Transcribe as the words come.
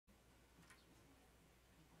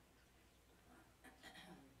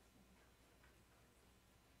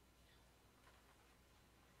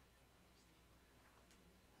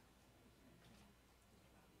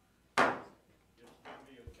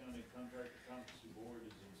Contractor Competency Board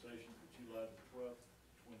is in session for July the 12th,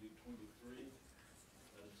 2023.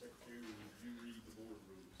 Madam Secretary, would you read the board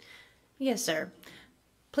rules? Yes, sir.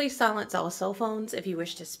 Please silence all cell phones. If you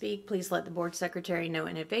wish to speak, please let the board secretary know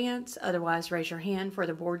in advance. Otherwise, raise your hand for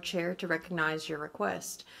the board chair to recognize your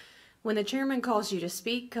request. When the chairman calls you to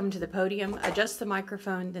speak, come to the podium, adjust the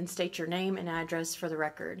microphone, then state your name and address for the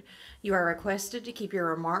record. You are requested to keep your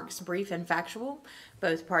remarks brief and factual.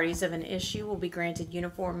 Both parties of an issue will be granted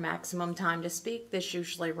uniform maximum time to speak. This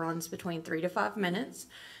usually runs between 3 to 5 minutes.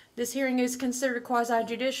 This hearing is considered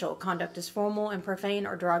quasi-judicial. Conduct is formal, and profane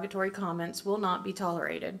or derogatory comments will not be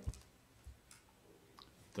tolerated.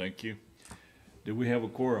 Thank you. Do we have a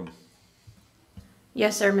quorum?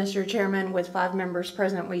 Yes, sir, Mr. Chairman. With 5 members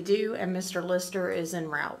present, we do, and Mr. Lister is en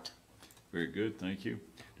route. Very good, thank you.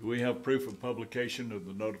 Do we have proof of publication of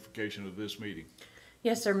the notification of this meeting?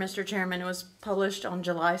 Yes, sir, Mr. Chairman. It was published on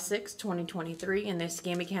July 6, 2023 in the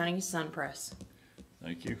Escambia County Sun Press.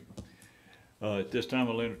 Thank you. At this time,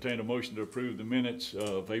 I'll entertain a motion to approve the minutes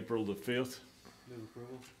of April the 5th. Move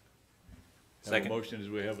approval. Have a motion, as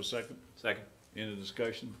we have a second? Second. Any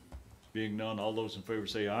discussion? Being none, all those in favor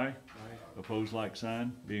say aye. Aye. Opposed, like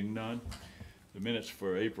sign. Being none, the minutes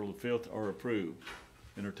for April the 5th are approved.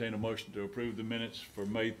 Entertain a motion to approve the minutes for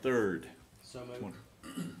May 3rd. So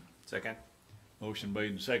moved. Second. Motion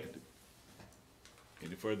made and seconded.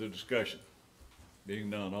 Any further discussion? Being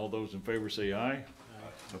none, all those in favor say aye.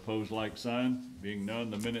 Aye. Opposed, like sign. Being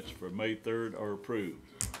none, the minutes for May 3rd are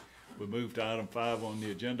approved. We move to item 5 on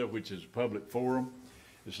the agenda, which is public forum.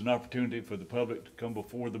 It's an opportunity for the public to come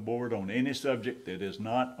before the board on any subject that is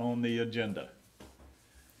not on the agenda.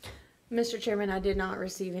 Mr. Chairman, I did not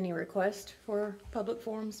receive any request for public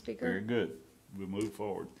forum, Speaker. Very good. We'll move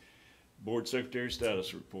forward. Board Secretary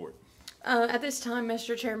status report. At this time,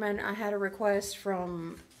 Mr. Chairman, I had a request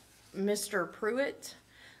from Mr. Pruitt.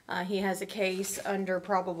 He has a case under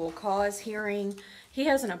probable cause hearing. He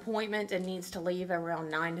has an appointment and needs to leave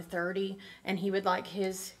around 9:30, and he would like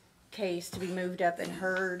his case to be moved up and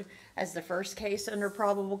heard as the first case under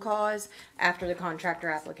probable cause after the contractor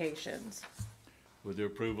applications. With the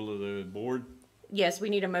approval of the board? Yes, we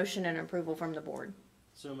need a motion and approval from the board.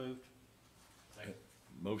 So moved. Second.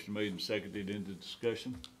 Motion made and seconded into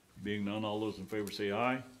discussion. Being none, all those in favor say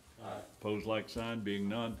aye. Aye. Opposed, like sign. Being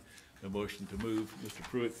none, the motion to move Mr.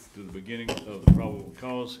 Pruitt to the beginning of the probable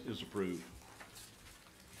cause is approved.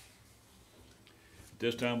 At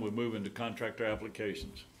this time, we move into contractor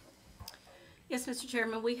applications. Yes, Mr.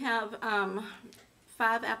 Chairman, we have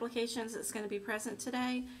 5 applications that's going to be present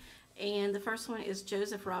today. And the first one is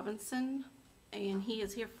Joseph Robinson, and he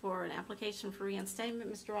is here for an application for reinstatement.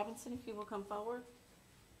 Mr. Robinson, if you will come forward.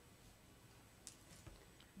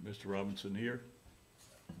 Mr. Robinson here.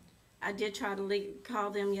 I did try to call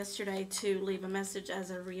them yesterday to leave a message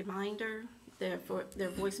as a reminder. Their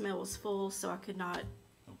voicemail was full, so I could not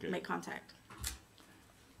make contact.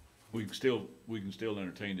 We can still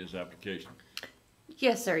entertain this application.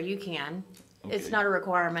 Yes, sir, you can. Okay. It's not a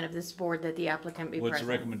requirement of this board that the applicant be present. What's the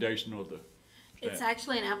recommendation of the staff? It's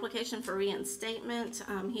actually an application for reinstatement.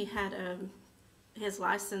 He had his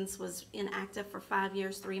license was inactive for 5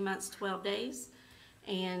 years, 3 months, 12 days.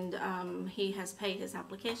 And he has paid his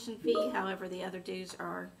application fee. However, the other dues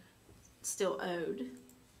are still owed.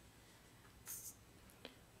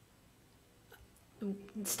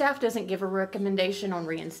 Staff doesn't give a recommendation on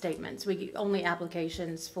reinstatements. We get only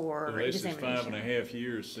applications for This is examination. 5.5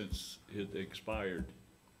 years since it expired.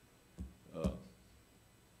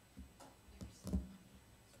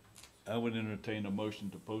 I would entertain a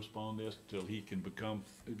motion to postpone this till he can become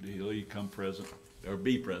present, or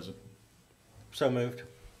be present. So moved.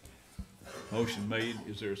 Motion made,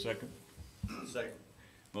 is there a second? Second.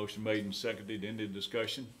 Motion made and seconded, ended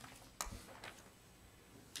discussion.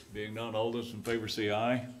 Being none, all those in favor say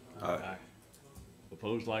aye. Aye.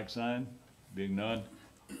 Opposed, like sign. Being none,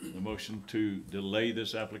 the motion to delay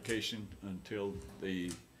this application until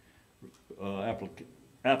the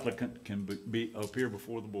applicant can appear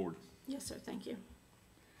before the board. Yes, sir. Thank you.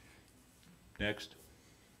 Next.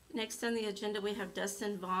 Next on the agenda, we have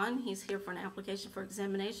Dustin Vaughn. He's here for an application for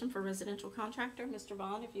examination for residential contractor. Mr.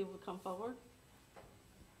 Vaughn, if you would come forward.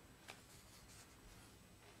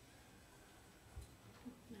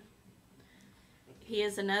 He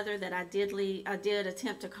is another that I did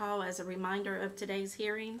attempt to call as a reminder of today's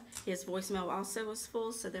hearing. His voicemail also was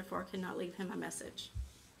full, so therefore I could not leave him a message.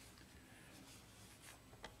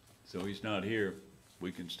 So he's not here.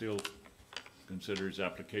 We can still consider his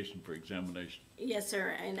application for examination. Yes,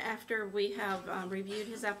 sir. And after we have reviewed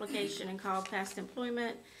his application and called past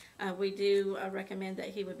employment, we do recommend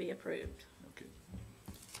that he would be approved. Okay.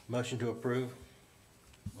 Motion to approve.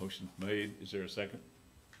 Motion made. Is there a second?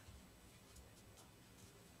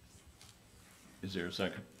 Is there a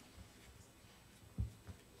second?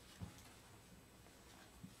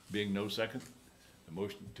 Being no second, the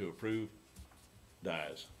motion to approve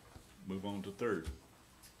dies. Move on to third.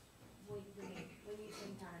 We need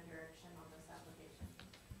some kind of direction on this application.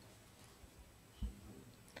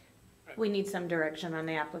 We need some direction on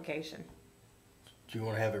the application. Do you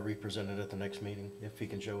want to have it represented at the next meeting, if he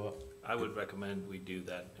can show up? I would recommend we do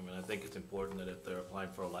that. I mean, I think it's important that if they're applying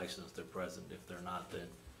for a license, they're present. If they're not, then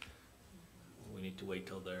we need to wait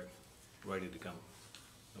till they're ready to come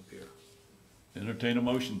up here. Entertain a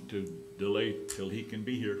motion to delay till he can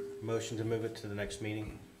be here. Motion to move it to the next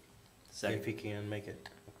meeting, if Second. he can make it.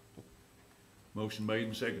 Motion made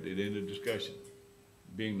and seconded. End of discussion.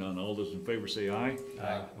 Being none, all those in favor say aye.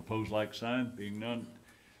 Aye. Opposed, like sign. Being none,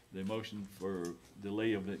 the motion for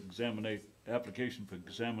delay of the application for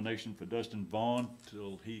examination for Dustin Vaughn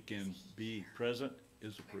till he can be present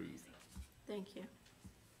is approved. Thank you.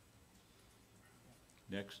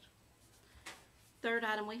 Next. Third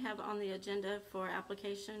item we have on the agenda for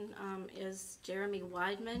application is Jeremy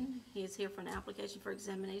Weidman. He is here for an application for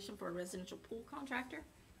examination for a residential pool contractor.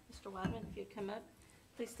 Mr. Weidman, if you'd come up,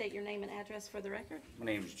 please state your name and address for the record. My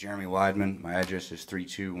name is Jeremy Weidman. My address is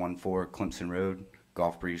 3214 Clemson Road,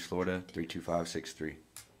 Gulf Breeze, Florida, 32563.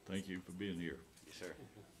 Thank you for being here. Yes, sir.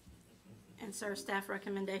 And sir, staff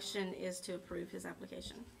recommendation is to approve his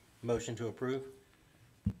application. Motion to approve?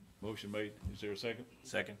 Motion made. Is there a second?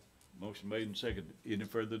 Second. Motion made and seconded. Any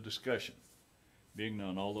further discussion? Being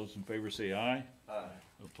none, all those in favor say aye. Aye.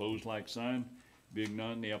 Opposed, like sign. Being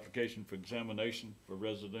none, the application for examination for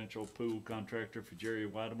residential pool contractor for Jerry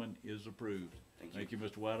Weideman is approved. Thank you.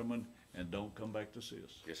 Mr. Weideman, and don't come back to see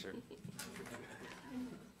us. Yes, sir.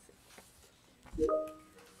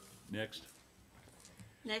 Next.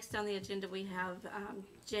 Next on the agenda, we have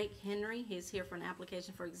Jake Henry. He's here for an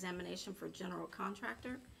application for examination for general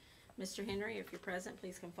contractor. Mr. Henry, if you're present,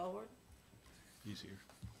 please come forward. He's here.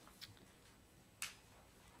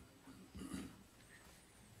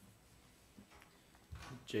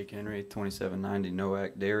 Jake Henry, 2790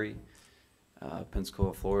 Noack Dairy,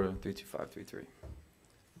 Pensacola, Florida, 32533.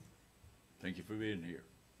 Thank you for being here.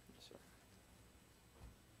 Yes, sir.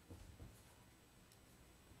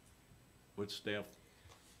 What staff?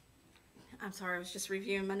 I'm sorry, I was just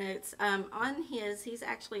reviewing my notes. On he's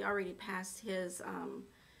actually already passed his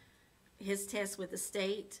test with the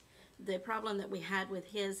state. The problem that we had with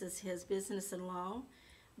his is his business and law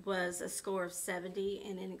was a score of 70,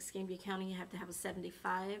 and in Escambia County, you have to have a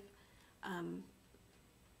 75.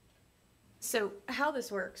 So how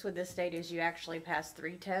this works with this state is you actually pass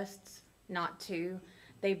 3 tests, not 2.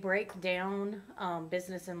 They break down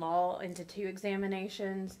business and law into 2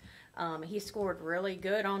 examinations. He scored really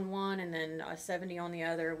good on one and then a 70 on the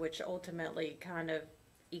other, which ultimately kind of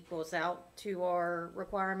equals out to our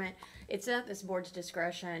requirement. It's at this board's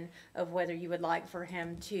discretion of whether you would like for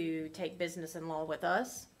him to take business and law with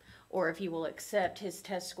us or if he will accept his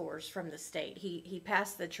test scores from the state. He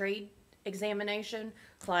passed the trade examination,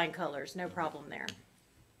 flying colors, no problem there.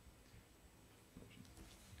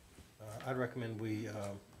 I'd recommend we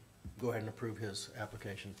go ahead and approve his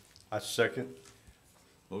application. I second.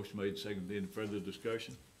 Motion made, seconded. Any further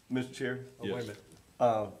discussion? Mr. Chair? Oh, wait a Yes.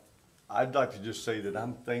 minute. I'd like to just say that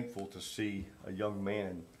I'm thankful to see a young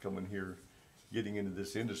man coming here, getting into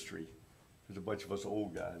this industry. There's a bunch of us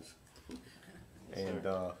old guys. And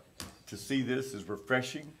to see this is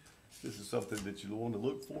refreshing. This is something that you want to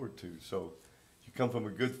look forward to. So you come from a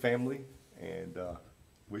good family, and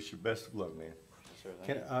wish you best of luck, man. Yes, sir. Thank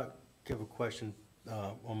Can you. I give a question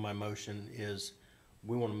on my motion is,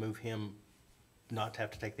 we want to move him not to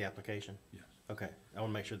have to take the application? Yes. Okay, I want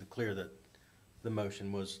to make sure clear that the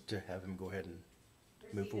motion was to have him go ahead and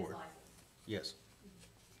move forward. Yes.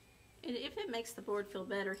 And if it makes the board feel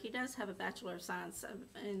better, he does have a Bachelor of Science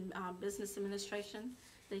in Business Administration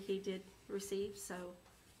that he did receive, so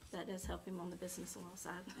that does help him on the business law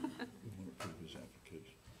side. We want to approve his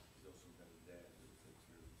application.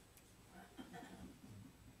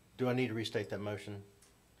 Do I need to restate that motion?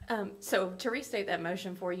 So to restate that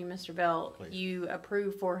motion for you, Mr. Bell, Please. you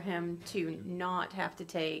approve for him to not have to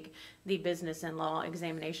take the business and law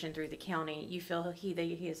examination through the county. You feel that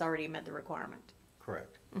he has already met the requirement.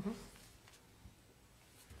 Correct.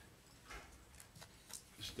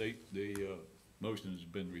 The motion has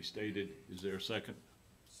been restated. Is there a second?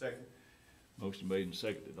 Second. Motion made and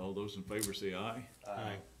seconded. All those in favor say aye.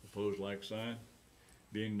 Aye. Opposed, like sign.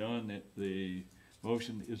 Being none, that the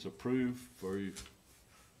motion is approved for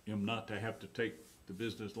him not to have to take the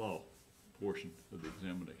business law portion of the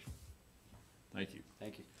examination. Thank you.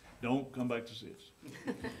 Thank you. Don't come back to see us.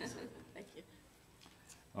 Thank you.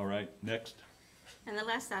 All right, next. And the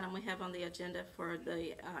last item we have on the agenda for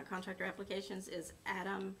the contractor applications is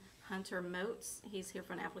Adam Hunter Moats. He's here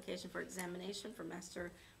for an application for examination for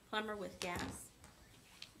master plumber with gas.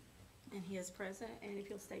 And he is present, and if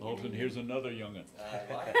you'll state your Alton, name. here's another young'un.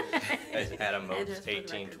 It's Adam Address Moats, for the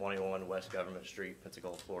record. 1821 West Government Street,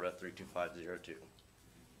 Pensacola, Florida, 32502.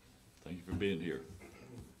 Thank you for being here.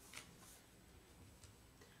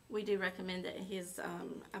 We do recommend that his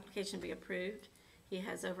application be approved. He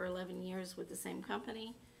has over 11 years with the same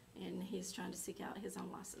company, and he's trying to seek out his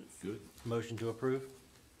own license. Good. Motion to approve?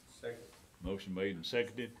 Second. Motion made and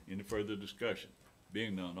seconded. Any further discussion?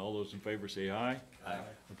 Being none, all those in favor say aye. Aye.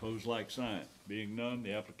 Opposed, like sign. Being none,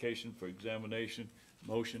 the application for examination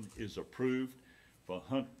motion is approved for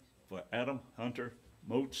Adam Hunter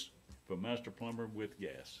Moats for master plumber with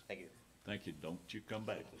gas. Thank you. Thank you. Don't you come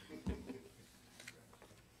back.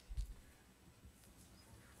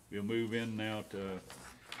 We'll move in now to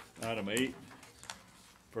item 8.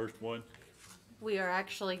 First one. We are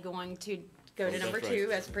actually going to go Oh, to number that's 2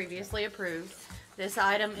 right. as previously approved. This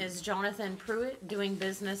item is Jonathan Pruitt doing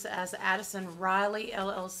business as Addison Riley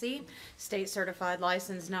LLC, state certified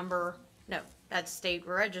license number, no, that's state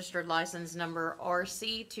registered license number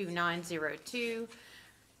RC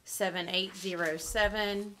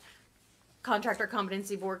 2902-7807. Contractor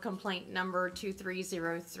Competency Board complaint number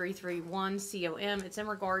 230331 COM. It's in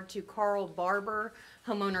regard to Carl Barber,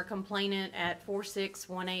 homeowner complainant at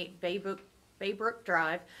 4618 Baybrook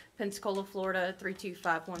Drive, Pensacola, Florida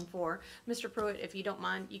 32514. Mr. Pruitt, if you don't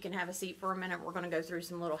mind, you can have a seat for a minute. We're going to go through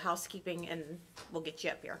some little housekeeping and we'll get you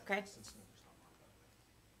up here, okay?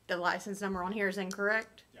 The license number on here is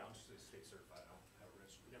incorrect. Yeah, I'm just a state certified, I don't have a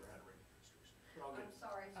register, we never had a regular registration. But I'll get,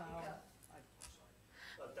 Sorry,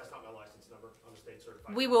 speak up. that's not my license number, I'm a state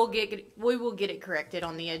certified. We will get it corrected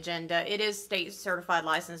on the agenda. It is state certified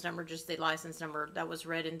license number, just the license number that was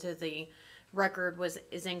read into the record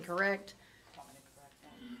is incorrect.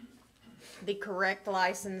 The correct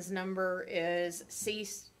license number is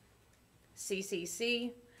CCC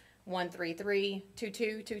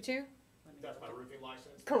 1332222. That's my roofing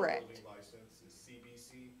license. Correct. My building license is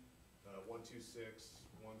CBC,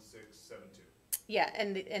 1261672. Yeah,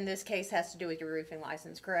 and in this case has to do with your roofing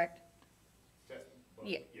license, correct? Yeah.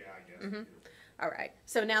 Yeah, I guess. Mhm. All right,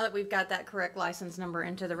 so now that we've got that correct license number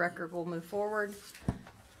into the record, we'll move forward.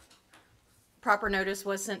 Proper notice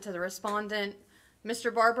was sent to the respondent.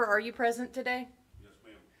 Mr. Barber, are you present today? Yes,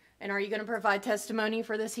 ma'am. And are you going to provide testimony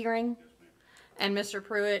for this hearing? Yes, ma'am. And Mr.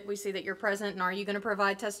 Pruitt, we see that you're present, and are you going to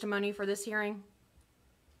provide testimony for this hearing?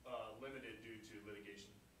 Limited due to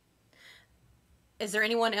litigation. Is there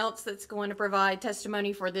anyone else that's going to provide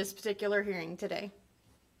testimony for this particular hearing today?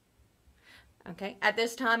 Okay, at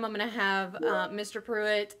this time, I'm going to have Mr.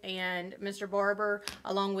 Pruitt and Mr. Barber,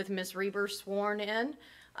 along with Ms. Reber, sworn in.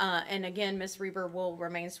 And again, Ms. Reber will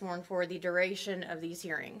remain sworn for the duration of these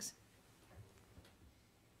hearings.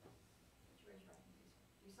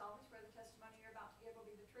 You solemnly swear the testimony you're about to give will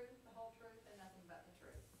be the truth, the whole truth, and nothing but the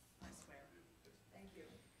truth? I swear. Thank you.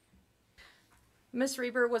 Ms.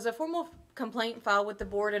 Reber, was a formal complaint filed with the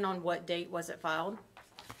board, and on what date was it filed?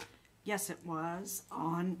 Yes, it was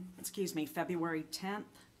on, February 10th,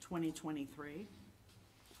 2023.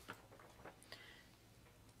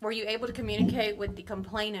 Were you able to communicate with the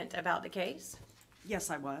complainant about the case? Yes,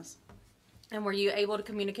 I was. And were you able to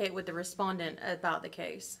communicate with the respondent about the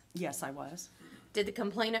case? Yes, I was. Did the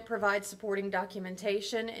complainant provide supporting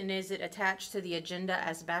documentation, and is it attached to the agenda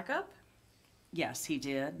as backup? Yes, he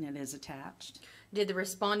did, and it is attached. Did the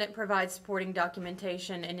respondent provide supporting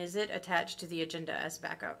documentation, and is it attached to the agenda as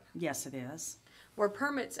backup? Yes, it is. Were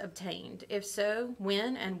permits obtained? If so,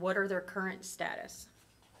 when and what are their current status?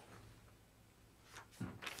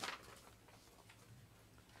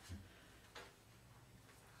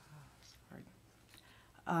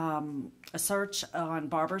 A search on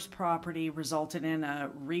Barber's property resulted in a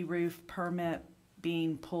re-roof permit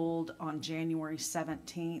being pulled on January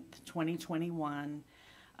 17th, 2021.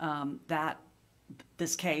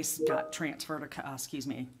 This case got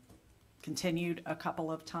continued a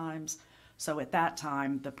couple of times. So at that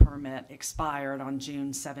time, the permit expired on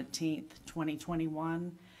June 17th,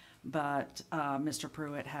 2021. But Mr.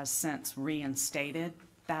 Pruitt has since reinstated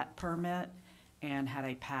that permit and had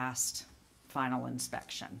a passed final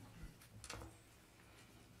inspection.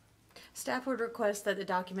 Staff would request that the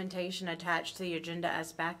documentation attached to the agenda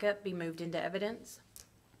as backup be moved into evidence.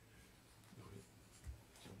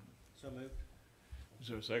 So moved. Is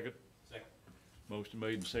there a second? Second. Motion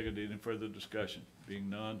made and seconded. Any further discussion? Being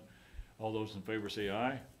none, all those in favor say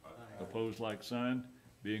aye. Opposed, like sign.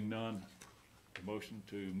 Being none, A motion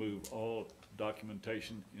to move all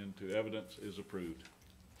documentation into evidence is approved.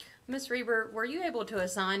 Ms. Reber, were you able to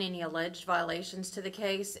assign any alleged violations to the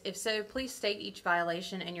case? If so, please state each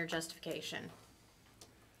violation and your justification.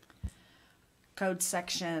 Code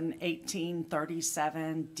Section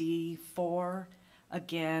 1837D4.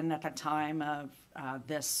 Again, at the time of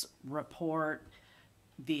this report,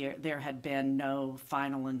 there had been no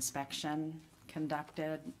final inspection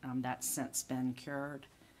conducted. That's since been cured.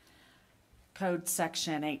 Code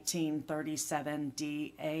Section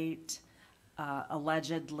 1837D8.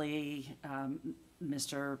 Allegedly,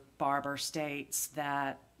 Mr. Barber states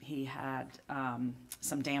that he had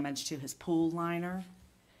some damage to his pool liner.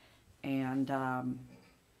 And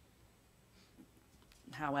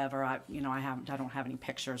however, I don't have any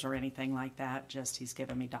pictures or anything like that. Just he's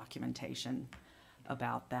given me documentation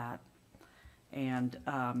about that, and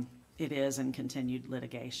it is in continued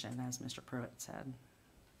litigation, as Mr. Pruitt said.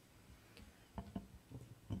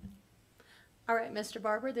 All right, Mr.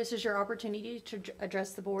 Barber, this is your opportunity to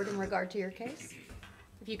address the board in regard to your case.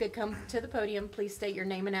 If you could come to the podium, please state your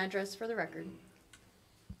name and address for the record.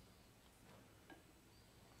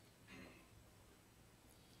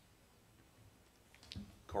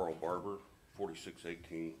 Carl Barber,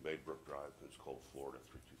 4618 Baybrook Drive, Pensacola, Florida,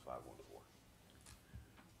 32514.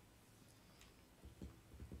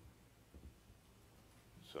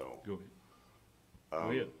 So, Go ahead. Go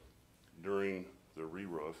ahead. during the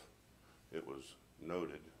re-roof, it was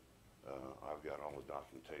noted, I've got all the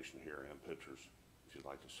documentation here and pictures, if you'd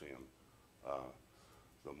like to see them.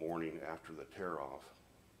 The morning after the tear-off,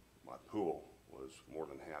 my pool was more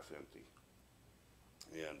than half empty.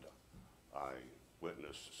 And I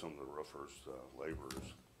witnessed some of the roofers,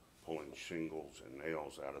 laborers, pulling shingles and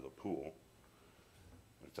nails out of the pool.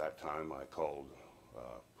 At that time, I called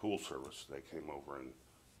pool service. They came over and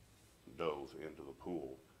dove into the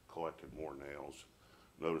pool, collected more nails,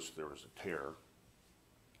 noticed there was a tear,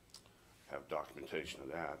 have documentation of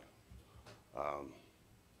that.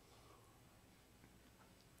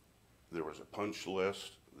 There was a punch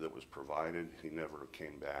list that was provided. He never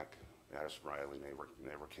came back. Asked Riley,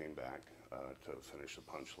 never came back to finish the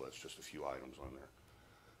punch list, just a few items on there.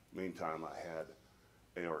 Meantime, I had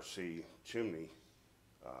ARC Chimney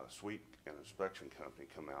Suite and Inspection Company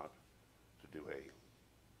come out to do a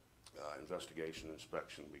investigation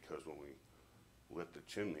inspection, because when we lit the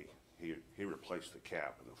chimney, he replaced the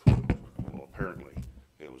cap in the flue. Well, apparently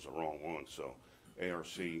it was the wrong one, so ARC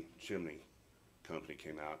Chimney Company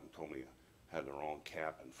came out and told me I had the wrong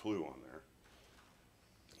cap and flue on there,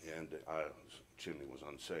 and chimney was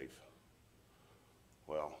unsafe.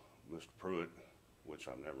 Well, Mr. Pruitt, which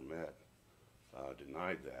I've never met,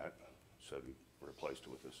 denied that, said he replaced it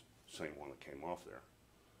with this same one that came off there.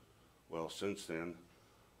 Well, since then,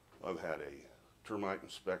 I've had a termite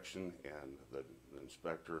inspection, and the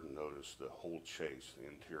inspector noticed the whole chase, the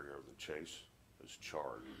interior of the chase, is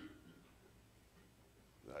charred.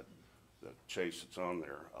 The chase that's on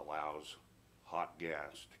there allows hot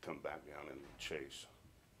gas to come back down into the chase.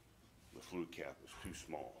 The flue cap is too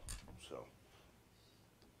small, so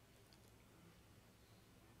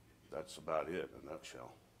that's about it in a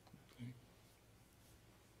nutshell. Okay.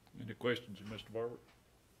 Any questions of Mr. Barber?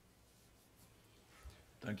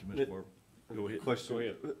 Thank you, Mr. Barber. Go ahead. Question. Go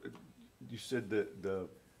ahead. You said that the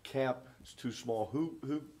cap is too small.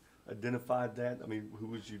 Who identified that? I mean, who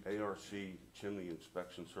was you? ARC Chimney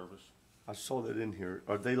Inspection Service? I saw that in here.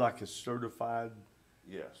 Are they like a certified?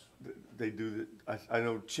 Yes. They do the, I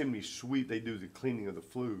know Chimney Suite, they do the cleaning of the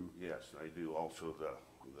flue. Yes, they do also the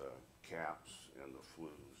caps and the flues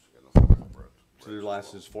and the fire bricks. So they're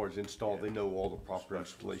licensed as far as install, Yeah. they know all the proper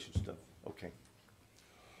Specialists. installation stuff. Okay.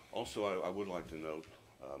 Also, I would like to note,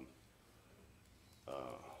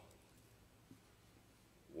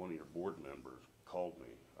 one of your board members called me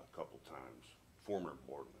a couple times, former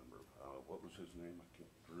board member, what was his name? I can't,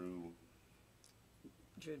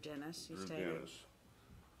 Drew Dennis, you Drew stated. Dennis.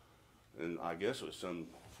 And I guess it was some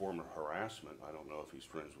form of harassment. I don't know if he's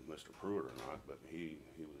friends with Mr. Pruitt or not, but he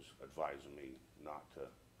was advising me not to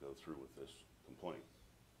go through with this complaint.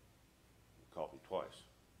 He called me twice.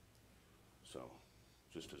 So,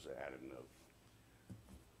 just as an added note.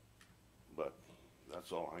 But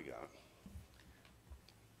that's all I got.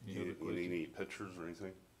 Any other You need questions? any pictures or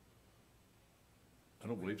anything? I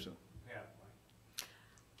don't believe so.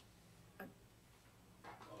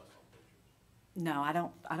 No, I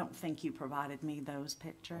don't think you provided me those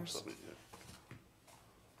pictures. Something,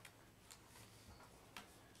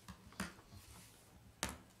 yeah.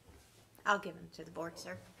 I'll give them to the board,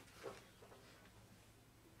 sir.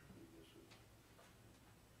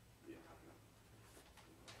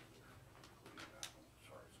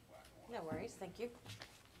 No worries, thank you. you.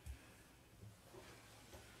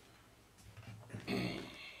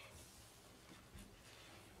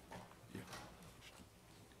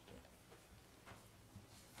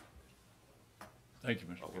 Thank you,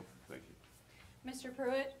 Mr. Cooper. Thank you. Mr.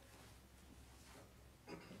 Pruitt?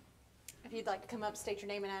 If you'd like to come up, state your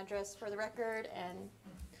name and address for the record, and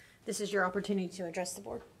this is your opportunity to address the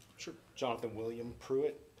board. Sure. Jonathan William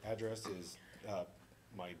Pruitt. Address is,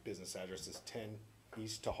 my business address is 10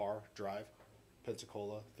 East Tahar Drive,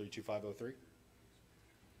 Pensacola, 32503.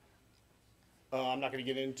 I'm not going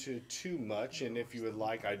to get into too much, and if you would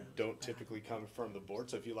like, I don't typically come from the board,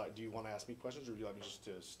 so if you like, do you want to ask me questions, or would you like me just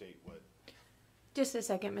to state what? Just a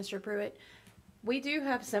second, Mr. Pruitt. We do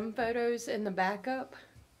have some photos in the backup.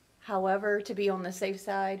 However, to be on the safe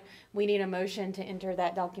side, we need a motion to enter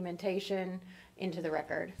that documentation into the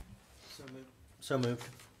record. So moved.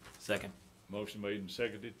 Second. Motion made and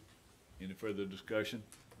seconded. Any further discussion?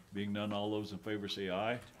 Being none, all those in favor say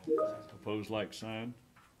aye. Opposed, like sign.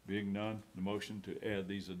 Being none, the motion to add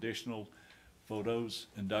these additional photos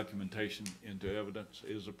and documentation into evidence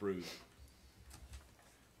is approved.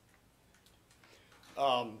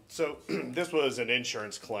 So this was an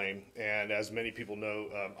insurance claim, and as many people know,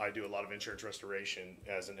 I do a lot of insurance restoration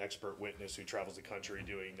as an expert witness who travels the country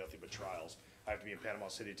doing nothing but trials. I have to be in Panama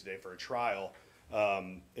City today for a trial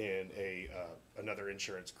in another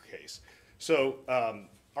insurance case. So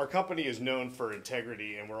our company is known for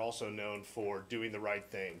integrity, and we're also known for doing the right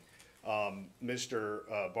thing.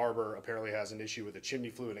 Mr. Barber apparently has an issue with a chimney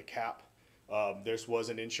flue and a cap. This was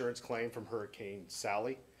an insurance claim from Hurricane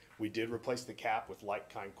Sally. We did replace the cap with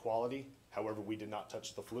like-kind quality. However, we did not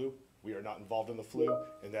touch the flue. We are not involved in the flue,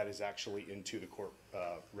 and that is actually into the court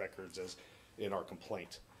records as in our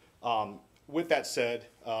complaint. With that said,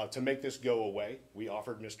 to make this go away, we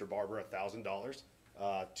offered Mr. Barber $1,000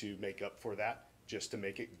 to make up for that, just to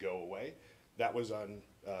make it go away. That was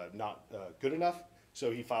not good enough,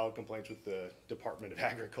 so he filed complaints with the Department of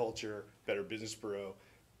Agriculture, Better Business Bureau,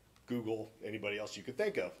 Google, anybody else you could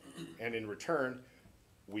think of. And in return,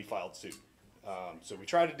 we filed suit. So we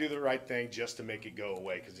tried to do the right thing just to make it go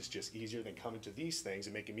away, because it's just easier than coming to these things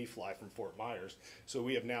and making me fly from Fort Myers. So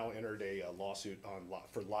we have now entered a lawsuit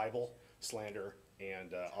for libel, slander,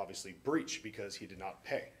 and obviously breach because he did not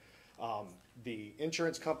pay. The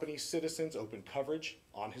insurance company Citizens opened coverage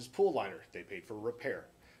on his pool liner. They paid for repair.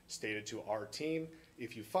 Stated to our team,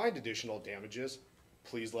 if you find additional damages,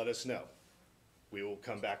 please let us know. We will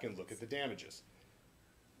come back and look at the damages.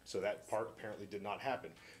 So that part apparently did not happen.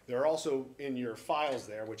 There are also in your files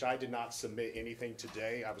there, which I did not submit anything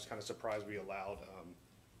today. I was kind of surprised we allowed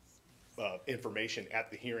information at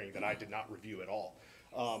the hearing that I did not review at all.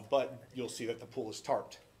 But you'll see that the pool is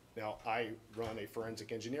tarped. Now, I run a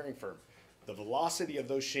forensic engineering firm. The velocity of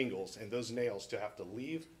those shingles and those nails to have to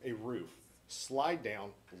leave a roof, slide down,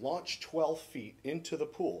 launch 12 feet into the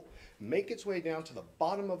pool, make its way down to the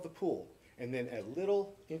bottom of the pool, and then a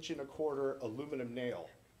little 1.25" aluminum nail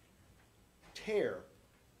tear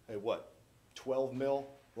a 12 mil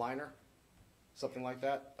liner, something like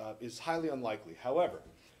that, is highly unlikely. However,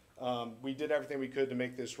 we did everything we could to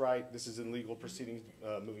make this right. This is in legal proceedings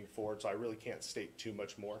moving forward, so I really can't state too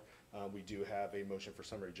much more. We do have a motion for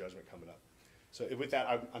summary judgment coming up. So with that,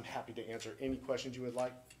 I'm happy to answer any questions you would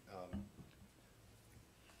like.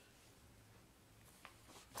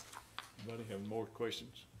 Anybody have more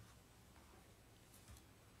questions?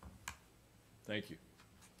 Thank you.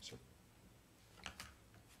 Sir.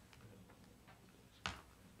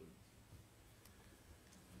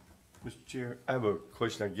 Mr. Chair, I have a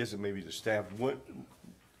question, I guess it may be to staff. What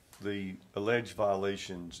the alleged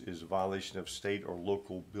violations is a violation of state or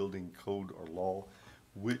local building code or law.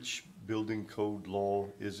 Which building code law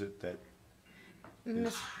is it that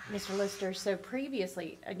is? Mr. Lister, so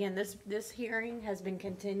previously, again, this hearing has been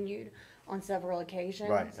continued on several occasions.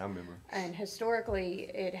 Right, I remember. And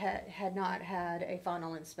historically, it had not had a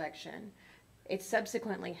final inspection. It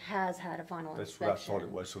subsequently has had a final That's inspection. what I thought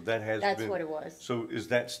it was, so that has been. That's what it was. So is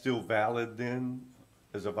that still valid then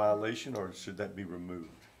as a violation, or should that be removed?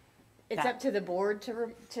 It's up to the board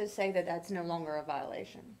to say that that's no longer a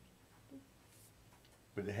violation.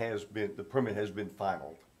 But it has been, the permit has been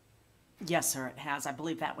finalized. Yes, sir, it has. I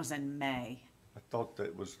believe that was in May. I thought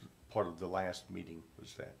that was part of the last meeting,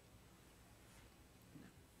 was that?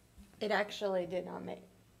 It actually did not make,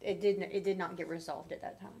 it did not get resolved at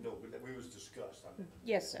that time. No, but we was discussed.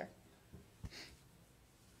 Yes, sir.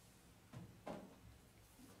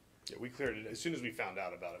 Yeah, we cleared it. As soon as we found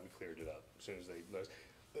out about it, we cleared it up. As soon as they noticed.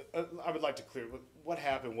 I would like to clear, what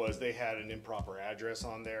happened was they had an improper address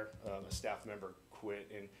on there. A staff member quit,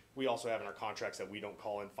 and we also have in our contracts that we don't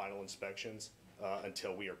call in final inspections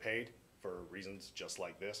until we are paid. for reasons just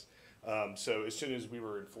like this. So as soon as we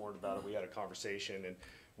were informed about it, we had a conversation, and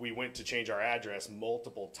we went to change our address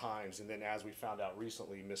multiple times. And then as we found out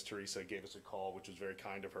recently, Miss Teresa gave us a call, which was very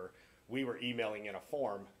kind of her. We were emailing in a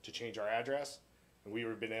form to change our address, and we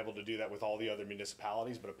were been able to do that with all the other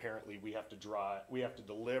municipalities, but apparently we have to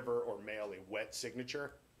deliver or mail a wet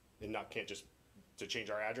signature, and can't just to change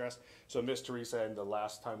our address. So Miss Teresa, and the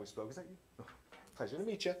last time we spoke, is that you? Pleasure to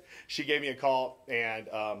meet you. She gave me a call, and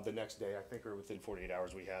the next day, I think, or within 48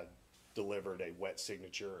 hours, we had delivered a wet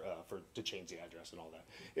signature to change the address and all that.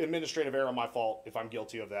 Administrative error, my fault. If I'm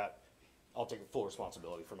guilty of that, I'll take full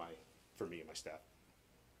responsibility for me and my staff.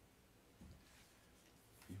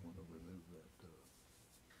 You want to remove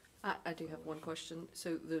that? I do have one question.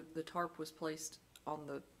 So the tarp was placed on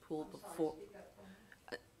the pool before.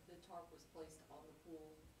 The tarp was placed on the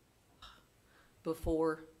pool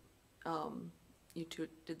before you two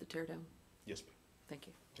did the tear down? Yes, ma'am. Thank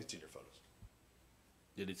you. It's in your photos.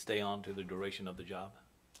 Did it stay on to the duration of the job?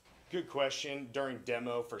 Good question. During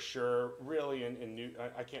demo, for sure. Really,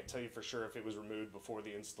 I can't tell you for sure if it was removed before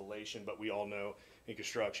the installation, but we all know in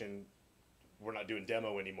construction, we're not doing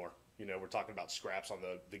demo anymore. You know, we're talking about scraps on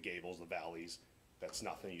the gables, the valleys. That's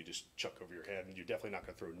nothing you just chuck over your head, and you're definitely not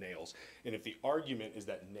going to throw nails. And if the argument is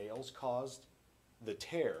that nails caused the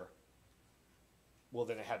tear, well,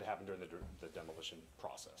 then it had to happen during the demolition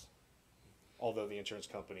process. Although the insurance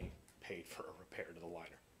company paid for a repair to the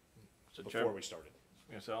liner So before we started.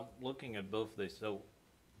 Yeah, so I'm looking at both of these. So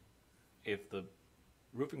if the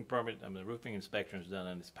roofing permit, the roofing inspection is done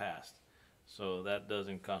and it's passed, so that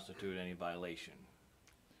doesn't constitute any violation.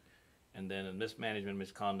 And then a mismanagement,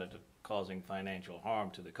 misconduct causing financial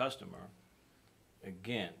harm to the customer,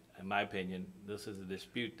 again, in my opinion, this is a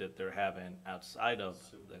dispute that they're having outside of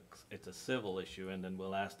it's a civil issue, and then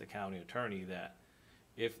we'll ask the county attorney that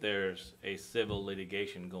if there's a civil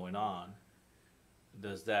litigation going on,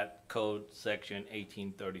 does that code section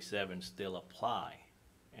 1837 still apply?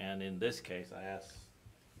 And in this case, I asked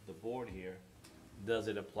the board here, does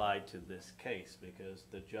it apply to this case? Because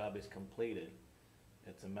the job is completed.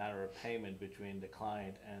 It's a matter of payment between the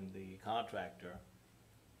client and the contractor.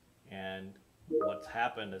 And what's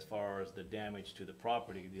happened as far as the damage to the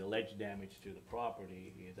property, the alleged damage to the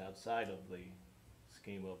property, is outside of the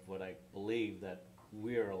scheme of what I believe that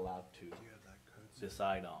we're allowed to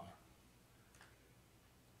decide on.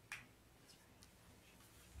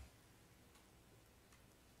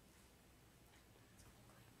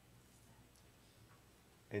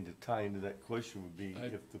 And to tie into that question would be,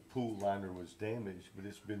 if the pool liner was damaged, but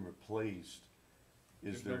it's been replaced,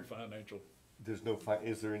 is there? There's no financial,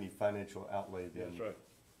 is there any financial outlay then? that's right.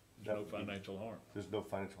 There's no financial harm. There's no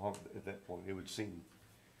financial harm at that point, it would seem.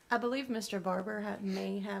 I believe Mr. Barber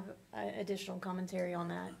may have additional commentary on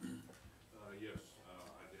that. Yes,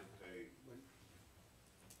 I did pay.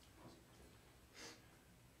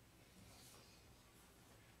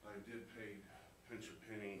 I did pay pinch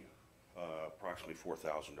a penny, approximately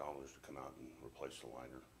 $4,000 to come out and replace the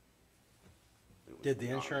liner. Did the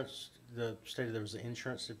insurance, the stated there was the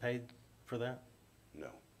insurance that paid for that? No,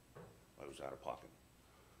 I was out of pocket.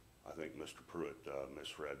 I think Mr. Pruitt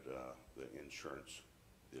misread the insurance.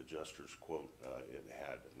 The adjuster's quote, it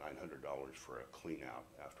had $900 for a clean out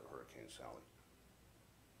after Hurricane Sally.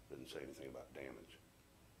 Didn't say anything about damage.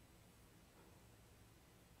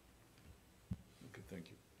 Okay,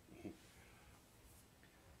 thank you.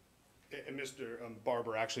 And Mr.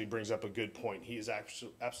 Barber actually brings up a good point. He is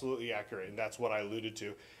absolutely accurate, and that's what I alluded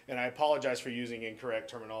to. And I apologize for using incorrect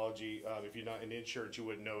terminology. If you're not in insurance, you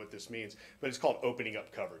wouldn't know what this means. But it's called opening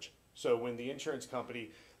up coverage. So when the insurance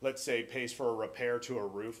company, let's say, pays for a repair to a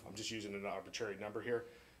roof, I'm just using an arbitrary number here,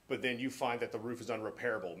 but then you find that the roof is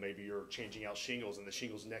unrepairable. Maybe you're changing out shingles and the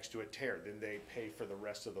shingles next to it tear. Then they pay for the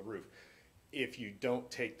rest of the roof. If you don't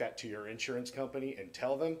take that to your insurance company and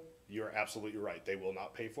tell them, you're absolutely right. They will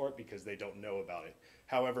not pay for it because they don't know about it.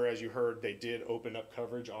 However, as you heard, they did open up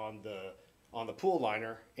coverage on the pool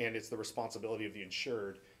liner, and it's the responsibility of the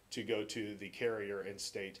insured to go to the carrier and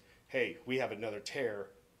state, hey, we have another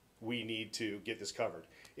tear. We need to get this covered.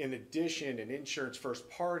 In addition, in insurance first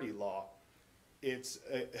party law, it's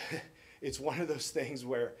one of those things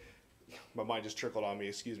where my mind just trickled on me,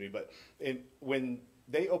 excuse me, but when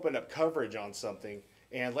they open up coverage on something,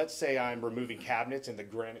 and let's say I'm removing cabinets and the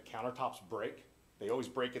granite countertops break. They always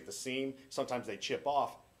break at the seam. Sometimes they chip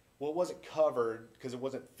off. Well, it wasn't covered because it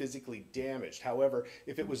wasn't physically damaged. However,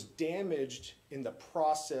 if it was damaged in the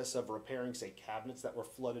process of repairing, say, cabinets that were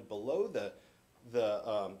flooded below the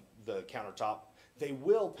countertop, they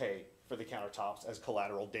will pay for the countertops as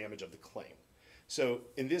collateral damage of the claim. So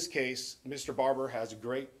in this case, Mr. Barber has a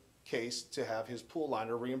great case to have his pool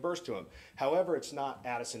liner reimbursed to him. However, it's not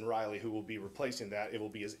Addison Riley who will be replacing that. It will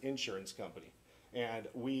be his insurance company. And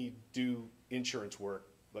we do insurance work,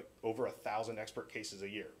 like over 1,000 expert cases a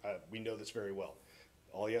year. We know this very well.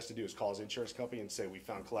 All he has to do is call his insurance company and say, we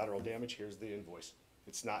found collateral damage, here's the invoice.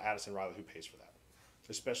 It's not Addison Riley who pays for that,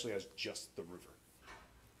 especially as just the roofer.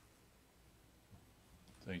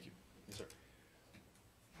 Thank you. Yes, sir.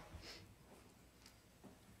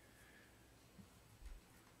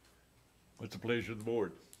 What's the pleasure of the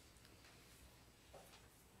board?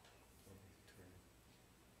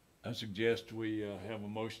 I suggest we have a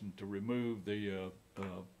motion to remove the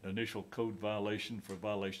initial code violation for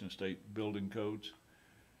violation of state building codes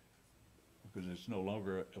because it's no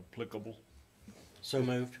longer applicable. So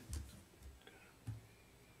moved.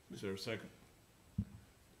 Is there a second?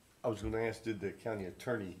 I was gonna ask, did the county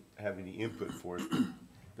attorney have any input for it?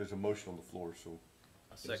 There's a motion on the floor, so.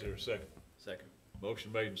 Is there a second? Second.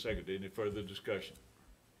 Motion made and seconded. Any further discussion?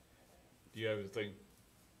 Do you have anything?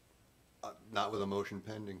 Not with a motion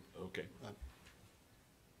pending. Okay.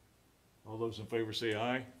 All those in favor say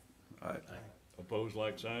aye. Aye. Opposed,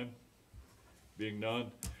 like sign. Being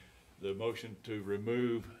none, the motion to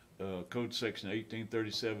remove code section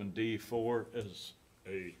 1837D4 as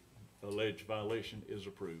a alleged violation is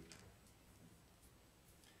approved.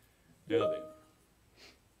 Now then,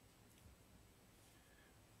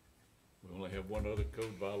 we only have one other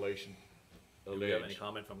code violation Do we have any alleged.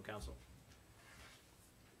 comment from council?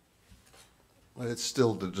 Well, it's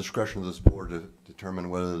still the discretion of this board to determine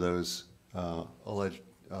whether those alleged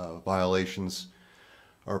violations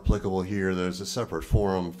are applicable here. There's a separate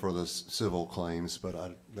forum for the civil claims,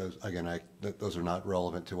 but those are not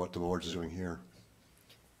relevant to what the board is doing here.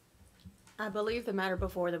 I believe the matter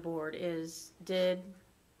before the board is, did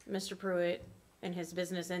Mr. Pruitt and his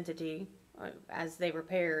business entity, as they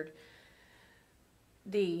repaired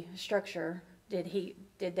the structure,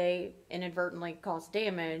 did they inadvertently cause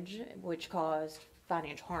damage which caused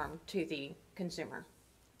financial harm to the consumer?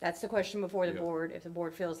 That's the question before the board. If the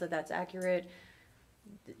board feels that that's accurate,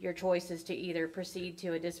 your choice is to either proceed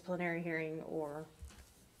to a disciplinary hearing or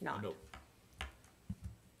not. No.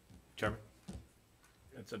 Chairman?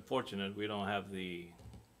 It's unfortunate we don't have the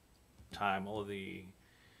time or the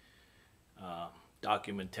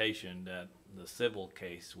documentation that the civil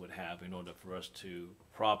case would have in order for us to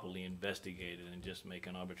properly investigate it and just make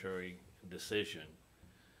an arbitrary decision.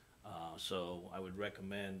 So I would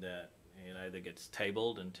recommend that it either gets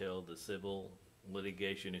tabled until the civil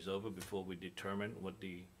litigation is over before we determine what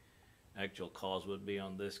the actual cause would be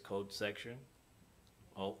on this code section,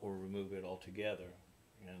 or remove it altogether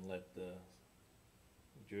and let the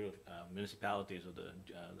municipalities or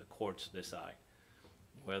the courts decide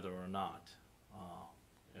whether or not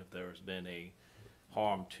if there has been a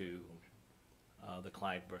harm to the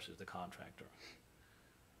client versus the contractor.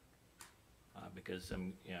 Because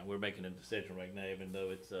we're making a decision right now, even though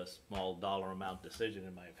it's a small dollar amount decision,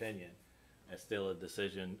 in my opinion, it's still a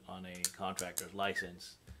decision on a contractor's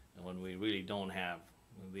license, and when we really don't have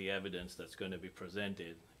the evidence that's going to be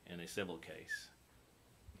presented in a civil case.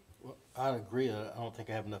 Well, I agree. I don't think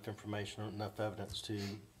I have enough information or enough evidence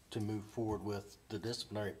to move forward with the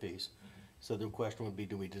disciplinary piece. So the question would be,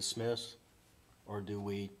 do we dismiss or do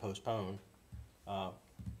we postpone?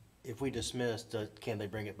 If we dismiss, can they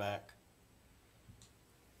bring it back?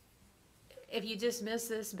 If you dismiss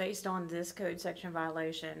this based on this code section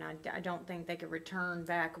violation, I don't think they could return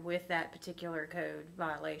back with that particular code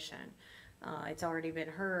violation. It's already been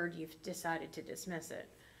heard, you've decided to dismiss it.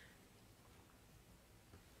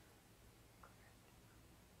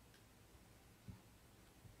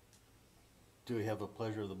 Do we have the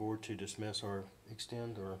pleasure of the board to dismiss or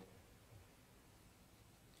extend, or?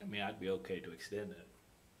 I mean, I'd be okay to extend it.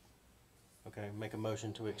 Okay, make a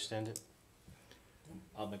motion to extend it?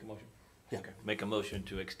 I'll make a motion. Yeah. Okay. Make a motion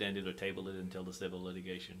to extend it or table it until the civil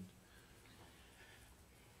litigation.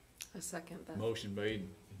 I second that. Motion made,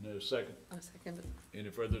 no second. I second it. Any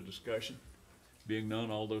further discussion? Being none,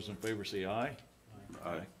 all those in favor say aye.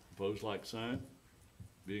 Aye. Opposed, like sign.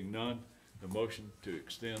 Being none, the motion to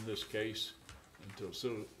extend this case until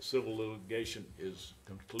civil litigation is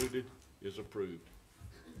concluded is approved.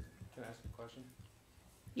 Can I ask a question?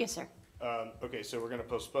 Yes, sir. Okay, so we're gonna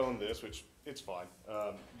postpone this, which, it's fine.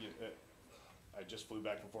 I just flew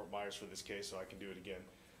back from Fort Myers for this case, so I can do it again.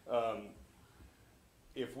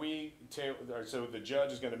 If we, so the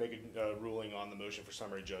judge is gonna make a ruling on the motion for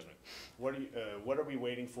summary judgment. What are we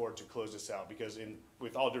waiting for to close this out? Because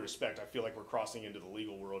with all due respect, I feel like we're crossing into the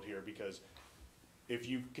legal world here, because if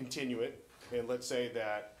you continue it, and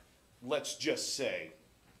let's just say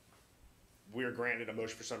we're granted a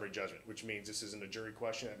motion for summary judgment, which means this isn't a jury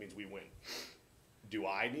question, that means we win. Do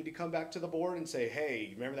I need to come back to the board and say,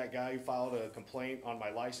 hey, remember that guy who filed a complaint on my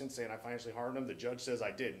license saying I financially harmed him? The judge says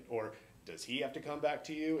I didn't. Or does he have to come back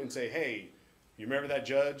to you and say, hey, you remember that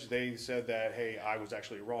judge? They said that, hey, I was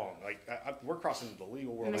actually wrong. Like, we're crossing the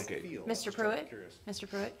legal world of the field. Mr.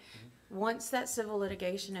 Pruitt, once that civil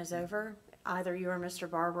litigation is over, either you or Mr.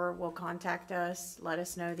 Barber will contact us, let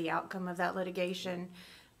us know the outcome of that litigation.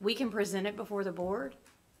 We can present it before the board,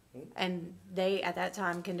 and they, at that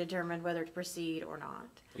time, can determine whether to proceed or not.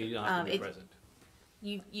 You don't have to be present.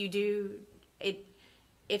 You do, if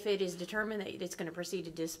it is determined that it's gonna proceed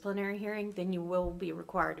to disciplinary hearing, then you will be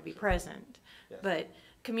required to be present. Yes. But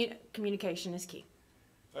communication is key.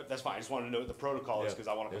 That's fine. I just wanted to know what the protocol is Yeah, because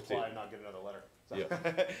I want to that's comply it. and not get another letter. So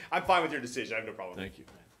Yeah. I'm fine with your decision. I have no problem. Thank you.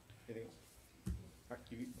 Anything else? All right,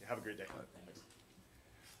 you have a great day.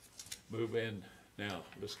 Move in. Now,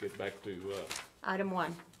 let's get back to, Item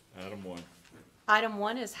 1. item 1. Item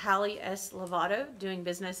 1 is Hallie S. Lovato, doing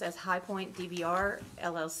business as High Point DVR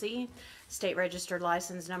LLC, state registered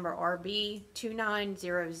license number RB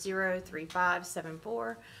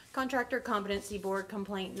 29003574, Contractor Competency Board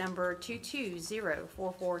complaint number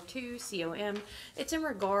 220442 COM. It's in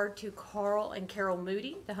regard to Carl and Carol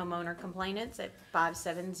Moody, the homeowner complainants at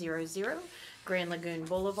 5700 Grand Lagoon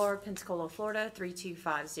Boulevard, Pensacola, Florida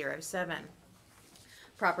 32507.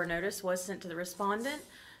 Proper notice was sent to the respondent.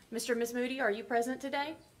 Mr. and Ms. Moody, are you present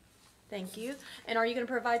today? Thank you. And are you going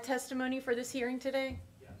to provide testimony for this hearing today?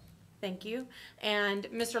 Yes. Thank you. And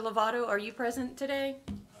Mr. Lovato, are you present today?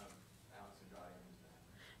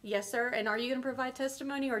 Yes, sir. And are you going to provide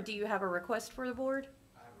testimony, or do you have a request for the board?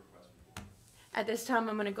 I have a request for the board. At this time,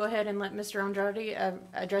 I'm going to go ahead and let Mr. Andrade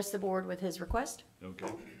address the board with his request. Okay.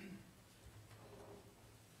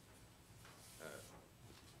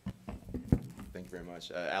 Thank you very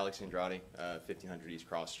much. Alex Andrade, 1500 East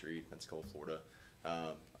Cross Street, Pensacola, Florida.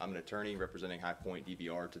 I'm an attorney representing High Point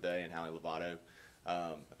DVR today and Hallie Lovato.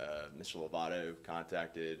 Mr. Lovato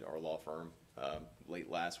contacted our law firm late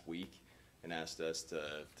last week and asked us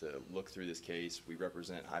to look through this case. We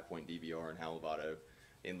represent High Point DVR and Hallie Lovato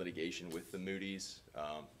in litigation with the Moody's.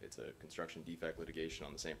 It's a construction defect litigation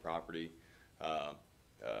on the same property.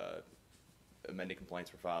 Amended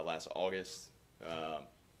complaints were filed last August.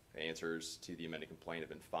 Answers to the amended complaint have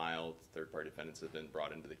been filed. Third-party defendants have been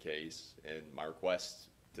brought into the case. And my request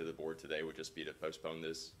to the board today would just be to postpone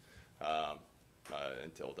this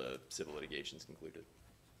until the civil litigation is concluded.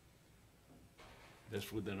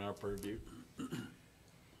 That's within our purview.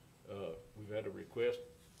 We've had a request.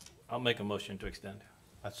 I'll make a motion to extend.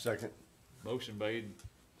 I second. Motion made,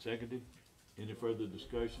 seconded. Any further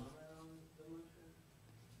discussion?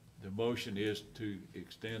 The motion is to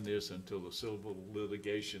extend this until the civil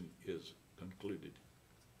litigation is concluded.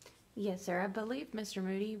 Yes, sir. I believe Mr.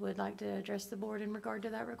 Moody would like to address the board in regard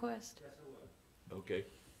to that request. Yes, I would. Okay.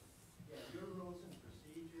 Yeah, your rules and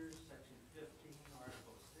procedures, section 15,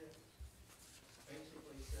 article 6,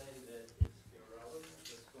 basically say that it's irrelevant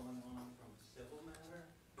what's going on from a civil matter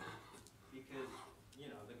because,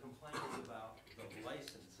 you know, the complaint is about the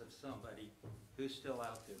license of somebody who's still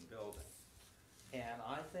out there building. And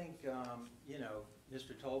I think, you know,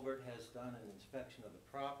 Mr. Tolbert has done an inspection of the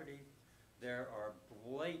property. There are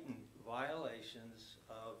blatant violations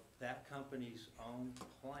of that company's own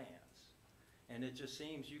plans. And it just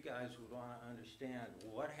seems you guys would want to understand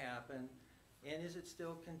what happened and is it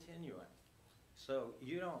still continuing. So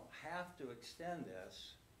you don't have to extend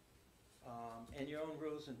this, and your own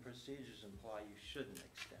rules and procedures imply you shouldn't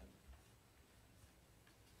extend.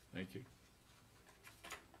 Thank you.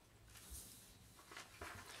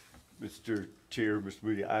 Mr. Chair, Mr.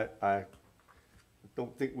 Moody, I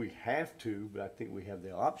don't think we have to, but I think we have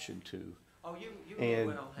the option to. Oh, you And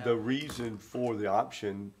well have. the reason for the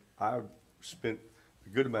option, I spent a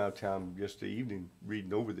good amount of time yesterday evening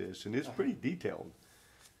reading over this, and it's pretty detailed.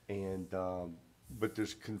 And, but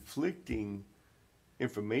there's conflicting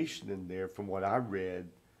information in there from what I read.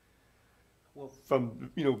 Well, From,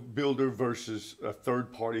 you know, builder versus a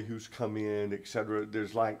third party who's come in, et cetera.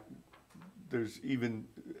 There's even,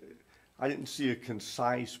 I didn't see a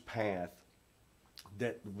concise path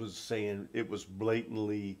that was saying it was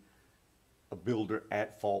blatantly a builder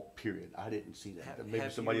at fault, period. I didn't see that. Maybe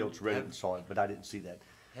somebody else read it and saw it, but I didn't see that.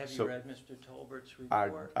 Have So you read Mr. Tolbert's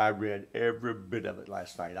report? I read every bit of it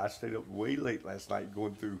last night. I stayed up way late last night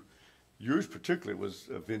going through, yours particularly was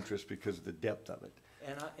of interest because of the depth of it.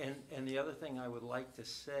 And the other thing I would like to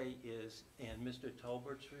say is, in Mr.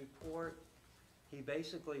 Tolbert's report, he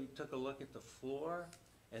basically took a look at the floor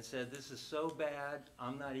and said, this is so bad,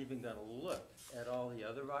 I'm not even gonna look at all the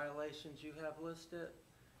other violations you have listed.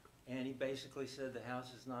 and he basically said the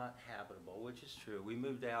house is not habitable, which is true. We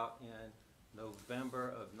moved out in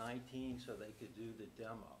November of 19 so they could do the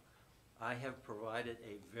demo. I have provided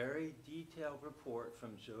a very detailed report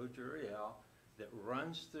from Joe Juriel that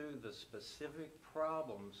runs through the specific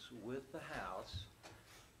problems with the house.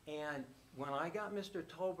 And when I got Mr.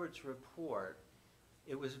 Tolbert's report,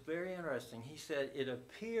 it was very interesting. He said it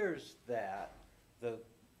appears that the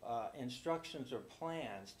instructions or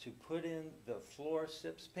plans to put in the floor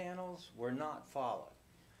SIPS panels were not followed.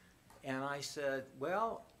 And I said,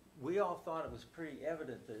 well, we all thought it was pretty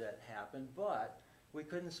evident that that happened, but we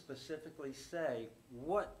couldn't specifically say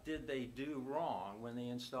what did they do wrong when they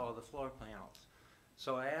installed the floor panels.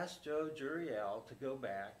 So I asked Joe Juriel to go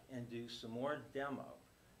back and do some more demo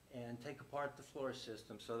and take apart the floor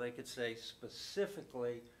system so they could say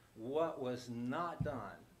specifically what was not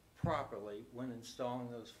done properly when installing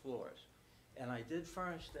those floors. And I did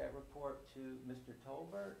furnish that report to Mr.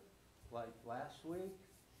 Tolbert like last week,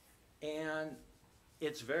 and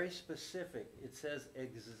it's very specific. It says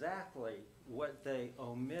exactly what they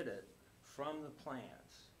omitted from the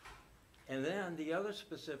plans. And then the other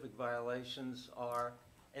specific violations are,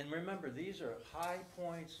 and remember, these are High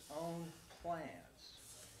Point's own plans,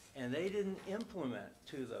 and they didn't implement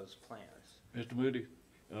to those plans. Mr. Moody,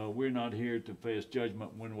 we're not here to pass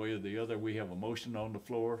judgment one way or the other. We have a motion on the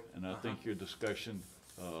floor, and I think your discussion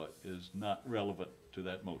is not relevant to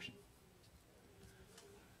that motion.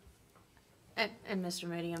 And Mr.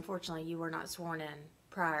 Moody, unfortunately, you were not sworn in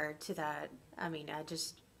prior to that. I mean,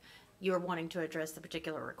 you were wanting to address the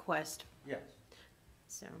particular request. Yes.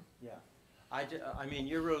 So. Yeah. I mean,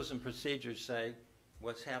 your rules and procedures say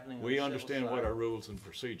what's happening on the We civil understand side. what our rules and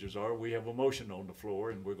procedures are. We have a motion on the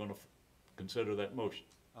floor, and we're going to consider that motion.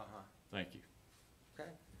 Thank you. Okay.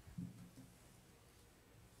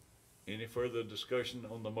 Any further discussion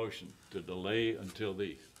on the motion to delay until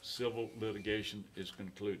the civil litigation is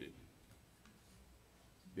concluded?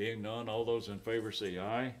 Being none, all those in favor say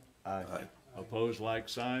aye. Aye. Opposed, like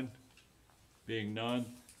sign. Being none,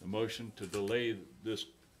 the motion to delay this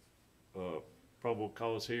probable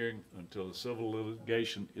cause hearing until the civil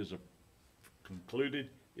litigation is concluded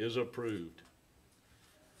is approved.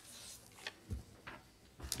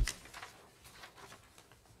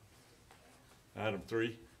 Item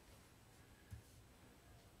 3.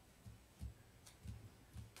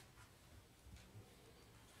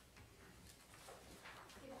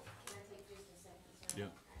 Yeah.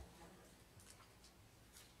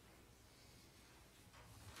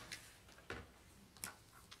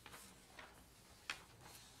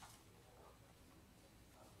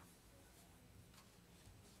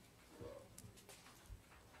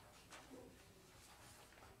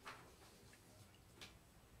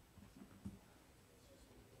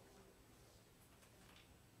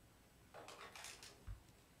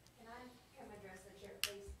 Can I come address the chair,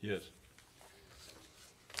 please? Yes.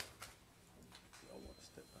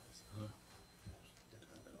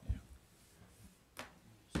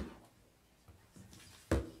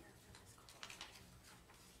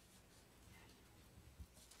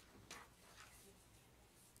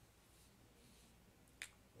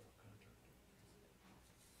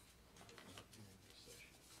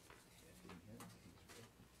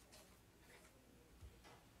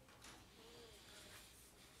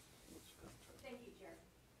 Thank you, Chair.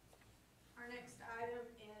 Our next item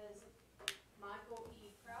is Michael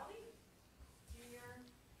E. Crowley, Jr.,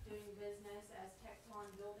 doing business as Tecton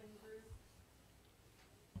Building Group,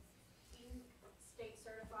 Inc., state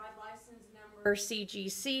certified license number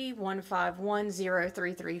CGC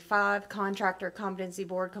 1510335, Contractor Competency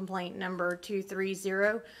Board complaint number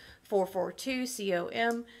 230442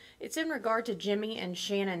 COM. It's in regard to Jimmy and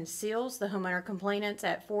Shannon Seals, the homeowner complainants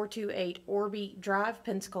at 428 Orby Drive,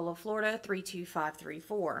 Pensacola, Florida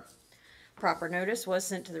 32534. Proper notice was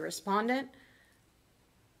sent to the respondent.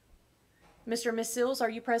 Mr. and Ms. Seals,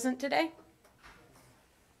 are you present today?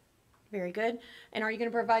 Very good. And are you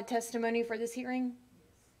going to provide testimony for this hearing?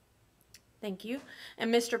 Thank you.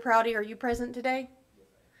 And Mr. Prouty, are you present today?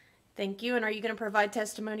 Thank you. And are you going to provide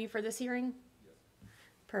testimony for this hearing?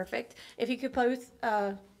 Perfect. If you could both,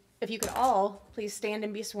 if you could all please stand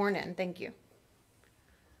and be sworn in. Thank you. Do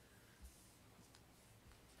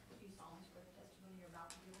you solemnly swear the testimony you're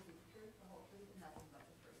about to give will be the truth, the whole truth, and nothing but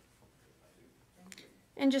the truth? Thank you.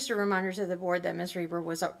 And just a reminder to the board that Ms. Reber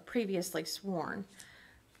was previously sworn.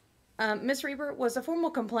 Ms. Reber, was a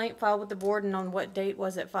formal complaint filed with the board, and on what date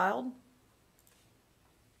was it filed?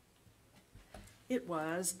 It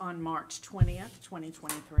was on March 20th,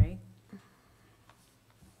 2023.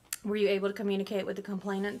 Were you able to communicate with the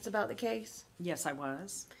complainants about the case? Yes, I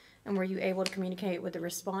was. And were you able to communicate with the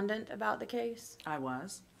respondent about the case? I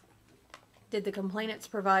was. Did the complainants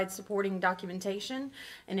provide supporting documentation,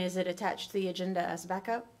 and is it attached to the agenda as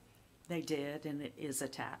backup? They did, and it is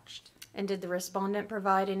attached. And did the respondent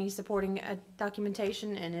provide any supporting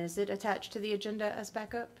documentation, and is it attached to the agenda as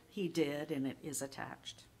backup? He did, and it is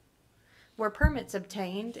attached. Were permits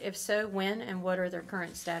obtained? If so, when and what are their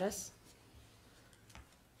current status?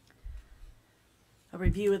 A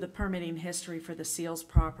review of the permitting history for the Seals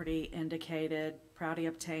property indicated Prouty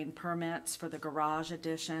obtained permits for the garage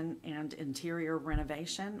addition and interior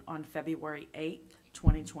renovation on February 8th,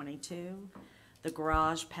 2022. The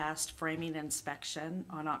garage passed framing inspection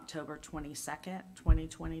on October 22nd,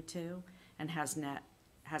 2022, and hasn't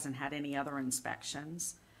had any other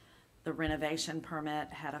inspections. The renovation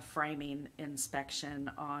permit had a framing inspection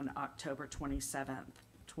on October 27th,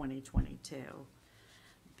 2022.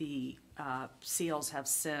 The Seals have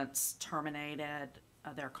since terminated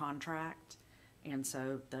their contract, and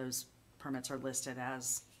so those permits are listed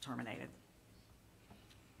as terminated.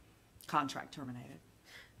 Contract terminated.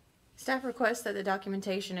 Staff requests that the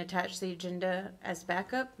documentation attached to the agenda as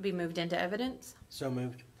backup be moved into evidence. So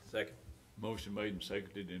moved. Second. Motion made and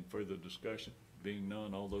seconded. In further discussion? Being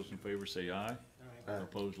none, all those in favor say aye. Aye.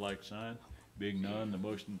 Opposed, like sign. Being none, the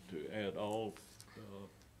motion to add all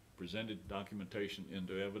presented documentation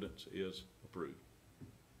into evidence is approved.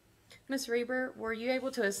 Ms. Reber, were you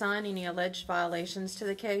able to assign any alleged violations to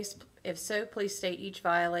the case? If so, please state each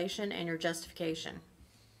violation and your justification.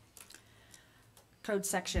 Code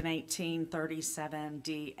Section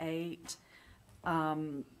 1837D8.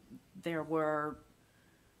 There were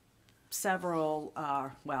several,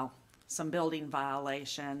 some building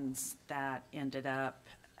violations that ended up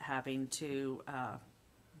having to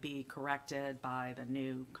be corrected by the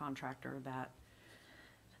new contractor that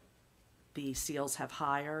the Seals have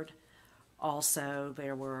hired. Also,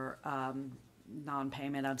 there were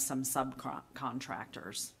non-payment of some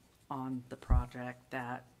subcontractors on the project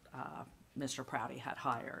that Mr. Prouty had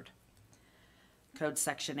hired. Code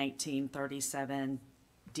Section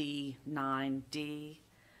 1837D9D.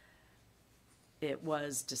 It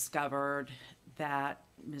was discovered that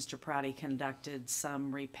Mr. Prouty conducted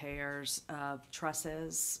some repairs of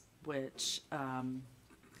trusses, which I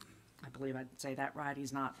believe I'd say that right.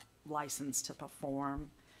 He's not licensed to perform.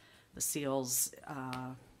 The Seals,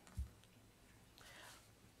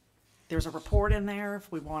 there's a report in there if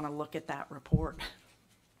we want to look at that report.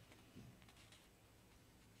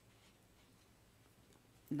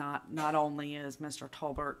 Not only is Mr.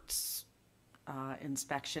 Tolbert's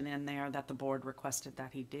inspection in there that the board requested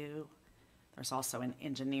that he do, there's also an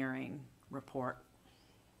engineering report.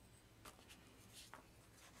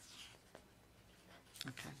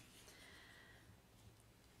 Okay.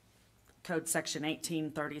 Code Section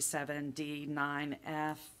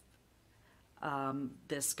 1837D9F.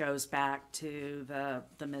 This goes back to the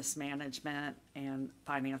mismanagement and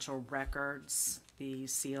financial records. The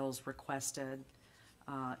Seals requested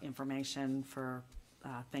information for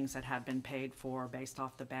things that had been paid for based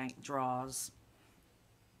off the bank draws.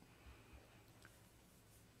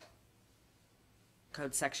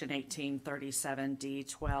 Code Section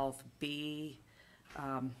 1837D12B.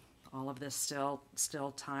 All of this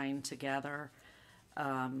still tying together.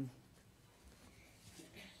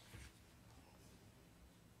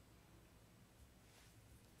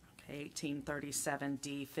 Okay,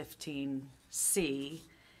 1837D15C,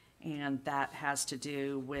 and that has to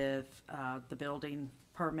do with the building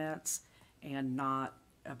permits and not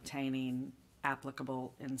obtaining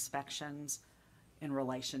applicable inspections in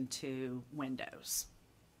relation to windows.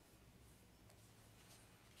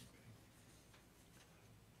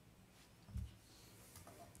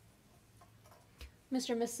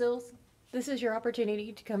 Mr. and Ms. Sills, this is your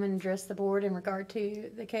opportunity to come and address the board in regard to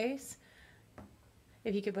the case.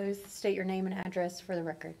 If you could both state your name and address for the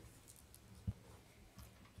record.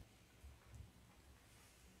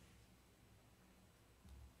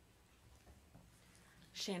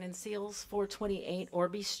 Shannon Seals, 428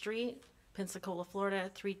 Orby Street, Pensacola, Florida,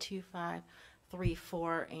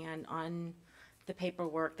 32534, and on the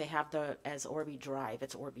paperwork they have as Orby Drive.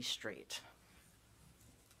 It's Orby Street.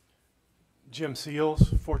 Jim Seals,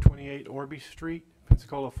 428 Orby Street,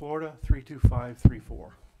 Pensacola, Florida,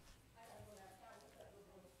 32534.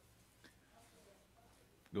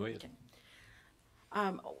 Go ahead.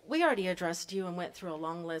 Okay. We already addressed you and went through a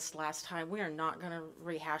long list last time. We are not going to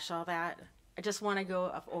rehash all that. I just want to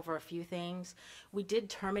go over a few things. We did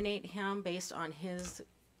terminate him based on his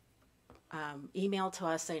email to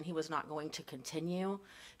us saying he was not going to continue.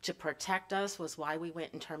 To protect us was why we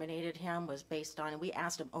went and terminated him, was based on, and we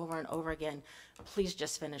asked him over and over again, please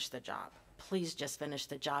just finish the job. please just finish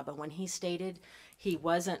the job. And when he stated he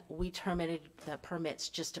wasn't, we terminated the permits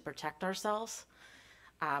just to protect ourselves.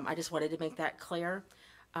 I just wanted to make that clear.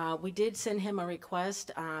 We did send him a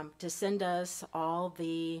request to send us all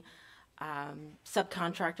the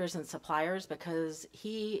subcontractors and suppliers, because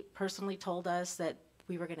he personally told us that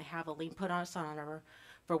we were going to have a lien put on us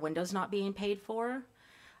for windows not being paid for.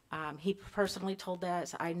 He personally told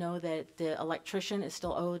us. I know that the electrician is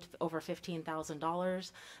still owed over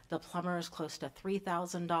 $15,000. The plumber is close to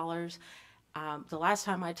 $3,000. The last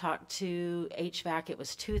time I talked to HVAC, it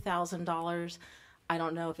was $2,000. I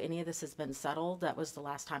don't know if any of this has been settled. That was the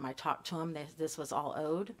last time I talked to him. This was all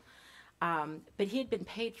owed. But he had been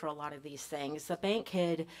paid for a lot of these things. The bank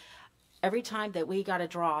had, every time that we got a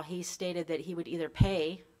draw, he stated that he would either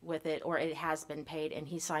pay with it or it has been paid, and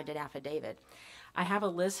he signed an affidavit. I have a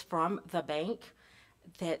list from the bank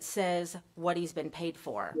that says what he's been paid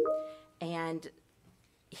for, and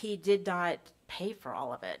he did not pay for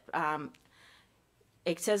all of it.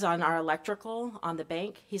 It says on our electrical, on the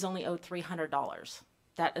bank, he's only owed $300.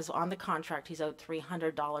 That is on the contract, he's owed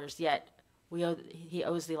 $300, yet he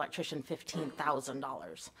owes the electrician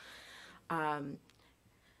 $15,000.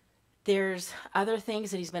 There's other things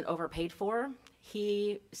that he's been overpaid for.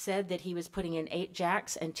 He said that he was putting in 8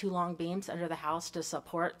 jacks and 2 long beams under the house to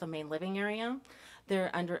support the main living area.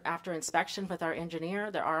 After inspection with our engineer,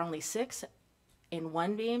 there are only 6 in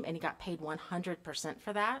 1 beam, and he got paid 100%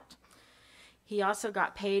 for that. He also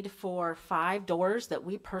got paid for 5 doors that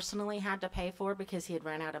we personally had to pay for because he had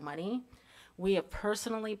run out of money. We have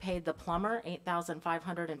personally paid the plumber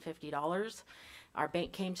 $8,550. Our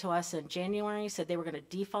bank came to us in January, said they were going to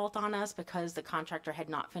default on us because the contractor had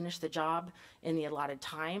not finished the job in the allotted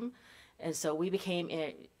time. And so we became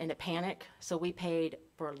in a panic. So we paid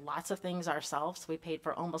for lots of things ourselves. We paid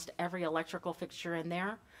for almost every electrical fixture in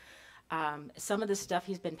there. Some of the stuff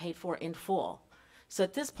he's been paid for in full. So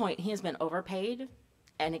at this point, he has been overpaid,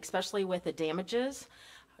 and especially with the damages.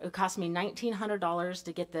 It cost me $1,900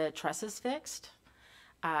 to get the trusses fixed.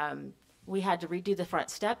 We had to redo the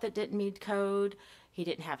front step that didn't meet code. He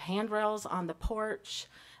didn't have handrails on the porch.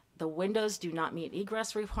 The windows do not meet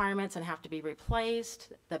egress requirements and have to be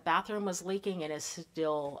replaced. The bathroom was leaking and is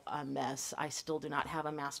still a mess. I still do not have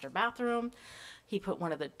a master bathroom. He put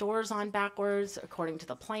one of the doors on backwards according to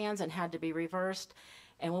the plans and had to be reversed.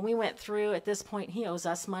 And when we went through, at this point, he owes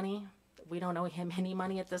us money. We don't owe him any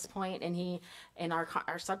money at this point, and our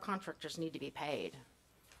subcontractors need to be paid.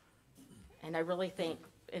 And I really think,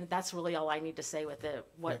 and that's really all I need to say with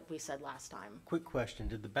what we said last time. Quick question,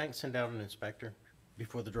 did the bank send out an inspector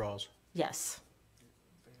before the draws? Yes.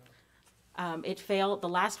 It failed, the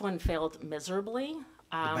last one failed miserably.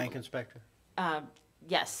 The bank inspector?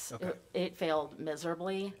 Yes, Okay. it failed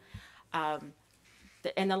miserably. And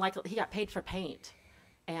then he got paid for paint.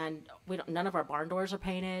 And none of our barn doors are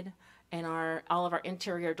painted, and all of our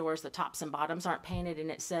interior doors, the tops and bottoms aren't painted, and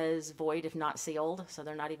it says void if not sealed, so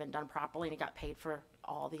they're not even done properly, and he got paid for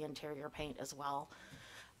all the interior paint as well.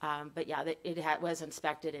 But yeah, it was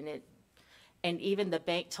inspected, and even the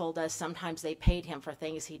bank told us sometimes they paid him for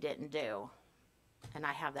things he didn't do, and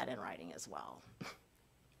I have that in writing as well.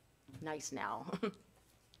 Nice now.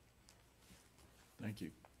 Thank you.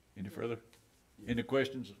 Any further? Any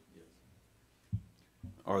questions?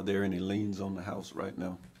 Are there any liens on the house right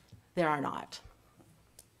now? There are not.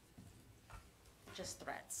 Just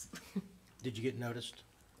threats. Did you get noticed?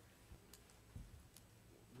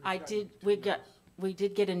 I did, we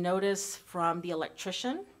did get a notice from the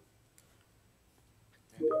electrician.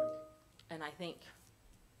 And I think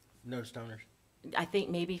Noticed owners? I think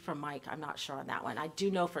maybe from Mike, I'm not sure on that one. I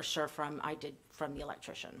do know for sure from the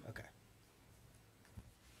electrician. Okay.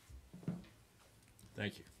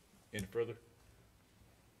 Thank you. Any further?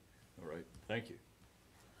 All right, thank you.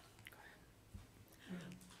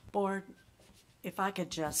 Board, if I could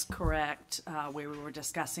just correct, we were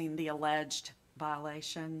discussing the alleged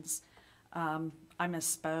violations. I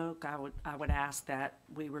misspoke. I would ask that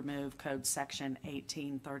we remove code section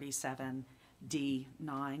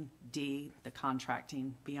 1837D9D, the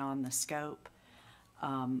contracting beyond the scope.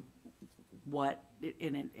 And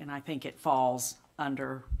I think it falls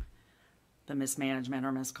under the mismanagement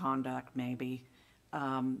or misconduct maybe.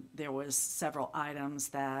 There was several items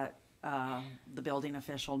that the building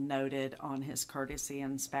official noted on his courtesy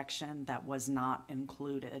inspection that was not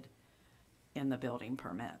included in the building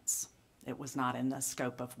permits. It was not in the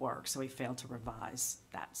scope of work, so he failed to revise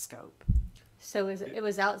that scope. So it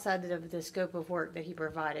was outside of the scope of work that he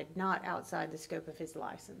provided, not outside the scope of his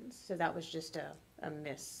license. So that was just a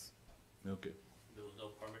miss. Okay. There was no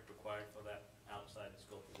permit required for that outside the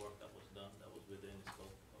scope of work that was done, that was within the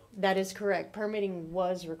scope of That is correct. Permitting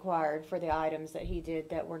was required for the items that he did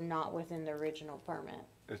that were not within the original permit.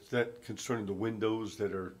 Is that concerning the windows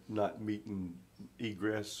that are not meeting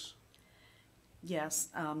egress? Yes,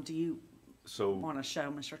 do you So want to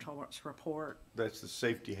show Mr. Tolbert's report? that's the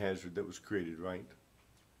safety hazard that was created, right?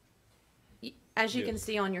 As you Yes. can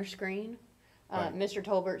see on your screen, Right. Mr.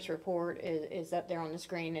 Tolbert's report is up there on the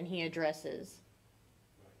screen, and he addresses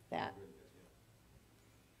that.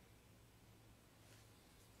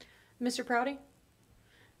 Mr. Prouty?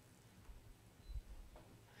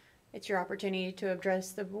 It's your opportunity to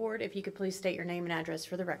address the board. If you could please state your name and address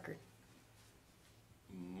for the record.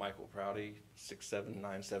 Michael Prouty,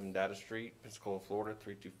 6797 Data Street, Pensacola, Florida,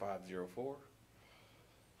 32504.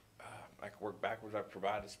 I can work backwards. I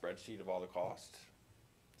provide a spreadsheet of all the costs.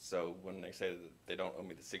 So when they say that they don't owe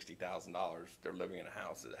me the $60,000, they're living in a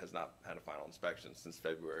house that has not had a final inspection since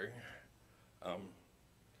February.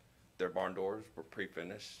 Their barn doors were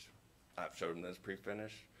pre-finished. I've showed them this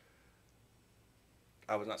pre-finished.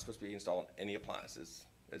 I was not supposed to be installing any appliances,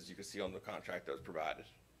 as you can see on the contract that was provided.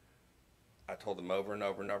 I told them over and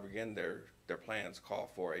over and over again, their plans call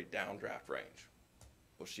for a downdraft range.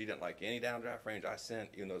 Well, she didn't like any downdraft range I sent,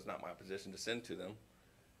 even though it's not my position to send to them.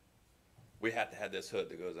 We had to have this hood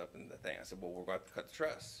that goes up in the thing. I said, well, we're going to have to cut the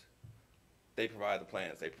truss. They provide the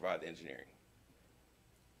plans, they provide the engineering.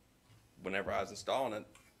 Whenever I was installing it,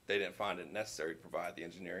 they didn't find it necessary to provide the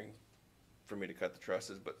engineering for me to cut the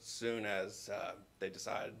trusses, but soon as they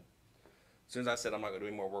decided, as soon as I said I'm not going to do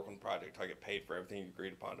any more work on the project until I get paid for everything you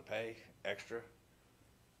agreed upon to pay extra,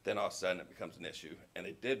 then all of a sudden it becomes an issue. And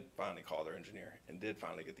they did finally call their engineer and did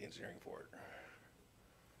finally get the engineering for it.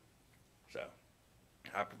 So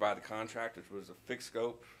I provided the contract, which was a fixed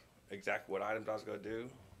scope, exactly what items I was going to do.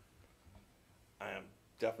 I am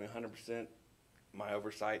definitely 100%. My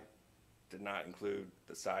oversight did not include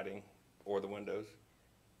the siding or the windows,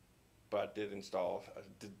 but I did install,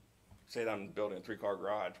 say that I'm building a 3-car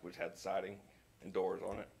garage, which had siding and doors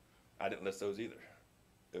on it. I didn't list those either.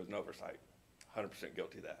 It was an oversight. 100%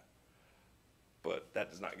 guilty of that. But that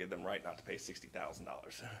does not give them right not to pay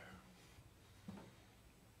 $60,000.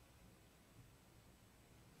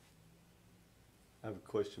 I have a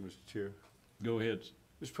question, Mr. Chair. Go ahead.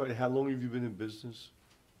 Mr. Prouty, how long have you been in business?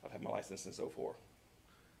 I've had my license since '04.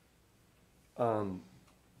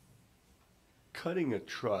 Cutting a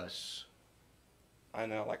truss. I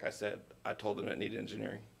know, like I said, I told them it needed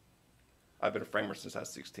engineering. I've been a framer since I was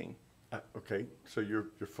 16. Okay, so you're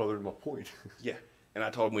furthering my point. Yeah, and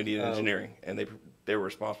I told them we needed engineering, and they were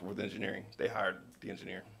responsible for the engineering. They hired the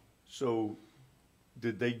engineer. So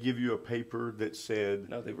did they give you a paper that said?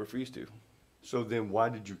 No, they refused to. So then why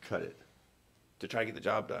did you cut it? To try to get the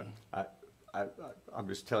job done. I'm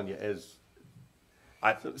just telling you, as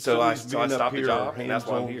I stopped the job, and that's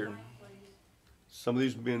why I'm here. Some of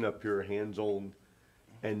these men up here are hands-on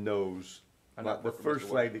and knows. The first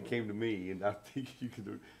flag that came to me, and I think you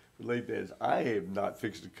can relate that, is I am not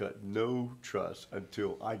fixed to cut no truss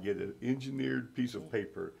until I get an engineered piece of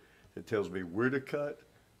paper that tells me where to cut,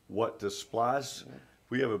 what to splice.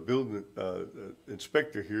 We have a building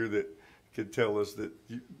inspector here that can tell us that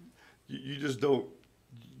you just don't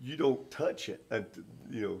touch it. And,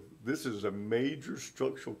 this is a major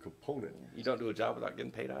structural component. You don't do a job without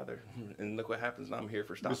getting paid either. And look what happens, and I'm here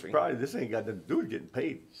for stopping. Mr. Prouty, this ain't got nothing to do with getting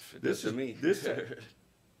paid. This is me.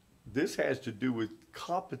 This has to do with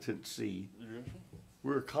competency.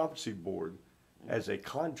 We're a competency board as a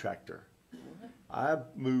contractor. I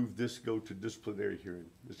move this go to disciplinary hearing,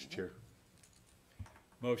 Mr. Chair.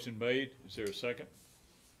 Motion made. Is there a second?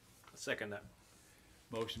 Second that.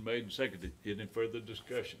 Motion made and seconded. Any further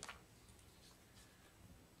discussion?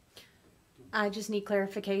 I just need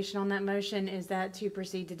clarification on that motion. Is that to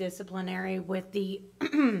proceed to disciplinary with the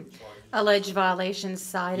alleged violations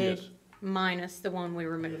cited Yes. minus the one we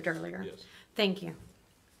removed earlier? Yes. Thank you.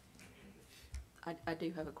 I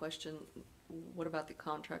do have a question. What about the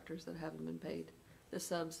contractors that haven't been paid? The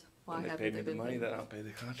subs, why When they haven't paid they me the been money, paid? then I'll pay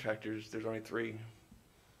the contractors. There's only 3.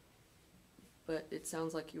 But it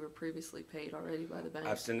sounds like you were previously paid already by the bank.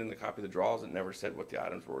 I've sent in the copy of the draws. It never said what the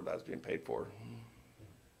items were that I was being paid for.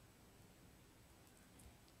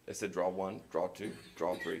 It said draw 1, draw 2,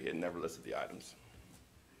 draw 3. It never listed the items.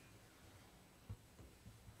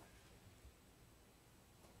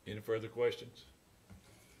 Any further questions?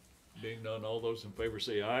 Being none, all those in favor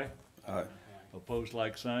say aye. Aye. Opposed,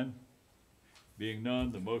 like sign. Being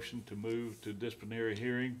none, the motion to move to disciplinary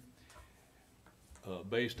hearing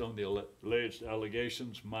based on the alleged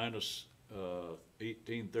allegations minus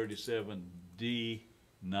 1837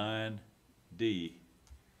 D9D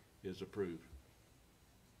is approved.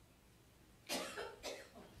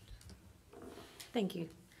 Thank you.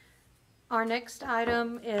 Our next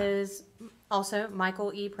item is also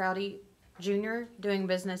Michael E. Prouty Jr., doing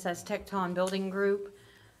business as Tecton Building Group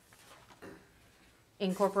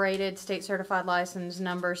Incorporated, state certified license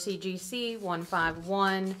number CGC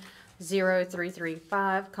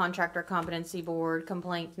 1510335, Contractor Competency Board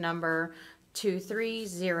complaint number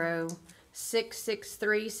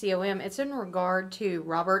 230663 COM. It's in regard to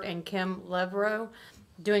Robert and Kim Levrow,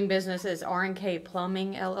 doing business as R&K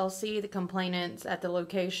Plumbing LLC. The complainants at the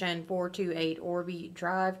location 428 Orby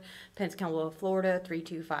Drive, Pensacola, Florida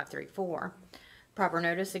 32534. Proper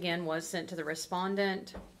notice again was sent to the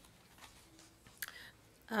respondent.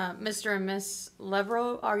 Mr. and Miss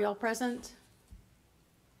Levrow, are y'all present?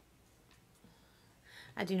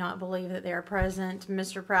 I do not believe that they are present.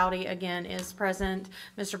 Mr. Prouty again is present.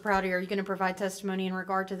 Mr. Prouty, are you going to provide testimony in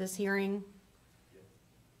regard to this hearing? Yes.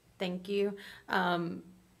 Thank you.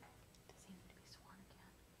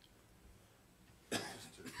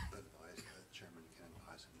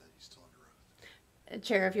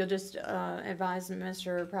 Chair, if you'll just advise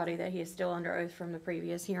Mr. Prouty that he is still under oath from the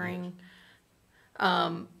previous hearing.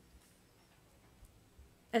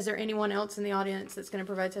 Is there anyone else in the audience that's going to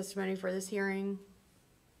provide testimony for this hearing?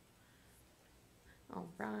 All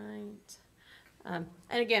right. And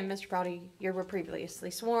again, Mr. Prouty, you were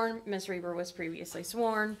previously sworn. Ms. Reber was previously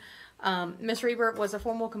sworn. Ms. Reber, was a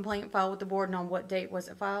formal complaint filed with the board, and on what date was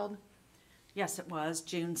it filed? Yes, it was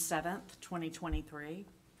June 7th, 2023.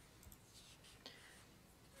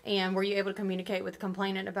 And were you able to communicate with the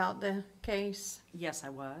complainant about the case? Yes, I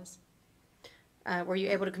was. Were you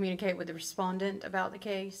able to communicate with the respondent about the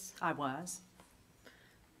case? I was.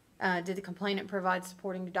 Did the complainant provide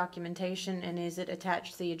supporting documentation, and is it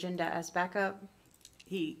attached to the agenda as backup?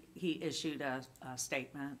 He issued a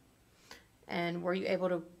statement. And were you able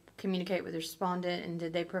to communicate with the respondent, and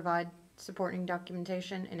did they provide supporting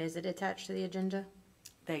documentation, and is it attached to the agenda?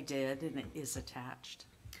 They did, and it is attached.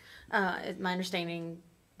 My understanding,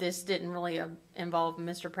 this didn't really involve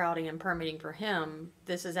Mr. Prouty and permitting for him.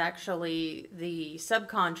 This is actually the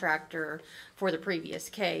subcontractor for the previous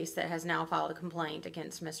case that has now filed a complaint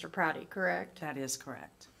against Mr. Prouty, correct? That is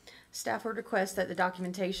correct. Staff would request that the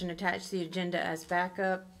documentation attached to the agenda as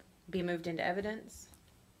backup be moved into evidence.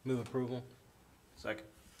 Move approval. Second.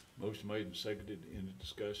 Motion made and seconded. Any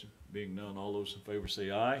discussion? Being none, all those in favor say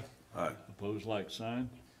aye. Aye. Opposed, like sign.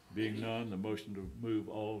 Being none, the motion to move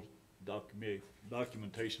all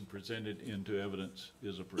documentation presented into evidence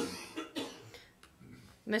is approved.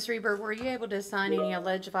 Ms. Reber, were you able to assign any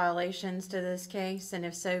alleged violations to this case? And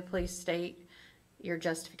if so, please state your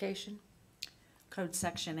justification. Code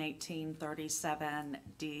Section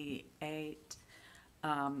 1837D8.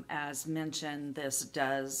 As mentioned, this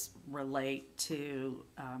does relate to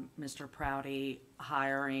Mr. Prouty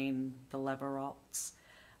hiring the Leveralts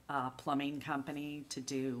plumbing company to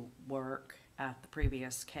do work at the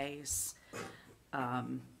previous case.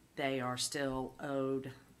 They are still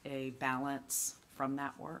owed a balance from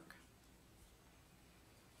that work.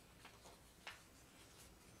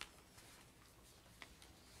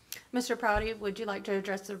 Mr. Prouty, would you like to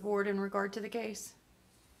address the board in regard to the case?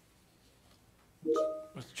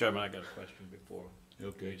 Mr. Chairman, I got a question before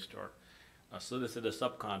we start. So this is a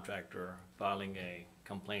subcontractor filing a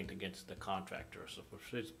complaint against the contractor. So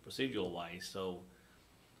procedural wise, so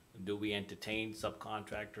do we entertain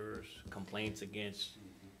subcontractors' complaints against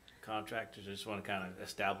contractors? I just want to kind of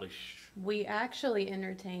establish. We actually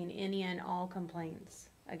entertain any and all complaints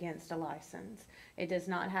against a license. It does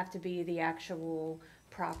not have to be the actual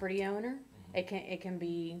property owner. It can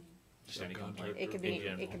be. Just any complaint It could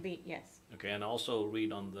be, yes. Okay, and also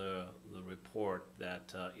read on the report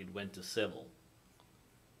that it went to civil,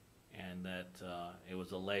 and that it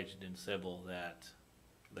was alleged in civil that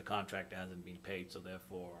the contractor hasn't been paid, so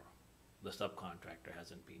therefore the subcontractor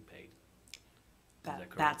hasn't been paid. Is that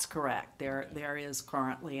correct? That's correct. There is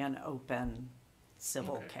currently an open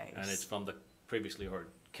civil case. And it's from the previously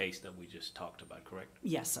heard case that we just talked about, correct?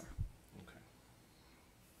 Yes, sir. Okay.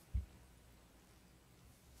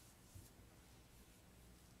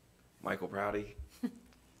 Michael Prouty,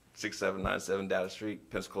 6797 Data Street,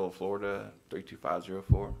 Pensacola, Florida,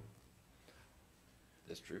 32504.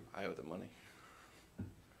 That's true. I owe them money.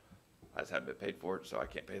 I just haven't been paid for it, so I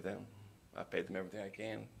can't pay them. I paid them everything I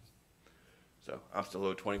can. So I'm still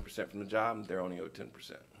owed 20% from the job, and they're only owed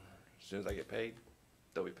 10%. As soon as I get paid,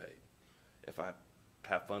 they'll be paid. If I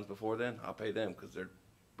have funds before then, I'll pay them because they're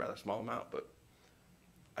a rather small amount, but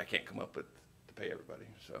I can't come up with to pay everybody,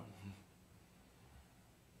 so.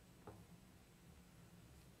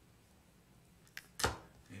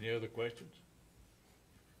 Any other questions?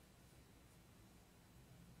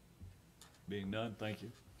 Being none, thank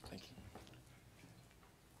you. Thank you.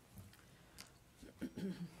 Okay,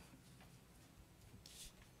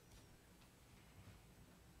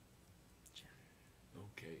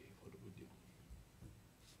 what do we do?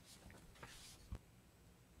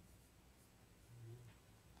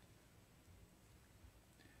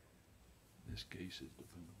 This case is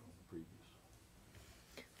dependent on the previous.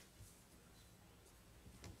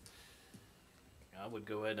 I would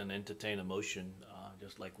go ahead and entertain a motion,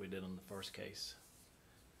 just like we did on the first case.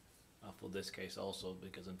 For this case also,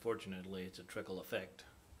 because unfortunately, it's a trickle effect.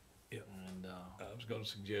 Yeah. And, I was gonna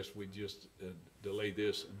suggest we just delay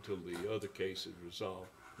this until the other case is resolved,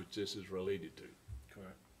 which this is related to.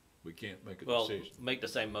 correct. We can't make a Well, decision. make the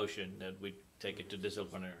same motion that we take it to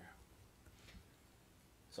disciplinary.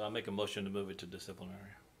 So I make a motion to move it to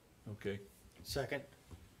disciplinary. Okay. Second.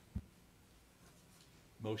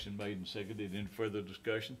 Motion made and seconded. Any further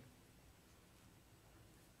discussion?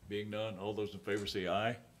 Being none, all those in favor say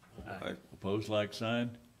aye. Aye. Opposed, like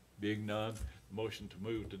sign. Being none, the motion to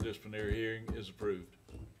move to disciplinary hearing is approved.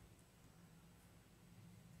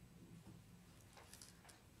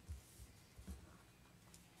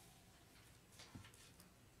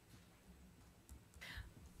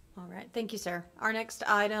 All right, thank you, sir. Our next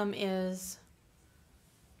item is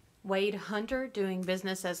Wade Hunter, doing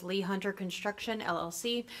business as Lee Hunter Construction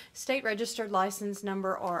LLC, state registered license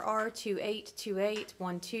number RR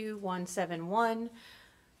 282812171,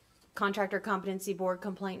 Contractor Competency Board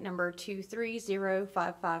complaint number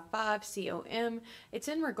 230555 COM. It's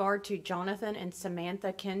in regard to Jonathan and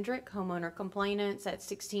Samantha Kendrick, homeowner complainants at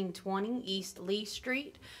 1620 East Lee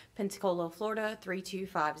Street, Pensacola, Florida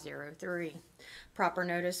 32503. Proper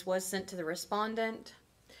notice was sent to the respondent.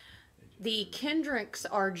 The Kendricks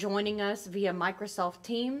are joining us via Microsoft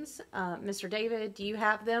Teams. Mr. David, do you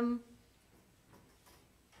have them?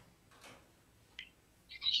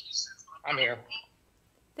 I'm here.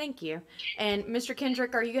 Thank you. And Mr.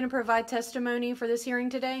 Kendrick, are you going to provide testimony for this hearing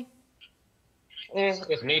today?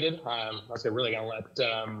 If needed. I was really going to let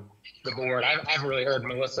the board, I haven't really heard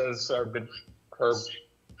Melissa's or her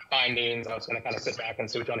findings. I was going to kind of sit back and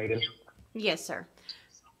see what y'all needed. Yes, sir.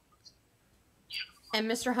 And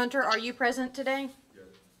Mr. Hunter, are you present today? Yes.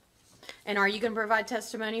 And are you going to provide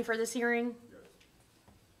testimony for this hearing? Yes.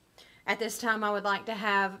 At this time, I would like to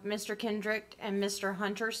have Mr. Kendrick and Mr.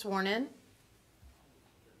 Hunter sworn in.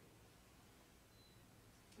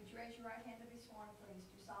 Would you raise your right hand to be sworn, please?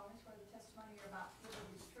 Do solemnly swear the testimony you're about to give will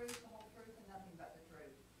be the truth, the whole truth, and nothing but the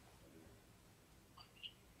truth?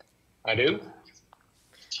 I do.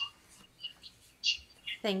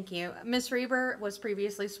 Thank you. Ms. Reber was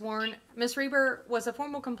previously sworn. Ms. Reber, was a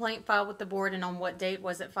formal complaint filed with the board, and on what date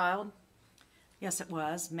was it filed? Yes, it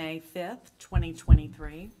was May 5th,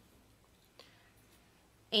 2023.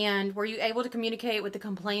 And were you able to communicate with the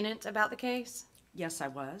complainant about the case? Yes, I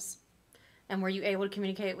was. And were you able to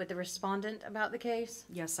communicate with the respondent about the case?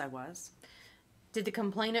 Yes, I was. Did the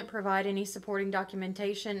complainant provide any supporting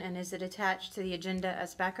documentation, and is it attached to the agenda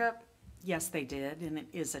as backup? Yes, they did, and it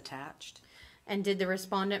is attached. And did the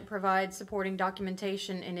respondent provide supporting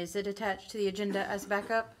documentation, and is it attached to the agenda as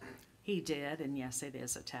backup? He did, and yes, it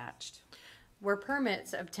is attached. Were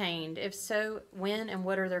permits obtained? If so, when and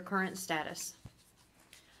what are their current status?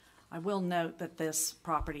 I will note that this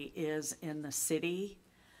property is in the city,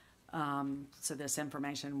 so this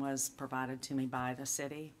information was provided to me by the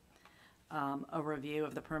city. A review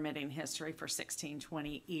of the permitting history for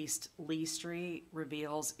 1620 East Lee Street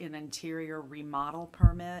reveals an interior remodel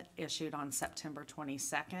permit issued on September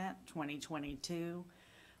 22nd, 2022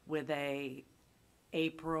 with an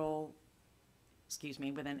April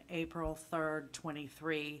 3rd,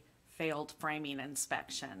 23 failed framing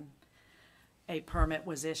inspection. A permit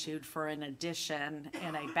was issued for an addition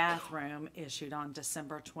and a bathroom issued on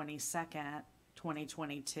December 22nd,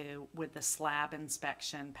 2022 with the slab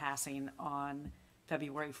inspection passing on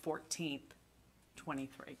February 14th,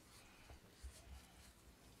 23.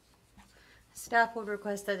 Staff would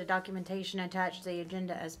request that the documentation attached to the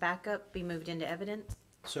agenda as backup be moved into evidence.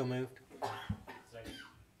 So moved.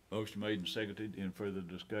 Motion made and seconded. Any further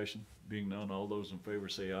discussion? Being none, all those in favor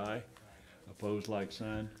say aye. Opposed, like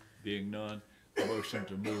sign. Being none, the motion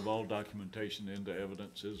to move all documentation into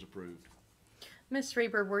evidence is approved. Ms.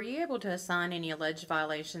 Reber, were you able to assign any alleged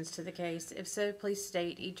violations to the case? If so, please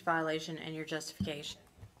state each violation and your justification.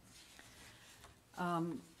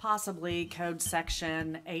 Possibly code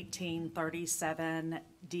section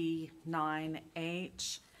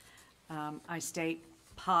 1837D9H. I state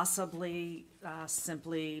possibly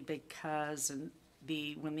simply because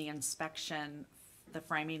when the inspection, the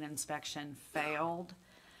framing inspection failed,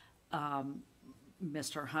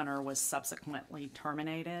 Mr. Hunter was subsequently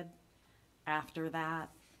terminated after that.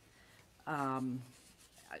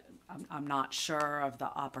 I'm not sure of the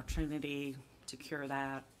opportunity to cure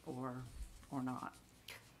that or not.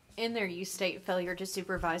 In there, you state failure to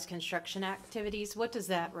supervise construction activities. What does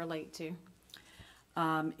that relate to?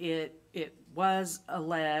 It was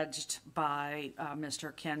alleged by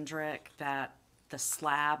Mr. Kendrick that the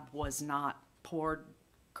slab was not poured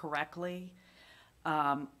correctly.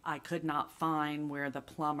 I could not find where the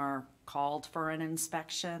plumber called for an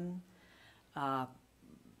inspection.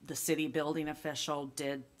 The city building official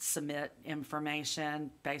did submit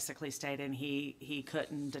information basically stating he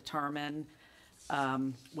couldn't determine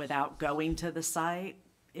without going to the site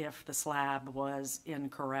if the slab was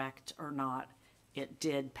incorrect or not. It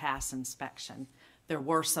did pass inspection. There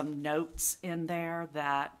were some notes in there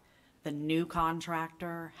that the new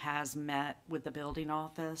contractor has met with the building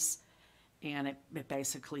office, and it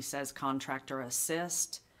basically says contractor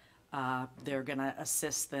assist. They're gonna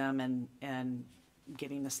assist them in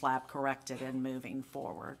getting the slab corrected and moving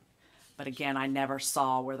forward. But again, I never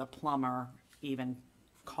saw where the plumber even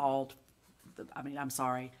called,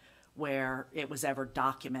 where it was ever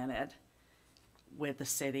documented with the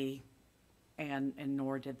city, and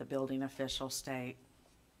nor did the building official state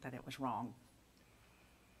that it was wrong.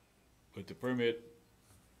 But the permit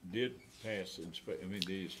did pass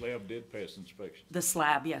the slab did pass inspection. The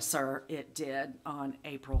slab, yes, sir, it did on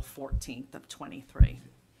April 14th of '23.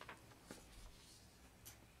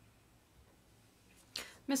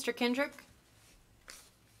 Mr. Kendrick,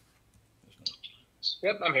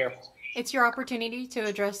 Yep, I'm here. it's your opportunity to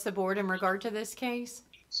address the board in regard to this case.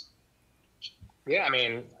 Yeah, I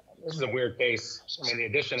mean, this is a weird case. I mean, the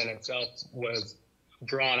addition in itself was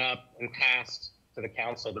drawn up and passed to the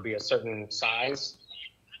council to be a certain size,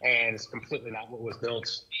 and it's completely not what was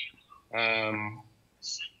built.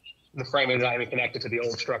 The framing is not even connected to the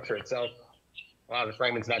old structure itself. A lot of the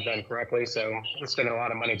framing's not done correctly, so we're spending a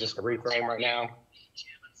lot of money just to reframe right now.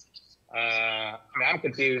 I mean, I'm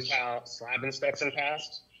confused how slab inspection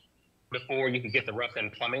passed before you could get the rough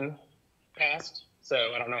end plumbing passed. So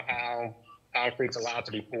I don't know how concrete's allowed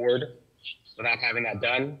to be poured without having that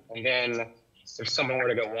done. And then if someone were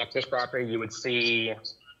to go walk this property, you would see,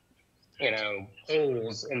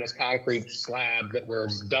 holes in this concrete slab that were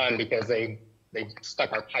done because they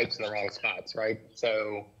stuck our pipes in the wrong spots, right?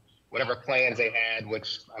 So whatever plans they had,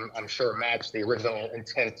 which I'm sure matched the original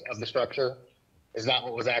intent of the structure, is not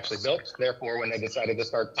what was actually built. Therefore, when they decided to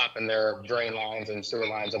start popping their drain lines and sewer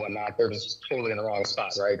lines and whatnot, they're just totally in the wrong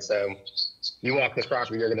spot, right? So you walk this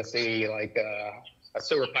property, you're going to see like a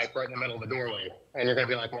sewer pipe right in the middle of the doorway, and you're going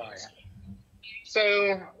to be like, why?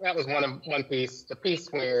 So that was one piece. The piece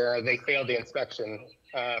where they failed the inspection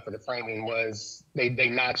for the framing was they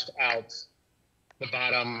notched out the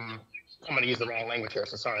bottom. I'm going to use the wrong language here,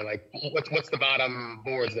 so sorry. Like, what's the bottom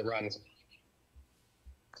boards that runs?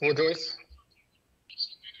 Floor joists?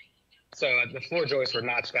 So the floor joists were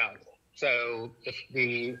notched out. So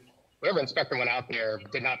whoever inspector went out there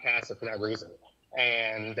did not pass it for that reason.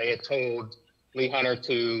 And they had told Lee Hunter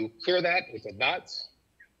to cure that. It did not.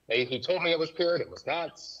 He told me it was cured. It was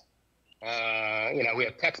not. We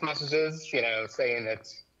have text messages, saying that,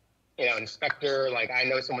 inspector, like, I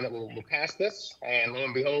know someone that will pass this. And lo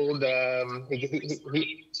and behold,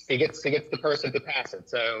 he gets the person to pass it.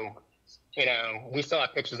 So, we still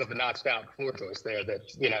have pictures of the notched out floor joist there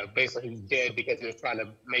that, basically he did because he was trying to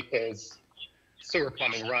make his sewer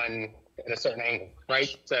plumbing run at a certain angle,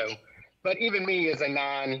 right? So, but even me as a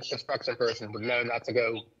non-construction person would know not to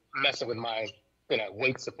go messing with my,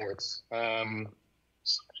 weight supports.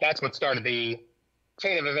 That's what started the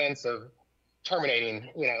chain of events of terminating,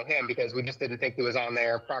 him, because we just didn't think he was on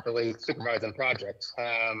there properly supervising projects.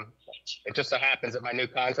 It just so happens that my new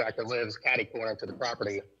contractor lives catty corner to the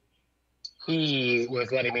property. He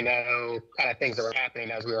was letting me know kind of things that were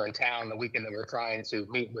happening as we were in town the weekend that we were trying to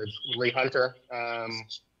meet with Lee Hunter.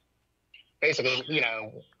 Basically,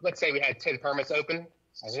 let's say we had 10 permits open.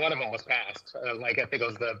 One of them was passed. I think it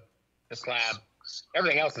was the slab.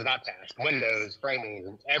 Everything else is not passed. Windows,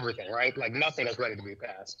 framing, everything, right? Like nothing is ready to be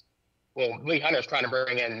passed. Well, Lee Hunter's trying to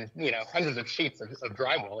bring in, hundreds of sheets of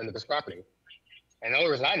drywall into this property. And the only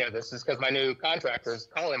reason I know this is because my new contractor is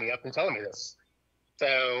calling me up and telling me this.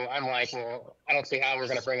 So I'm like, well, I don't see how we're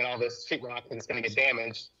going to bring in all this sheetrock and it's going to get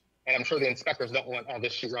damaged. And I'm sure the inspectors don't want all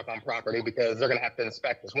this sheetrock on property because they're going to have to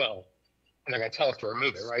inspect as well. And they're going to tell us to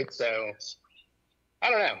remove it, right? So I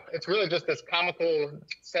don't know. It's really just this comical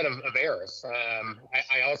set of errors.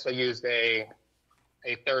 I also used a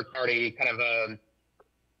third party kind of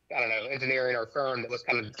engineering or firm that was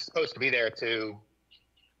kind of supposed to be there to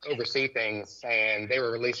oversee things. And they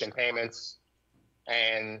were releasing payments.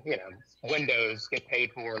 And, windows get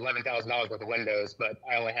paid for $11,000 worth of windows, but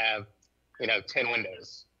I only have, 10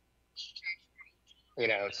 windows.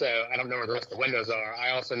 So I don't know where the rest of the windows are.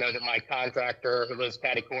 I also know that my contractor who lives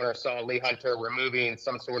catty corner saw Lee Hunter removing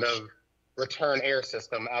some sort of return air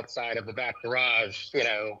system outside of the back garage,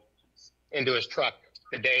 into his truck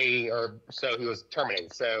the day or so he was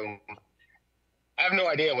terminated. So I have no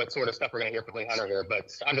idea what sort of stuff we're going to hear from Lee Hunter here,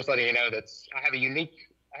 but I'm just letting you know that I have a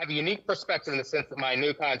unique perspective in the sense that my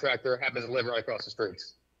new contractor happens to live right across the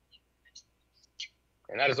streets.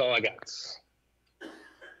 And that is all I got.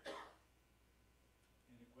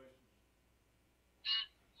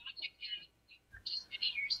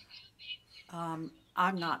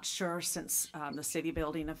 I'm not sure, since the city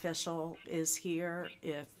building official is here,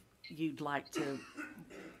 if you'd like to,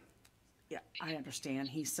 yeah, I understand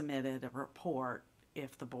he submitted a report,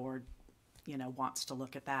 if the board, wants to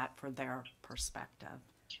look at that for their perspective.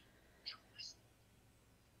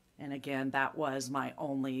 And again, that was my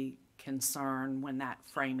only concern when that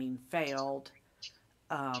framing failed.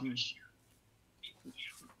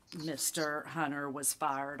 Mr. Hunter was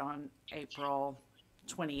fired on April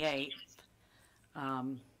 28th. A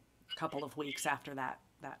couple of weeks after that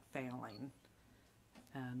failing,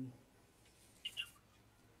 and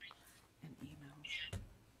emails.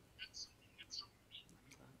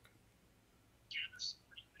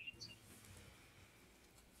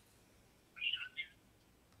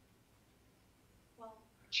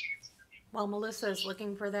 While Melissa is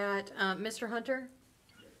looking for that, Mr. Hunter,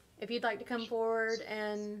 if you'd like to come forward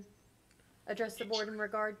and address the board in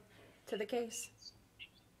regard to the case.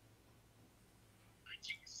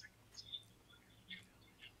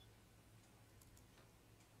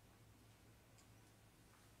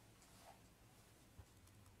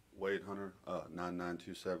 Wade Hunter,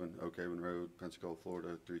 9927 Oak Haven Road, Pensacola,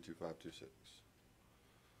 Florida, 32526.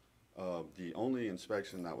 The only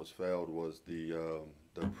inspection that was failed was the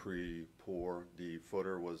pre-pour. The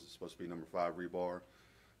footer was supposed to be number 5 rebar.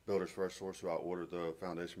 Builder's First Source, who I ordered the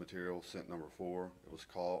foundation material, sent number 4. It was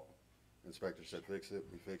caught. Inspector said fix it.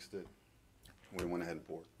 We fixed it. We went ahead and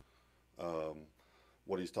poured.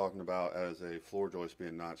 What he's talking about as a floor joist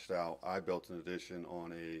being notched out, I built an addition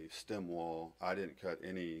on a stem wall. I didn't cut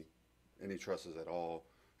any trusses at all,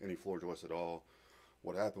 any floor joists at all.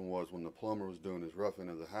 What happened was, when the plumber was doing his roughing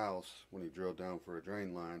of the house, when he drilled down for a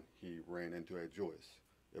drain line, he ran into a joist.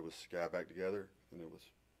 It was scabbed back together, and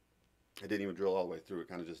it didn't even drill all the way through. It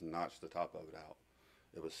kind of just notched the top of it out.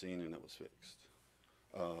 It was seen and it was fixed.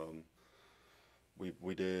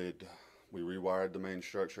 We rewired the main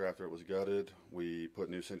structure after it was gutted. We put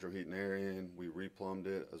new central heat and air in. We replumbed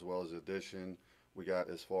it, as well as addition. We got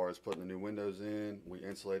as far as putting the new windows in. We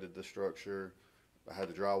insulated the structure. I had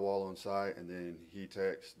the drywall on site, and then he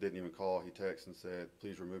didn't even call. He texted and said,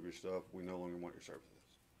 please remove your stuff. We no longer want your services.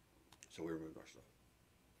 So we removed our stuff.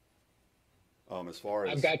 As far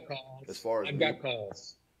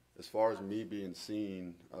as me being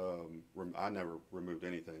seen, I never removed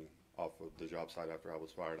anything off of the job site after I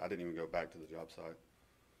was fired. I didn't even go back to the job site.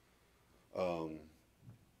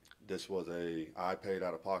 I paid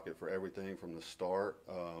out of pocket for everything from the start.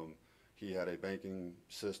 He had a banking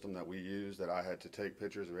system that we used that I had to take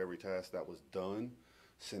pictures of every task that was done,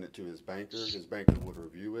 send it to his banker. His banker would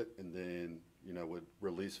review it and then, would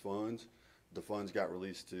release funds. The funds got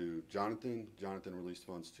released to Jonathan. Jonathan released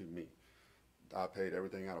funds to me. I paid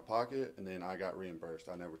everything out of pocket, and then I got reimbursed.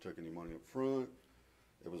 I never took any money up front.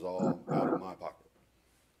 It was all out of my pocket.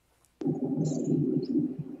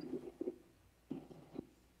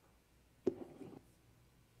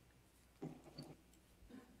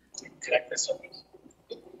 Connect this up.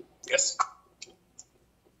 Yes.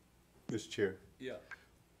 Mr. Chair. Yeah.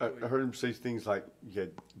 I heard him say things like you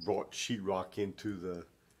had brought sheetrock into the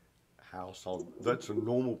house. That's a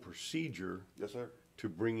normal procedure. Yes, sir. To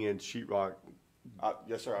bring in sheetrock.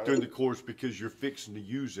 Yes, sir. During the course, because you're fixing to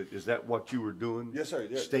use it. Is that what you were doing? Yes, sir.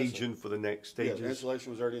 Yes, Staging yes, sir. for the next stages? Yeah, the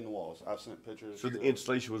insulation was already in the walls. I've sent pictures. So the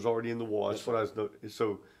insulation was already in the wall. That's what I was noting.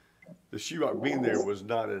 So the sheetrock being there was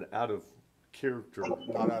not an out of character,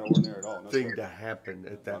 not out of ordinary at all. No, thing sir. to happen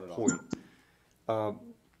at that point.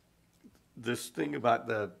 This thing about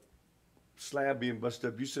the slab being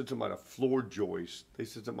busted up, you said something about a floor joist. They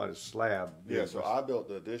said something about a slab. Yeah, so I built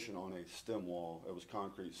the addition on a stem wall. It was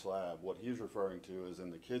concrete slab. What he's referring to is in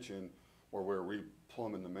the kitchen, where we're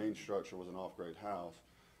replumbing the main structure, was an off-grade house.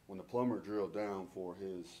 When the plumber drilled down for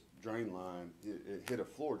his drain line, it hit a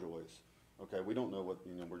floor joist. Okay, we don't know what,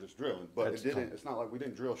 we're just drilling, but it's not like we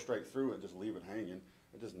didn't drill straight through it and just leave it hanging.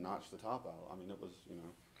 It just notched the top out. I mean, it was,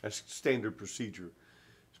 That's standard procedure.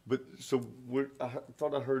 But so I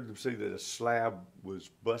thought I heard them say that a slab was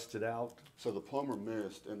busted out. So the plumber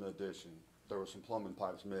missed in the addition there was some plumbing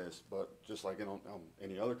pipes missed, but just like on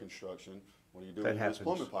any other construction, when you do That this happens.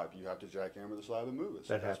 plumbing pipe, you have to jackhammer the slab and move it.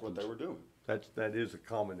 So That that's what they happens. were doing. That is a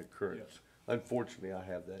common occurrence. Unfortunately, I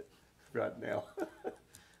have that right now.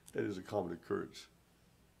 That is a common occurrence.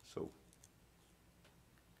 So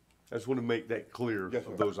I just want to make that clear Yes,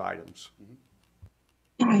 sir. of those items.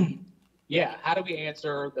 Yeah, how do we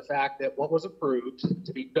answer the fact that what was approved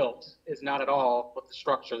to be built is not at all what the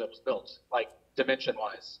structure that was built, like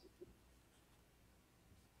dimension-wise?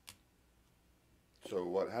 So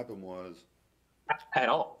what happened was, At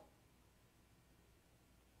all.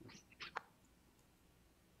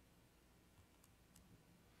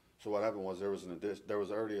 there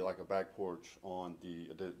was already like a back porch on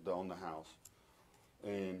on the house.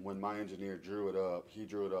 And when my engineer drew it up, he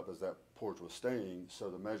drew it up as that porch was staying, so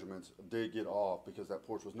the measurements did get off because that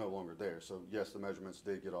porch was no longer there. So yes, the measurements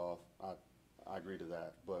did get off. I agree to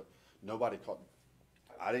that, but nobody caught,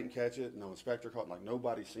 I didn't catch it, no inspector caught, like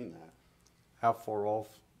nobody's seen that. How far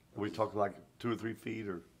off? Are we talking like 2 or 3 feet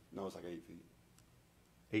or No, it's like 8 feet.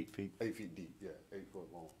 8 feet? 8 feet deep, yeah, 8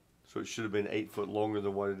 foot long. So it should have been 8 foot longer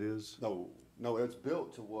than what it is? No, it's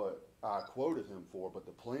built to what I quoted him for, but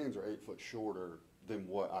the plans are 8 foot shorter than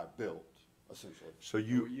what I built, essentially. So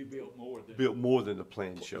you built built more than the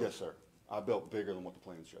plan showed? Yes, sir. I built bigger than what the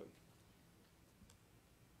plans showed.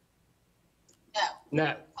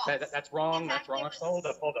 No, that's wrong. That's wrong. Hold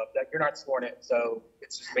up. You're not sworn in, so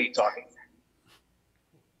it's just me talking.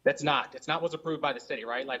 It's not what's approved by the city,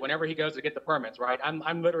 right? Like whenever he goes to get the permits, right?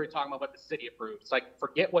 I'm literally talking about what the city approved. It's like,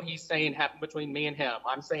 forget what he's saying happened between me and him.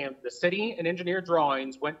 I'm saying the city and engineer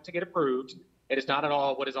drawings went to get approved. It is not at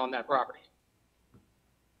all what is on that property.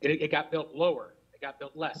 It got built lower. It got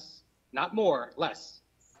built less, not more, less.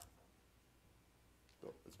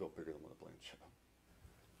 It's built bigger than what the plans show.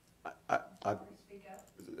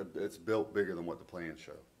 It's built bigger than what the plans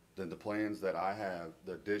show. Then the plans that I have,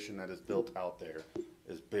 the addition that is built out there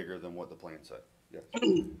is bigger than what the plans say. Yes.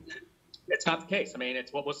 It's not the case. I mean,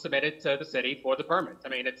 it's what was submitted to the city for the permit. I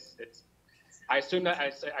mean, I assume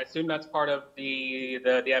that's part of the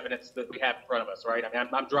evidence that we have in front of us, right? I mean,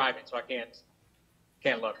 I'm driving, so I can't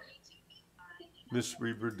look. Ms.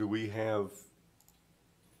 Reber, do we have?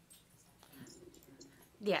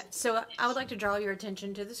 Yeah, so I would like to draw your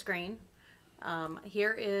attention to the screen.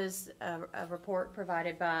 Here is a report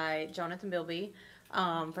provided by Jonathan Bilby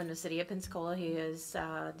from the city of Pensacola. He is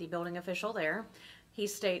the building official there. He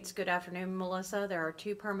states, "Good afternoon, Melissa. There are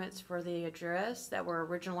 2 permits for the address that were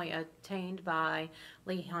originally obtained by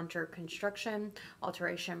Lee Hunter Construction.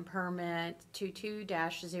 Alteration permit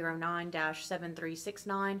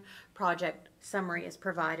 22-09-7369. Project summary is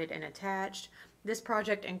provided and attached. This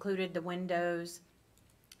project included the windows.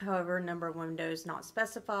 However, number of windows not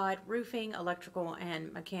specified, roofing, electrical,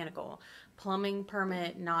 and mechanical. Plumbing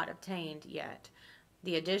permit not obtained yet.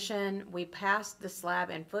 The addition, we passed the slab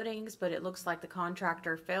and footings, but it looks like the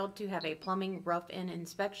contractor failed to have a plumbing rough-in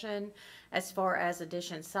inspection. As far as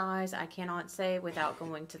addition size, I cannot say without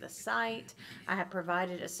going to the site. I have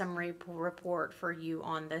provided a summary report for you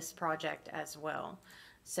on this project as well."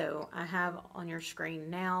 So I have on your screen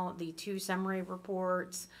now the 2 summary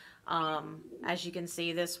reports. As you can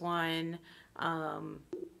see, this one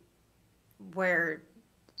where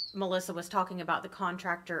Melissa was talking about the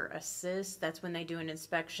contractor assist, that's when they do an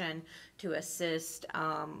inspection to assist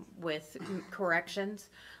with corrections.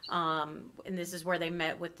 And this is where they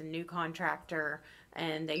met with the new contractor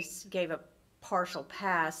and they gave a partial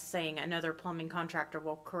pass, saying another plumbing contractor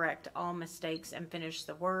will correct all mistakes and finish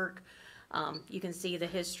the work. You can see the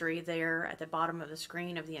history there at the bottom of the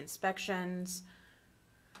screen of the inspections.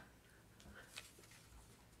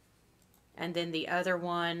 And then the other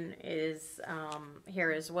one is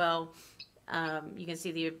here as well. You can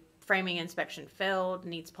see the framing inspection failed,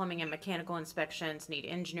 needs plumbing and mechanical inspections, need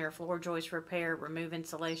engineer floor joist repair, remove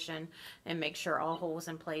insulation, and make sure all holes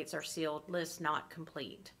and plates are sealed. List not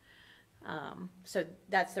complete. So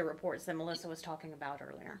that's the reports that Melissa was talking about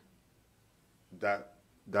earlier. That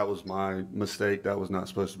was my mistake. That was not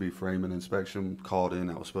supposed to be frame and inspection called in.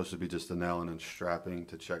 That was supposed to be just the nailing and strapping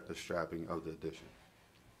to check the strapping of the addition.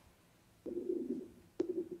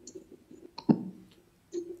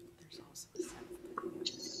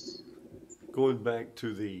 Going back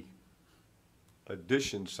to the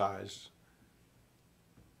addition size,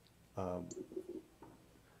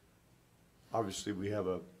 obviously we have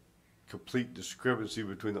a complete discrepancy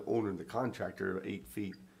between the owner and the contractor of 8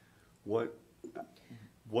 feet. What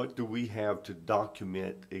do we have to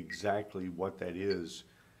document exactly what that is?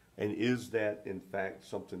 And is that in fact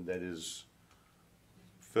something that is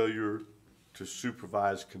failure to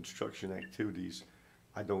supervise construction activities?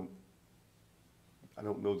 I don't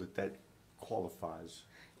know that qualifies?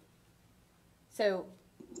 So,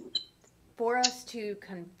 for us to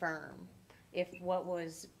confirm if what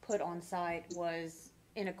was put on site was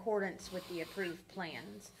in accordance with the approved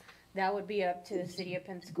plans, that would be up to the city of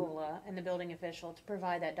Pensacola and the building official to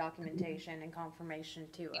provide that documentation and confirmation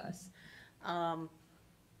to us.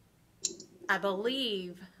 I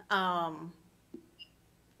believe,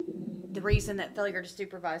 the reason that failure to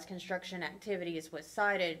supervise construction activities was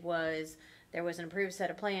cited was there was an approved set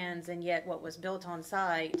of plans, and yet what was built on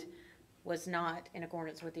site was not in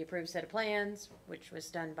accordance with the approved set of plans, which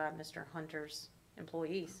was done by Mr. Hunter's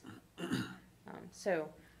employees. So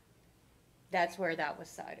that's where that was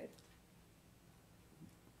cited.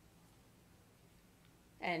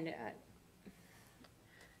 And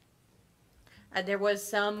there was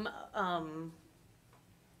some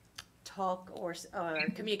talk or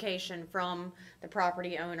communication from the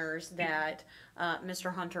property owners that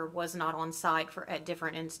Mr. Hunter was not on site at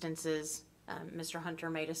different instances. Mr. Hunter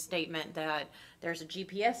made a statement that there's a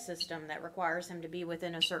GPS system that requires him to be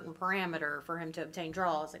within a certain parameter for him to obtain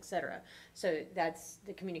draws, etc. So that's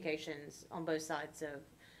the communications on both sides of,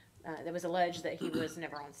 that was alleged that he was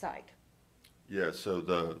never on site. Yeah, so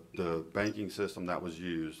the banking system that was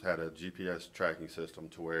used had a GPS tracking system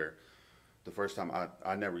to where the first time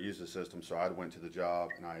I never used the system, so I went to the job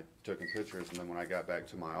and I took pictures, and then when I got back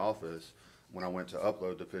to my office, when I went to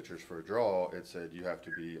upload the pictures for a draw, it said you have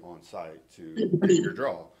to be on site to get your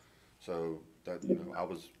draw. So that, you know, I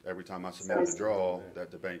was, every time I submitted a draw,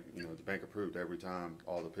 that the bank, you know, the bank approved every time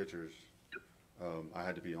all the pictures, I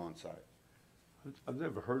had to be on site. I've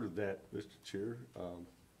never heard of that, Mr. Chair.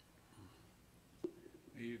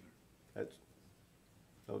 Either. That's,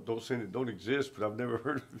 don't say it don't exist, but I've never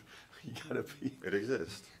heard of it. You gotta be. It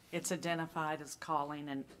exists. It's identified as calling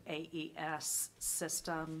an AES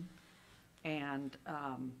system, and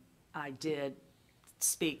I did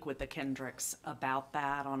speak with the Kendricks about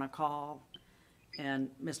that on a call. And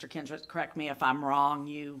Mr. Kendricks, correct me if I'm wrong,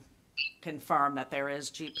 you confirm that there is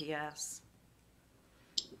GPS?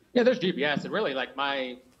 Yeah, there's GPS, and really, like,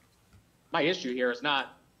 my issue here is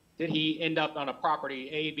not, did he end up on a property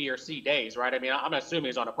A, B, or C days, right? I mean, I'm assuming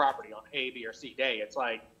he's on a property on A, B, or C day. It's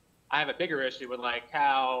like, I have a bigger issue with, like,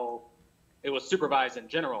 how it was supervised in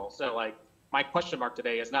general. So, like, my question mark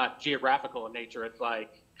today is not geographical in nature, it's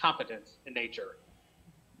like competence in nature.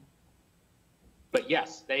 But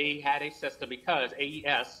yes, they had a system because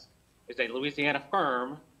AES is a Louisiana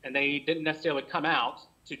firm, and they didn't necessarily come out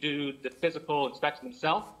to do the physical inspection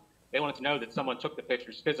themselves. They wanted to know that someone took the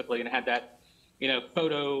pictures physically and had that, you know,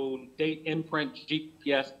 photo, date, imprint,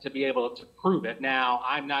 GPS to be able to prove it. Now,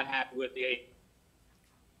 I'm not happy with the,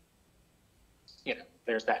 you know,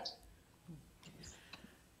 there's that.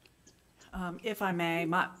 If I may,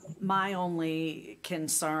 my only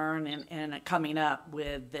concern in coming up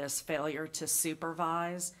with this failure to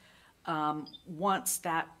supervise, once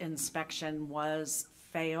that inspection was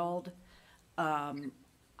failed,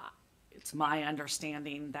 it's my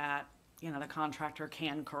understanding that, you know, the contractor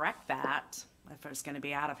can correct that if it's going to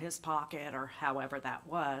be out of his pocket or however that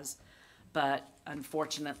was. But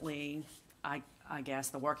unfortunately, I guess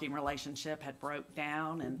the working relationship had broke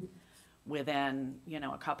down, and within, you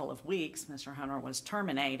know, a couple of weeks, Mr. Hunter was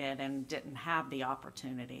terminated and didn't have the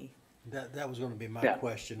opportunity. That was going to be my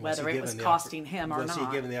question. Whether it was costing him or not. Was he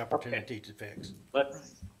given the opportunity to fix?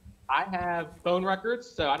 I have phone records,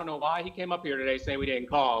 so I don't know why he came up here today saying we didn't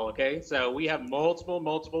call, okay? So we have multiple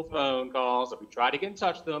phone calls that we tried to get in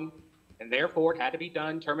touch with them, and therefore it had to be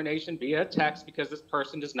done, termination via text, because this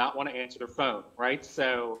person does not want to answer their phone, right?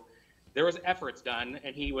 So there was efforts done,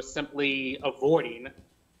 and he was simply avoiding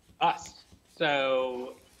us.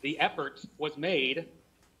 So the effort was made.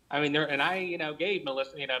 I mean, and I, you know, gave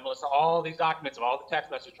Melissa all these documents of all the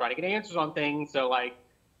text messages trying to get answers on things. So, like,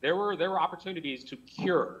 there were opportunities to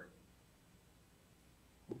cure.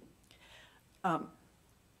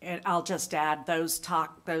 And I'll just add, those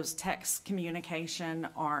text communication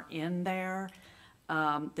are in there.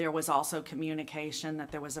 There was also communication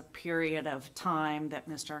that there was a period of time that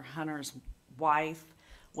Mr. Hunter's wife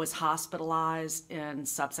was hospitalized and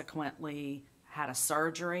subsequently had a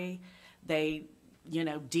surgery. They, you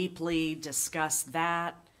know, deeply discussed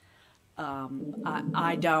that. I'm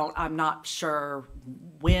not sure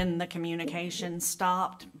when the communication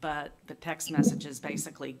stopped, but the text messages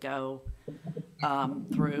basically go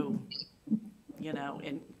through, you know,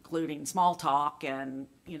 including small talk, and,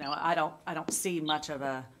 you know, I don't see much of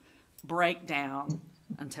a breakdown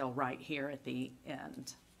until right here at the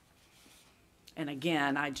end. And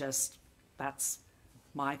again, that's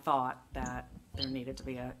my thought, that there needed to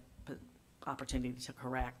be a opportunity to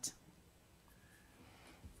correct.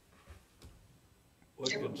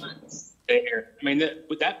 Here. I mean,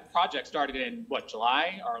 that project started in what,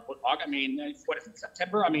 July or August? I mean, what is it,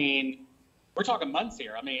 September? I mean, we're talking months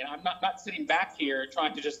here. I mean, I'm not sitting back here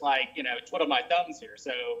trying to just like, twiddle my thumbs here.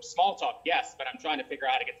 So small talk, yes, but I'm trying to figure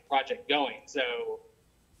out how to get the project going. So,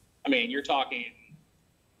 I mean, you're talking,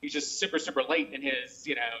 he's just super, super late in his,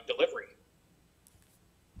 delivery.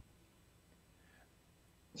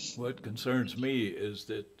 What concerns me is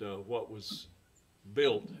that what was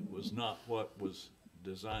built was not what was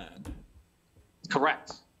designed.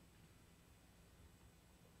 Correct.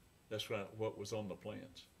 That's right, what was on the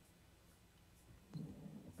plans.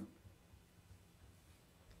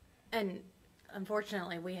 And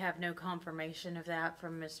unfortunately, we have no confirmation of that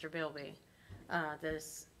from Mr. Bilby. The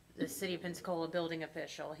City of Pensacola building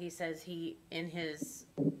official, he says in his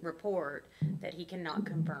report that he cannot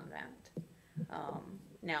confirm that.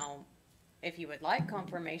 Now, if you would like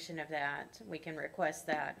confirmation of that, we can request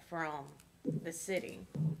that from the city.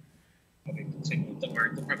 I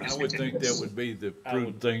would think that would be the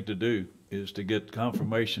prudent thing to do, is to get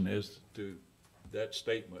confirmation as to that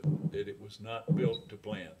statement, that it was not built to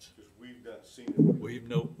plans. Because we've not seen it.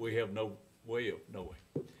 We have no way of knowing.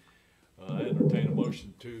 I entertain a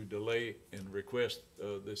motion to delay and request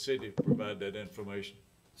the city to provide that information.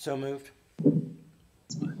 So moved.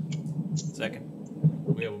 Second.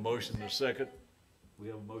 We have a motion and a second.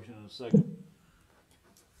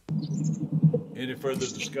 Any further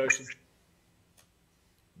discussion?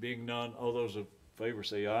 Being none, all those in favor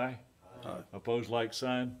say aye. Aye. Opposed, like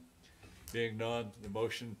sign. Being none, the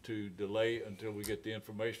motion to delay until we get the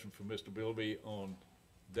information from Mr. Bilby on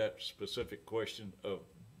that specific question of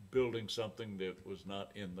building something that was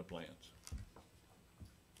not in the plans.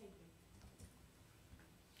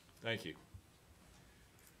 Thank you.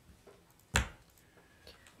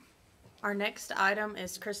 Our next item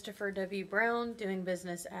is Christopher W. Brown, doing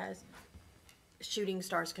business as Shooting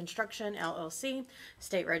Stars Construction, LLC,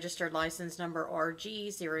 state registered license number RG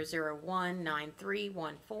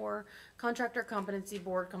 0019314, Contractor Competency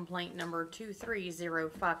Board complaint number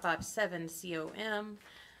 230557 COM.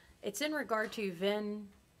 It's in regard to Vin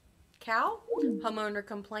Cow, homeowner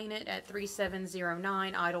complainant at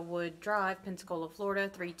 3709 Idlewood Drive, Pensacola, Florida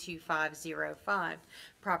 32505.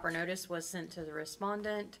 Proper notice was sent to the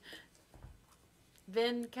respondent.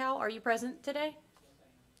 Vin Cow, are you present today?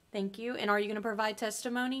 Thank you. And are you going to provide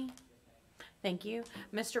testimony? Thank you.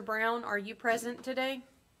 Mr. Brown, are you present today?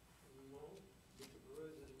 No, Mr.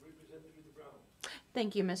 Perez is representing Mr. Brown.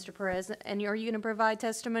 Thank you, Mr. Perez. And are you going to provide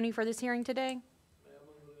testimony for this hearing today? I am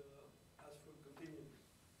going to ask for continuance.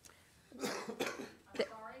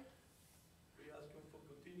 Sorry? We ask him for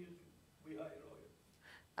continuance. We hire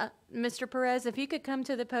a lawyer. Mr. Perez, if you could come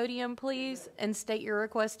to the podium, please, and state your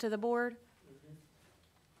request to the board.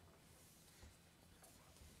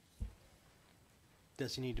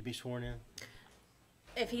 Does he need to be sworn in?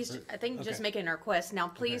 If he's, I think, just Okay. making a request. Now,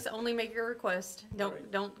 please only make your request.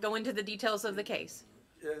 Don't go into the details of the case.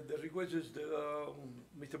 The request is that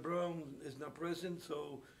Mr. Brown is not present,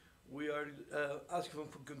 so we are asking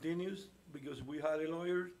for continuance because we hired a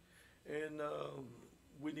lawyer and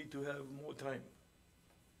we need to have more time.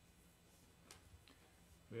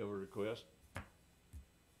 We have a request.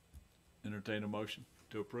 Entertain a motion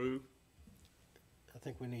to approve. I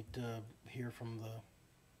think we need to hear from the.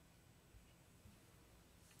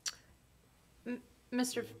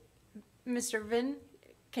 Mr. Vin,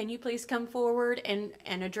 can you please come forward and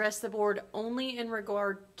address the board only in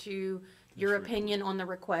regard to your opinion on the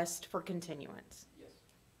request for continuance? Yes.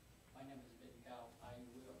 My name is Vin Gao. I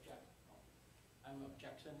will object. I'm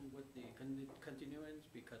objection with the continuance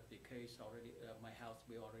because the case already, my house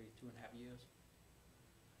be already 2.5 years.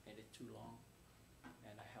 And it's too long.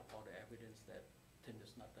 And I have all the evidence that thing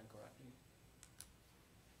is not done correctly.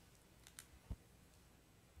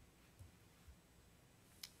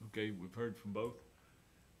 Okay, we've heard from both.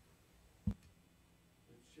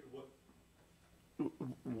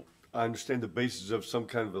 I understand the basis of some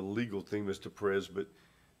kind of a legal thing, Mr. Perez, but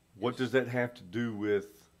what does that have to do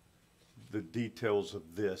with the details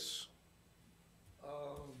of this?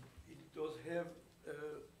 It does have,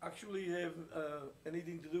 actually have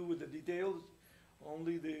anything to do with the details.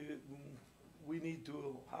 Only we need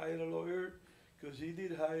to hire a lawyer because he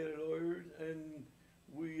did hire a lawyer and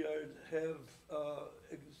we have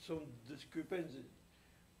some discrepancy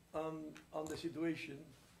on the situation.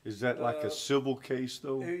 Is that like a civil case,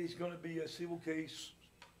 though? It's gonna be a civil case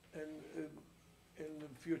in the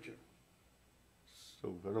future.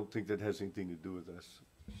 So I don't think that has anything to do with us.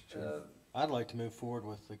 I'd like to move forward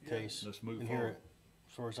with the case. Let's move and hear forward. it,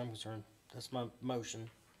 as far as I'm concerned. That's my motion.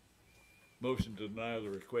 Motion to deny the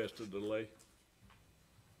request of delay.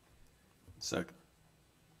 Second.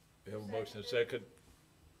 We have a motion and a second.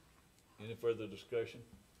 Any further discussion?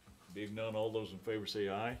 Being none, all those in favor say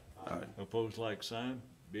aye. Aye. Opposed, like sign.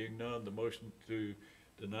 Being none, the motion to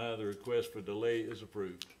deny the request for delay is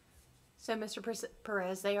approved. So, Mr.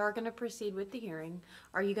 Perez, they are going to proceed with the hearing.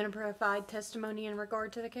 Are you going to provide testimony in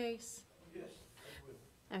regard to the case? Yes,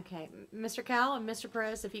 I will. Okay, Mr. Cal and Mr.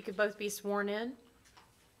 Perez, if you could both be sworn in. Do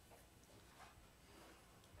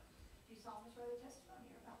you solemnly swear the testimony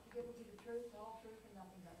you're about to give will be the truth, the whole truth, and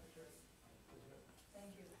nothing but the truth?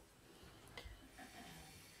 Thank you.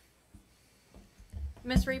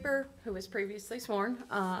 Ms. Reaper, who was previously sworn,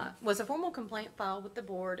 was a formal complaint filed with the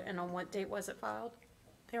board, and on what date was it filed?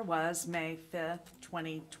 There was May 5th,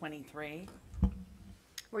 2023.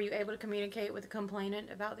 Were you able to communicate with the complainant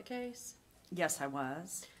about the case? Yes, I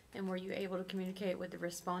was. And were you able to communicate with the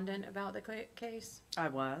respondent about the case? I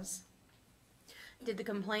was. Did the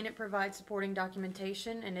complainant provide supporting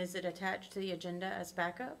documentation, and is it attached to the agenda as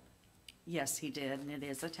backup? Yes, he did, and it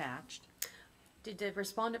is attached. Did the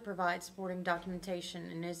respondent provide supporting documentation,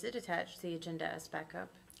 and is it attached to the agenda as backup?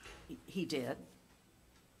 He did.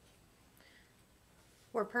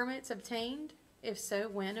 Were permits obtained? If so,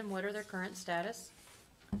 when and what are their current status?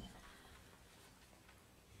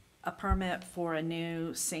 A permit for a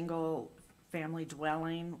new single-family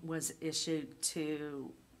dwelling was issued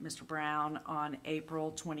to Mr. Brown on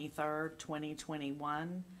April 23rd,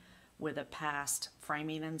 2021, with a passed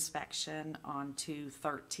framing inspection on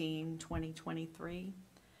 2/13/2023.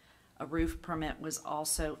 A roof permit was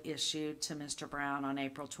also issued to Mr. Brown on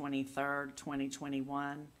April 23rd,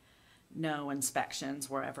 2021. No inspections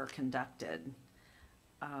were ever conducted.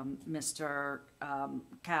 Mr.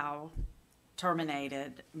 Cow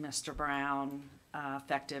terminated Mr. Brown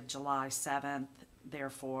effective July 7th,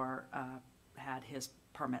 therefore had his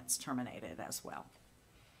permits terminated as well.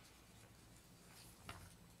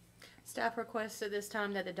 Staff requests at this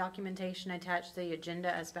time that the documentation attached to the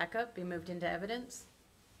agenda as backup be moved into evidence.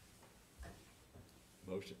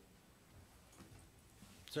 Motion.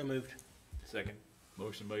 So moved. Second.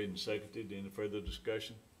 Motion made and seconded. Any further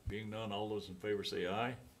discussion? Being none, all those in favor say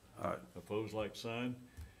aye. Aye. Opposed, like sign.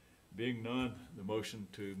 Being none, the motion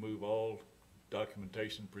to move all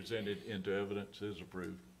documentation presented into evidence is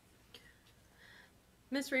approved.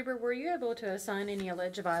 Ms. Reber, were you able to assign any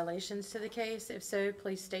alleged violations to the case? If so,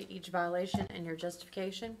 please state each violation and your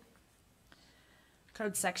justification.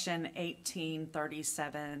 Code section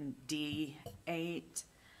 1837D8.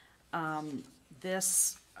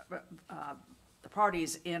 The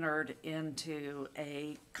parties entered into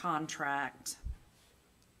a contract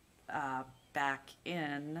back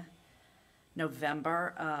in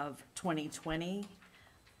November of 2020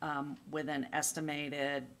 with an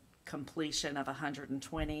estimated completion of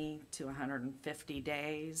 120 to 150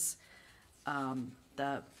 days.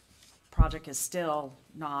 The project is still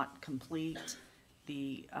not complete.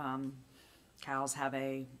 The cows have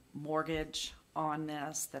a mortgage on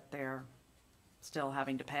this that they're still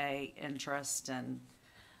having to pay interest and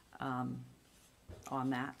on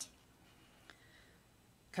that.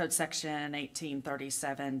 Code section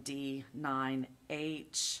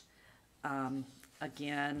 1837D9H.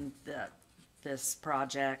 Again, this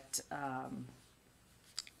project,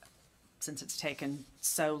 since it's taken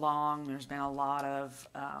so long, there's been a lot of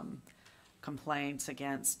complaints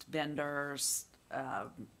against vendors,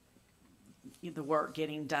 the work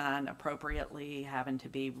getting done appropriately, having to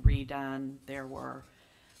be redone. There were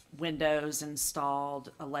windows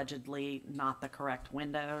installed, allegedly not the correct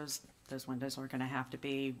windows. Those windows are going to have to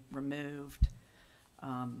be removed.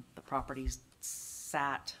 The property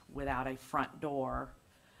sat without a front door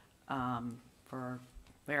for a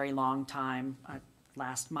very long time.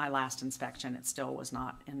 My last inspection, it still was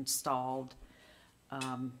not installed.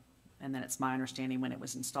 And then it's my understanding when it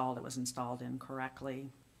was installed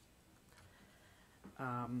incorrectly.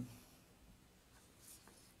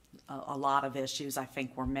 A lot of issues, I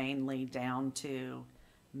think, were mainly down to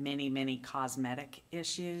many cosmetic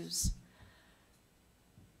issues.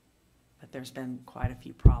 But there's been quite a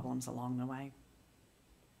few problems along the way.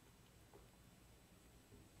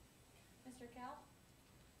 Mr. Cal?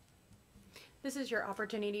 This is your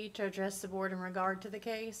opportunity to address the board in regard to the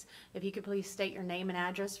case. If you could please state your name and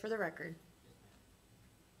address for the record.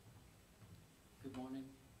 Good morning.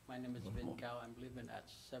 My name is Ben Cow. I'm living at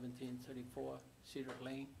 1734 Cedar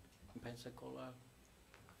Lane in Pensacola,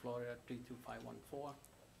 Florida 32514.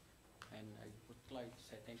 And I would like to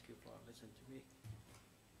say thank you for listening to me.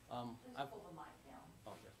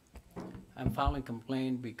 I'm filing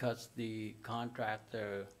complaint because the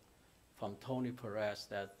contractor from Tony Perez,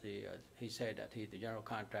 that he said that he's the general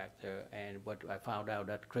contractor, and what I found out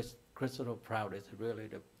that Christopher Proud is really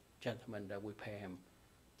the gentleman that we pay him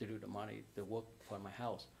to do the money, the work for my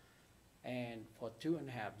house. And for 2.5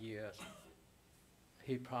 years,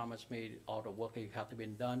 he promised me all the work had to be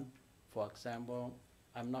done. For example,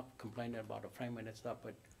 I'm not complaining about the framing and stuff,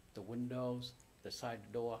 but the windows, the side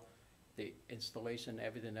door, the installation,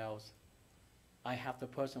 everything else, I have to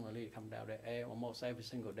personally come down there almost every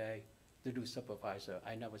single day to do supervisor.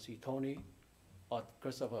 I never see Tony or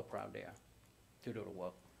Christopher Brown there to do the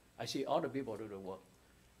work. I see other people do the work.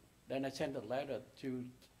 Then I sent a letter to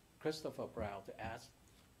Christopher Brown to ask,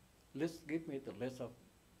 give me the list of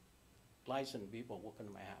licensed people working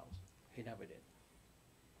in my house. He never did.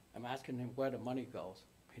 I'm asking him where the money goes.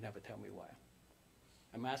 He never tell me where.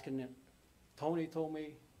 I'm asking him, Tony told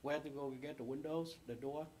me where to go get the windows, the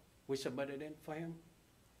door. We submitted in for him.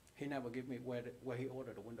 He never give me where he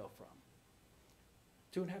ordered the window from.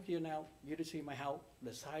 2.5 years now, you to see my house,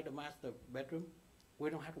 the side of master bedroom, we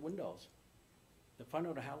don't have the windows. The front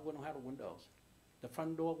of the house, we don't have the windows. The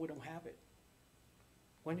front door, we don't have it.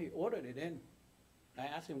 When he ordered it in, I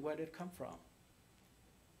asked him where did it come from.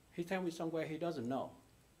 He tell me somewhere he doesn't know.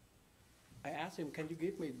 I asked him, can you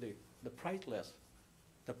give me the price list,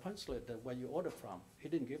 the punch list where you ordered from? He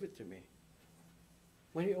didn't give it to me.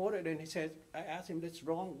 When he ordered it, he said, I asked him, that's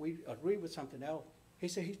wrong, we agree with something else. He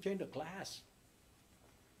said, he changed the glass.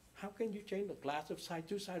 How can you change the glass of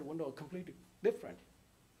two-side window are completely different?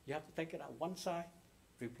 You have to take it out one side,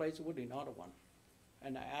 replace it with another one.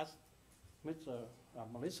 And I asked Mr.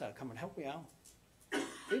 Melissa, come and help me out.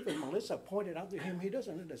 Even Melissa pointed out to him, he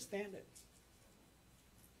doesn't understand it.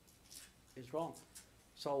 It's wrong.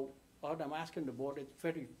 So all I'm asking the board is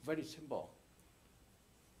very, very simple.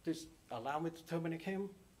 Just allow me to terminate him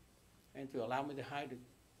and to allow me to hire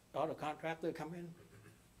the other contractor to come in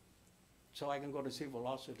so I can go to civil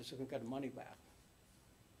lawsuit so I can get the money back.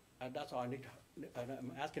 And that's all I need.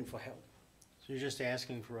 I'm asking for help. So you're just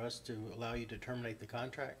asking for us to allow you to terminate the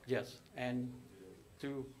contract? Yes, and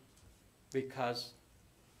because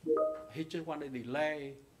he just wanted to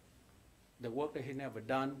delay the work that he never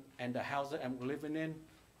done, and the house that I'm living in,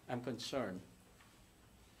 I'm concerned.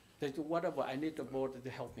 That whatever, I need the board to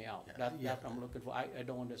help me out. That's what I'm looking for. I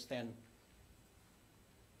don't understand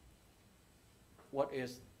what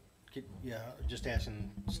is. Yeah, just asking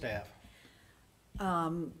staff.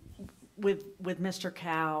 With Mr.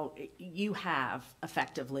 Cow, you have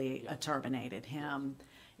effectively terminated him.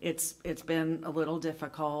 It's been a little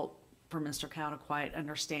difficult for Mr. Cow to quite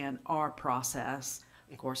understand our process.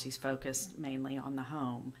 Of course, he's focused mainly on the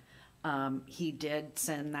home. He did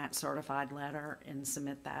send that certified letter and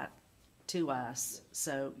submit that to us,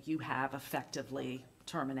 so you have effectively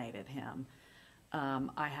terminated him.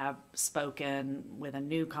 I have spoken with a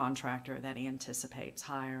new contractor that he anticipates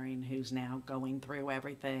hiring, who's now going through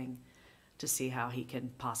everything to see how he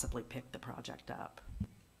can possibly pick the project up.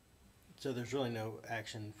 So there's really no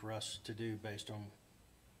action for us to do based on,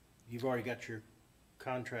 you've already got your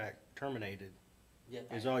contract terminated. Yes.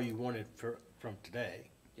 Is all you wanted from today.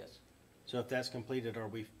 Yes. So if that's completed, are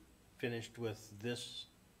we finished with this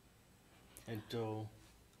until?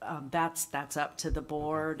 That's up to the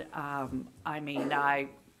board. I mean, I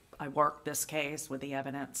worked this case with the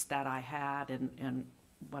evidence that I had and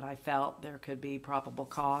what I felt there could be probable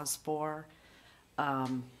cause for.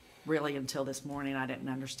 Really, until this morning, I didn't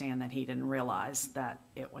understand that he didn't realize that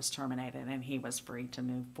it was terminated and he was free to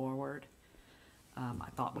move forward. I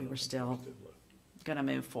thought we were still going to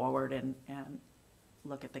move forward and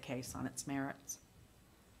look at the case on its merits.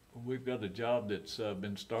 We've got a job that's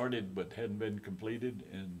been started but hadn't been completed,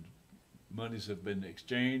 and monies have been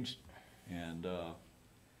exchanged, and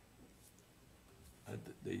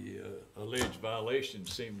the alleged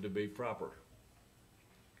violations seem to be proper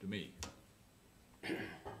to me.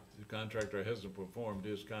 The contractor hasn't performed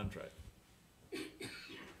his contract.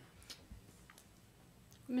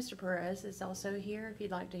 Mr. Perez is also here if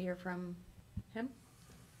you'd like to hear from him.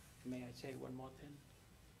 May I say one more thing?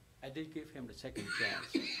 I did give him the second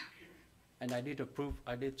chance. And I did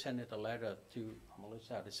send it a letter to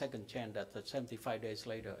Melissa, the second chance, that's 75 days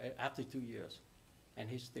later, after 2 years. And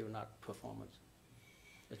he's still not performing.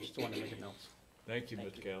 I just want to make a note. Thank you,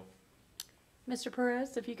 Mr. Cal. Mr.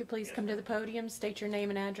 Perez, if you could please come to the podium, state your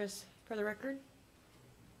name and address for the record.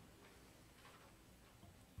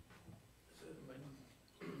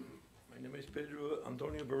 My name is Pedro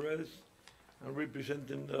Antonio Perez. I'm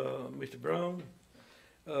representing Mr. Brown.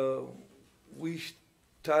 We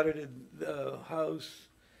started the house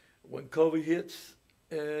when COVID hits,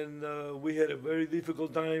 and we had a very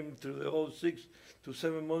difficult time through the whole 6 to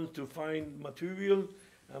 7 months to find material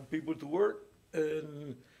and people to work.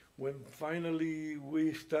 And when finally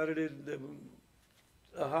we started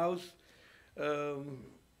the house,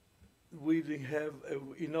 we didn't have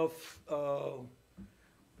enough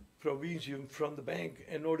provision from the bank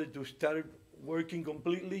in order to start working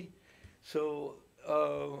completely. So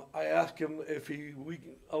I asked him if we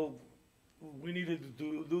needed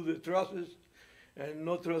to do the trusses, and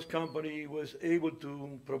no truss company was able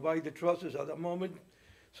to provide the trusses at the moment.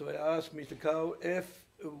 So I asked Mr. Cow if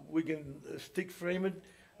we can stick frame it.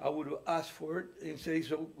 I would ask for it and say,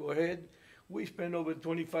 so go ahead. We spent over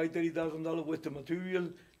 $25,000, $30,000 worth of material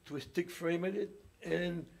to stick frame it,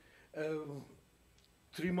 and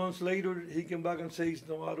 3 months later, he came back and says,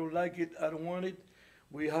 no, I don't like it, I don't want it.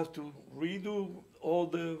 We have to redo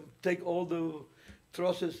take all the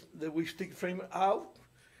trusses that we stick frame out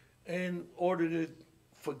and ordered it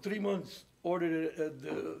for 3 months, ordered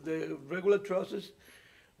the regular trusses.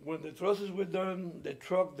 When the trusses were done, the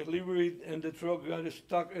truck delivered it, and the truck got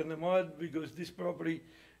stuck in the mud because this property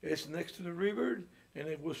is next to the river, and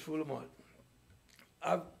it was full of mud.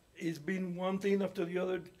 It's been one thing after the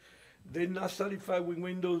other. They're not satisfied with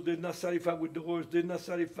windows, they're not satisfied with doors, they're not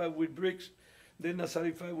satisfied with bricks, they're not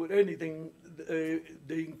satisfied with anything,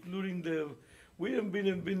 we haven't been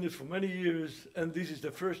in business for many years, and this is the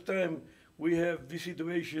first time we have this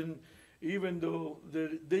situation, even though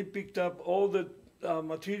they picked up all the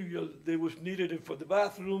material that was needed for the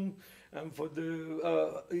bathroom and for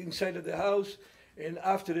the inside of the house. And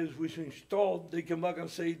after it was installed, they come back and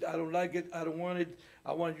say, I don't like it, I don't want it,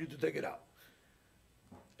 I want you to take it out.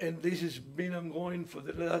 And this has been ongoing for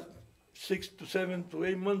the last 6 to 7 to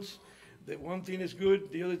 8 months. The one thing is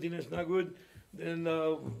good, the other thing is not good. Then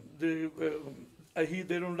I hear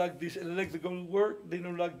they don't like this electrical work, they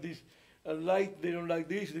don't like this light, they don't like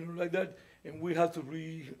this, they don't like that, and we have to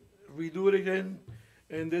redo it again.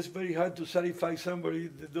 And it's very hard to satisfy somebody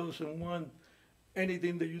that doesn't want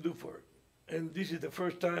anything that you do for it. And this is the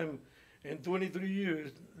first time in 23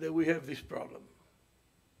 years that we have this problem.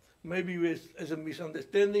 Maybe it's a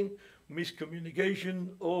misunderstanding,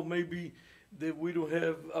 miscommunication, or maybe that we don't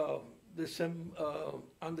have the same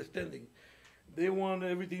understanding. They want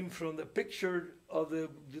everything from the picture of the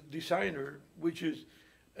designer, which is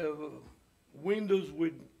windows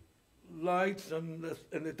with lights on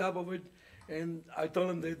the top of it, and I told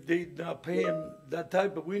them that they're not paying that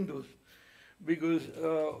type of windows because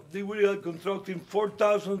they were constructing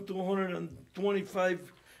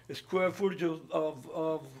 4,225 square footage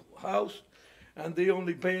of house, and they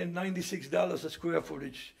only paying $96 a square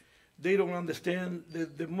footage. They don't understand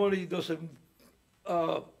that the money doesn't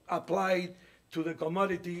apply to the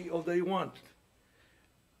commodity of they want.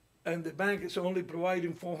 And the bank is only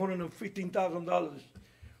providing $415,000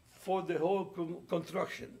 for the whole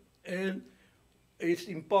construction. And it's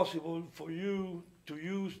impossible for you to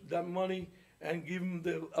use that money and give them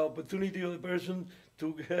the opportunity of the person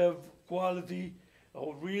to have quality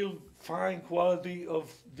or real fine quality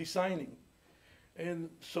of designing.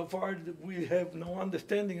 And so far we have no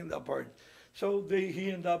understanding in that part. So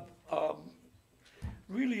he ended up,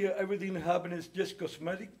 really everything that happened is just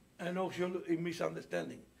cosmetic and also a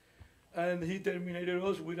misunderstanding. And he terminated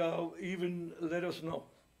us without even let us know.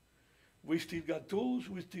 We still got tools,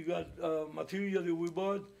 we still got material that we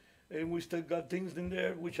bought, and we still got things in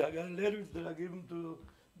there, which I got letters that I gave him to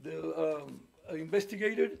the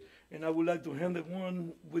investigator, and I would like to hand them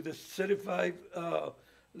one with a certified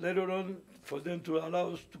letter on for them to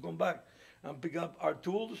allow us to come back and pick up our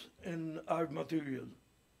tools and our material.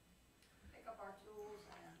 Pick up our tools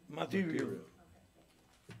and. Material.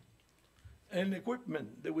 And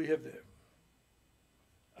equipment that we have there.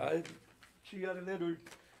 She got a letter,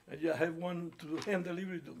 and I have one to hand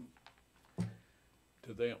deliver to them.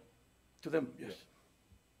 To them. To them, yes.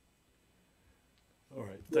 All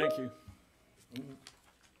right, thank you. Mhm.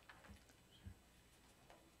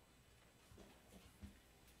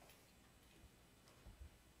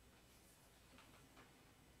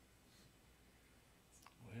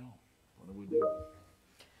 Well, what do we do?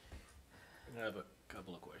 I have a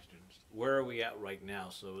couple of questions. Where are we at right now?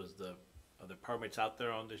 So are the permits out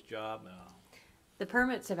there on this job? The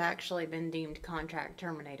permits have actually been deemed contract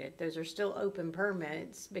terminated. Those are still open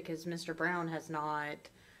permits because Mr. Brown has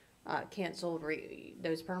not canceled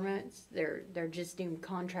those permits. They're just deemed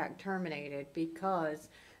contract terminated because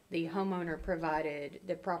the homeowner provided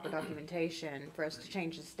the proper documentation for us to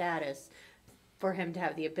change the status for him to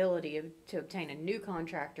have the ability to obtain a new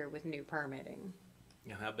contractor with new permitting.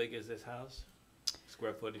 And how big is this house?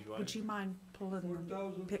 Square footage wise? Would you mind pulling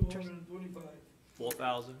the pictures?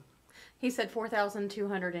 4,000? He said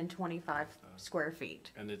 4,225 square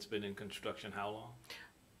feet. And it's been in construction how long?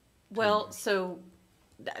 Well, so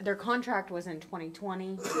their contract was in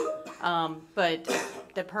 2020, but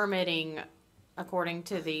the permitting, according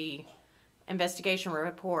to the investigation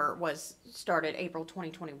report was started April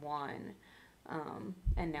 2021,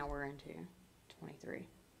 and now we're into 23.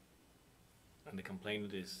 And the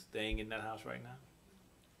complainant is staying in that house right now?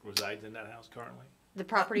 Resides in that house currently? The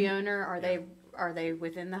property owner, are they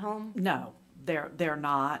within the home? No, they're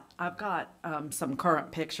not. I've got some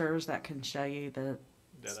current pictures that can show you the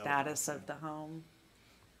status of the home.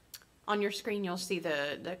 On your screen, you'll see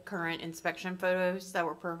the current inspection photos that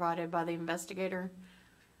were provided by the investigator.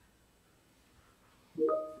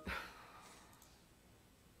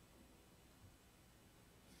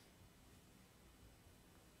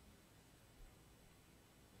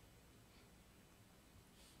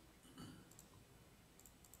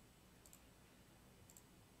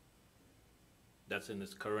 That's in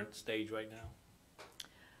its current stage right now?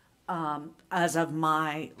 As of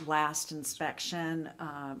my last inspection,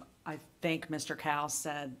 I think Mr. Cowell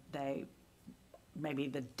said maybe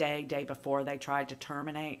the day before they tried to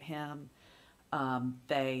terminate him,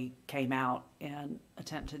 they came out and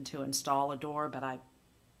attempted to install a door, but I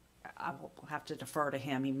will have to defer to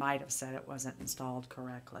him. He might have said it wasn't installed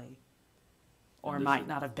correctly, or might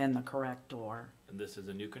not have been the correct door. And this is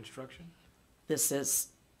a new construction? This is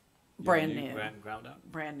brand new. Ground up?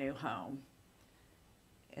 Brand new home.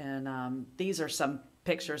 And these are some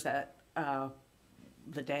pictures that the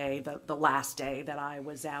last day that I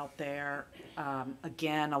was out there.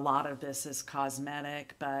 Again, a lot of this is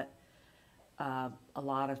cosmetic, but a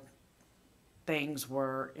lot of things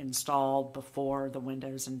were installed before the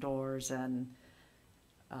windows and doors, and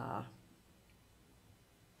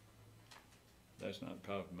That's not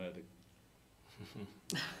cosmetic.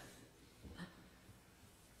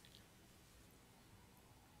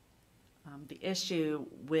 The issue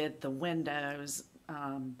with the windows,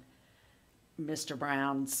 Mr.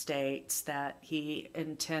 Brown states that he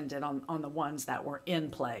intended on the ones that were in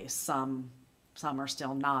place, some are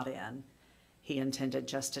still not in. He intended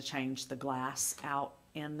just to change the glass out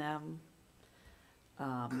in them.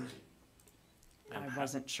 I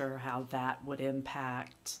wasn't sure how that would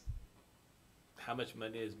impact. How much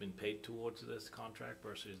money has been paid towards this contract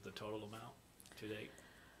versus the total amount to date?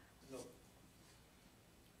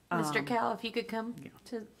 Mr. Cowell, if you could come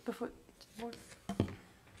to before. Thank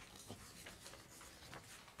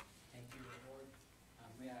you, Board.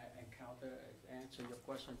 May I answer your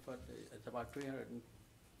question? It's about $337,000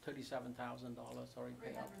 already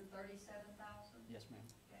paid out. $337,000? Yes, ma'am.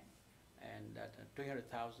 Okay. And that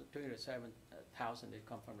 $307,000 they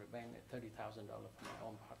come from the bank, $30,000 from my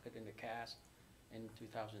own pocket in the cash in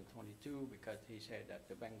 2022, because he said that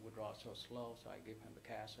the bank withdrawal so slow, so I gave him the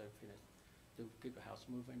cash so to keep the house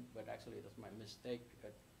moving. But actually, that's my mistake,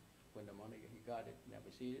 because when the money he got it,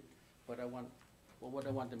 never see it. But what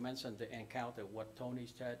I want to mention to encounter what Tony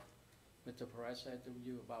said, Mr. Perez said to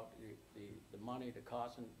you about the money, the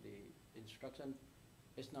cost, and the instruction.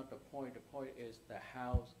 It's not the point. The point is the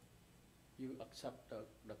house. You accept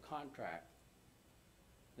the contract,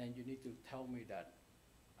 then you need to tell me that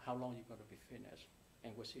how long you're going to be finished,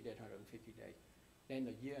 and we'll see that 150 days. Then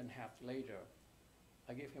a year and a half later,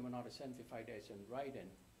 I gave him another 75 days in writing,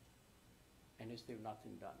 and it's still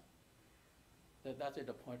nothing done. That's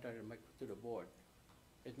the point that I make to the board.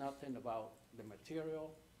 It's nothing about the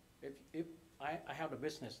material. If I have a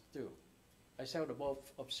business too. I sell the bowl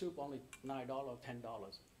of soup only $9 or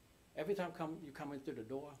 $10. Every time you come into the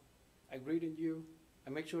door, I greet you. I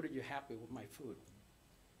make sure that you're happy with my food.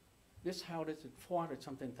 This house is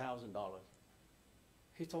 $400-something thousand.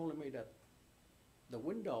 He told me that the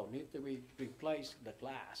window needs to be replaced, the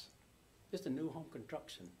glass. It's a new home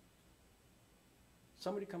construction.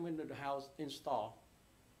 Somebody come into the house, he installed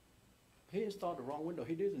the wrong window.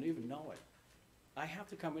 He didn't even know it. I have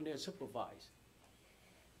to come in there and supervise.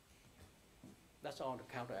 That's all the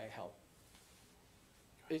counter I help.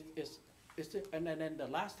 And then the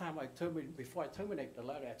last time before I terminate the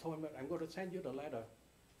letter, I told him that I'm going to send you the letter,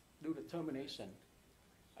 do the termination.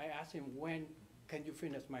 I asked him, when can you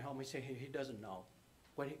finish my home? He said he doesn't know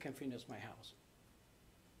when he can finish my house.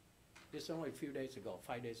 This is only a few days ago,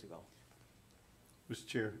 5 days ago. Mr.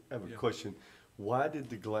 Chair, I have a question. Why did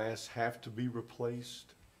the glass have to be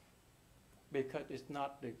replaced? Because it's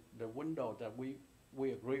not the window that we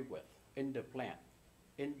agree with in the plan,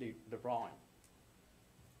 in the drawing.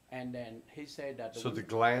 And then he said that So the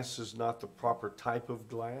glass is not the proper type of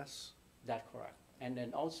glass? That's correct. And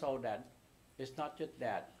then also that it's not just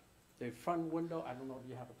that. The front window, I don't know if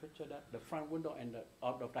you have a picture of that, the front window and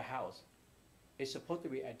out of the house is supposed to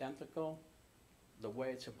be identical the way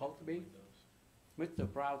it's supposed to be. Mr.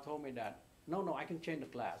 Brown told me that, no, I can change the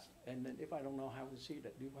glass. And then if I don't know how to see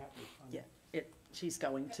that, do you have to? Yeah, she's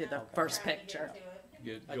going to the first picture.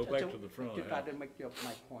 Go back to the front. I didn't make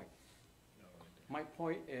my point. My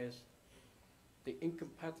point is, the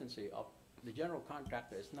incompetency of the general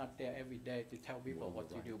contractor is not there every day to tell people what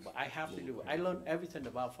to do, but I have to do it. I learned everything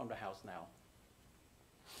about from the house now.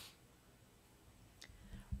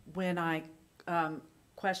 When I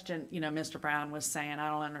questioned, Mr. Brown was saying, I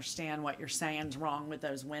don't understand what you're saying's wrong with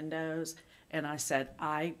those windows. And I said,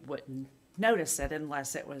 I wouldn't notice it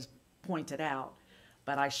unless it was pointed out.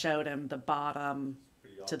 But I showed him the bottom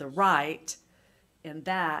to the right and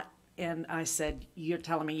that, and I said, you're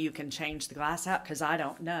telling me you can change the glass out? Because I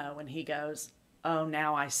don't know. And he goes, oh,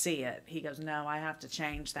 now I see it. He goes, no, I have to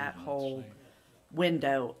change that whole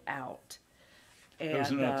window out.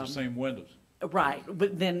 Those are not the same windows. Right,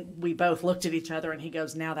 but then we both looked at each other and he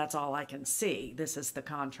goes, now that's all I can see. This is the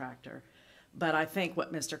contractor. But I think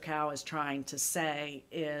what Mr. Cow is trying to say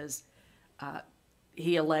is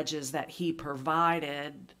he alleges that he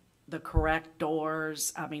provided the correct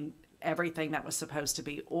doors, everything that was supposed to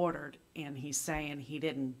be ordered, and he's saying he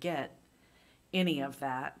didn't get any of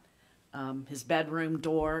that. His bedroom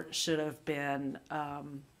door should have been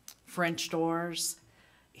French doors.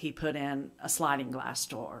 He put in a sliding glass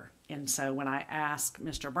door. And so when I asked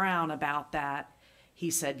Mr. Brown about that, he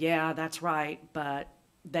said, yeah, that's right, but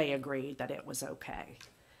they agreed that it was okay.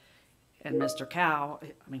 And Mr. Cow,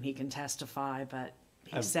 he can testify, but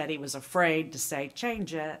he said he was afraid to say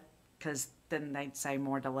change it because then they'd say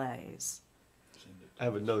more delays. I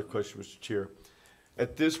have another question, Mr. Chair.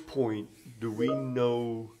 At this point, do we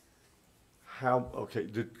know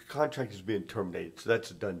the contract is being terminated, so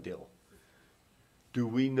that's a done deal. Do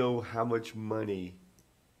we know how much money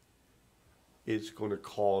it's going to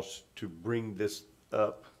cost to bring this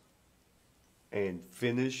up and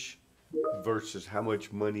finish versus how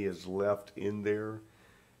much money is left in there?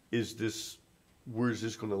 Where's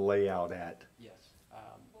this going to lay out at? Yes.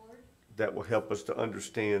 That will help us to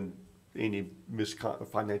understand any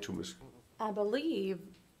financial I believe,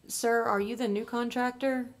 sir, are you the new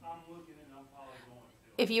contractor? I'm looking and I'm probably going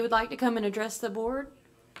to. If you would like to come and address the board,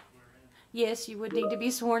 yes, you would need to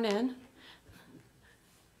be sworn in.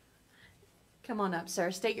 Come on up,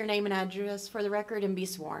 sir. State your name and address for the record and be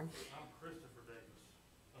sworn. I'm Christopher Davis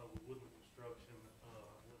of Woodland Construction,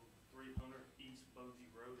 300 East Bogie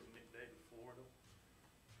Road in McDavid, Florida.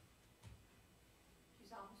 You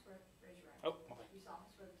solemnly swear, raise your right. Oh, okay. You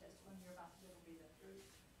solemnly swear the testimony you're about to give will be the truth,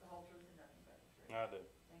 the whole truth, and nothing but the truth. I do.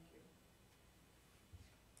 Thank you.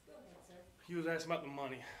 Go ahead, sir. He was asking about the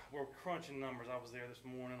money. We're crunching numbers. I was there this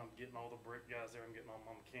morning. I'm getting all the brick guys there. I'm getting all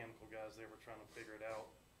my mechanical guys there. We're trying to figure it out.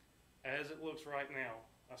 As it looks right now,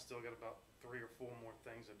 I still got about 3 or 4 more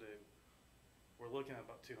things to do. We're looking at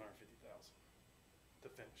about $250,000 to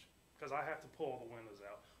finish. Because I have to pull all the windows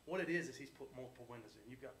out. What it is he's put multiple windows in.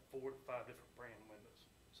 You've got 4 to 5 different brand windows,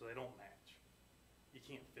 so they don't match. You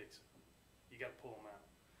can't fix it. You got to pull them out.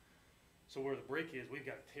 So where the brick is, we've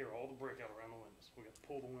got to tear all the brick out around the windows. We've got to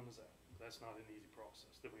pull the windows out. That's not an easy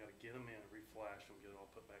process. Then we got to get them in, reflash them, get it all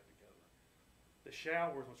put back together. The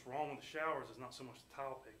showers, what's wrong with the showers is not so much the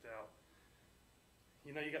tile picked out.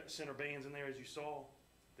 You got the center bands in there as you saw.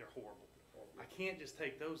 They're horrible. I can't just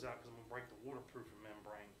take those out because I'm going to break the waterproofing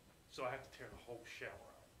membrane. So I have to tear the whole shower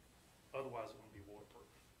out. Otherwise it won't be waterproof.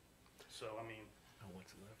 So,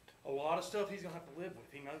 what's left? a lot of stuff he's going to have to live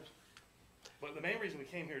with. He knows. But the main reason we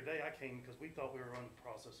came here today, I came because we thought we were in the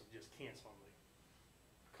process of just canceling the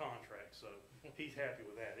contract. So he's happy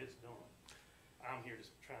with that. It's done. I'm here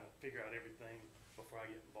just trying to figure out everything before I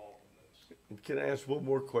get involved in this. Can I ask one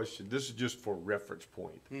more question? This is just for reference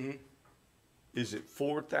point. Mm-hmm. Is it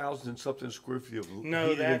 4,000 something square feet of No,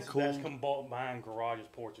 heated and that's cooled? combined garages,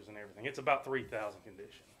 porches, and everything. It's about 3,000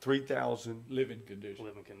 condition. 3,000? Living condition.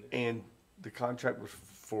 Living condition. And the contract was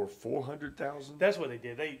for 400,000? That's what they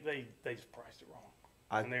did. They just priced it wrong,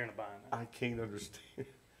 and they're in a bind now. I can't understand.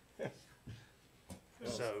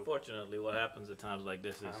 So fortunately, what happens at times like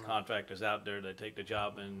this is contractors out there, they take the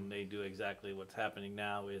job and they do exactly what's happening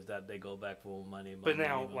now is that they go back for money. But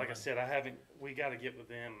now, like I said, we got to get with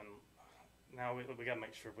them, and now we got to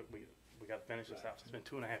make sure we got to finish this house. It's been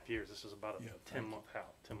 2.5 years. This is about a 10-month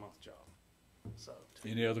house, 10-month job. So.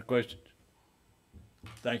 Any other questions?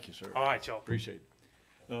 Thank you, sir. All right, y'all. Appreciate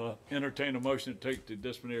it. Entertain a motion to take the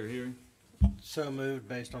disciplinary hearing. So moved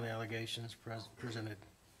based on the allegations presented.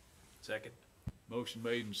 Second. Motion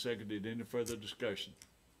made and seconded. Any further discussion?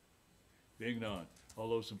 Being none. All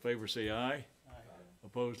those in favor say aye. Aye.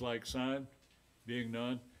 Opposed, like sign. Being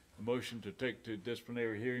none. A motion to take to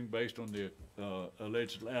disciplinary hearing based on the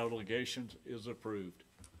alleged allegations is approved.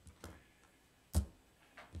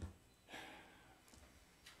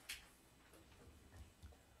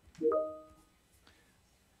 You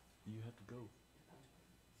have to go.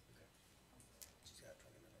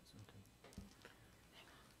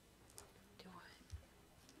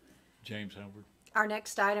 James Howard. Our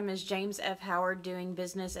next item is James F. Howard doing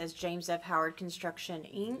business as James F. Howard Construction,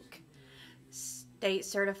 Inc. State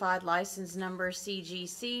certified license number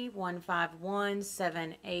CGC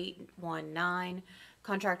 1517819.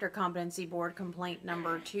 Contractor Competency Board complaint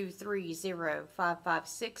number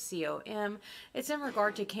 230556 COM. It's in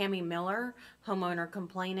regard to Cammie Miller, homeowner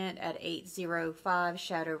complainant at 805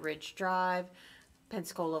 Shadow Ridge Drive,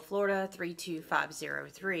 Pensacola, Florida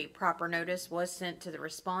 32503. Proper notice was sent to the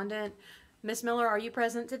respondent. Ms. Miller, are you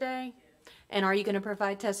present today? And are you going to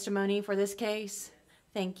provide testimony for this case?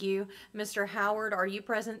 Thank you. Mr. Howard, are you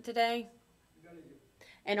present today?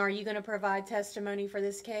 And are you going to provide testimony for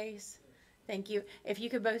this case? Thank you. If you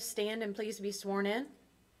could both stand and please be sworn in. Do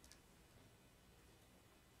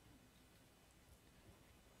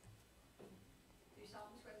you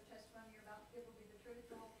solemnly swear the testimony you're about to give will be the truth,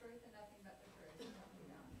 the whole truth, and nothing but the truth?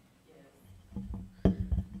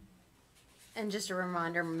 And just a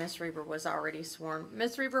reminder, Ms. Reber was already sworn.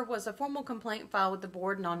 Ms. Reber, was a formal complaint filed with the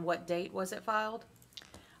board, and on what date was it filed?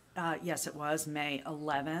 Yes, it was May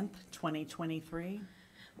 11th, 2023.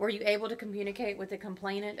 Were you able to communicate with the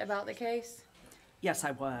complainant about the case? Yes,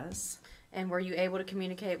 I was. And were you able to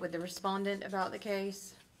communicate with the respondent about the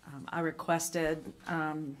case? I requested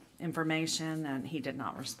information and he did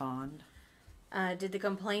not respond. Did the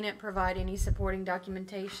complainant provide any supporting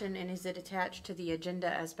documentation, and is it attached to the agenda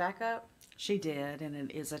as backup? She did, and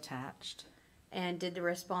it is attached. And did the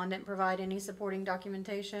respondent provide any supporting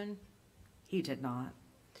documentation? He did not.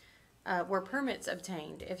 Were permits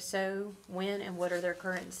obtained? If so, when and what are their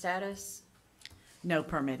current status? No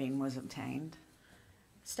permitting was obtained.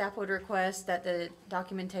 Staff would request that the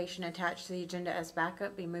documentation attached to the agenda as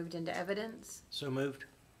backup be moved into evidence. So moved.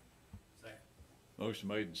 Motion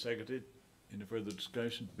made and seconded. Any further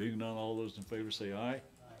discussion? Being none, all those in favor say aye.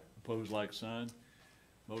 Opposed, like sign.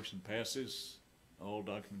 Motion passes. All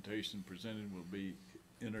documentation presented will be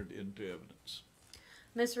entered into evidence.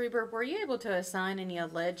 Ms. Reber, were you able to assign any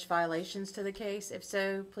alleged violations to the case? If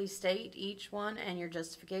so, please state each one and your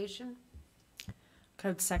justification.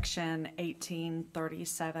 Code section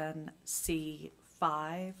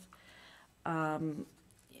 1837C5.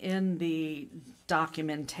 In the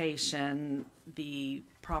documentation, the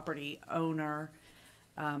property owner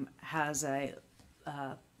has a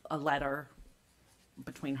letter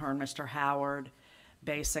between her and Mr. Howard.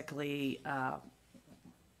 Basically,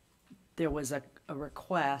 there was a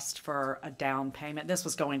request for a down payment. This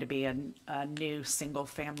was going to be a new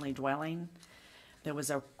single-family dwelling. There was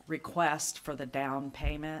a request for the down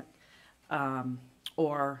payment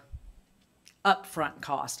or upfront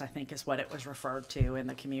cost, I think is what it was referred to in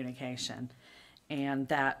the communication. And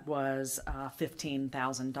that was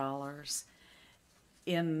 $15,000.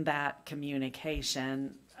 In that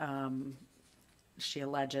communication, she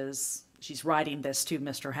alleges, she's writing this to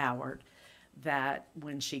Mr. Howard, that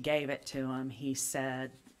when she gave it to him, he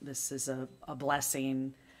said, this is a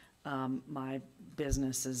blessing. My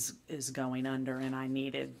business is going under and I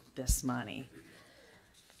needed this money.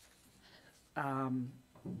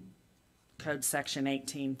 Code section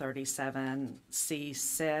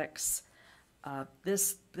 1837C6.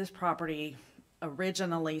 This property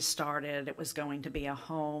originally started, it was going to be a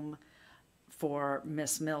home for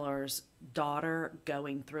Miss Miller's daughter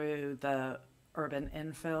going through the urban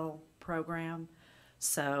infill program.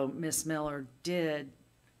 So Miss Miller did,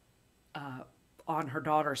 on her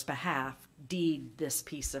daughter's behalf, deed this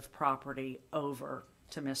piece of property over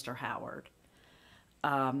to Mr. Howard.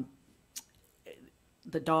 The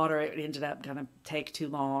daughter, it ended up going to take too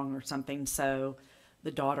long or something, so the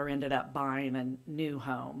daughter ended up buying a new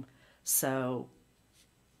home. So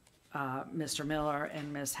Mr. Miller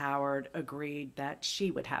and Ms. Howard agreed that she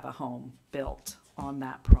would have a home built on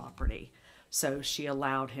that property. So she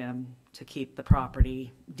allowed him to keep the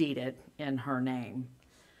property deeded in her name.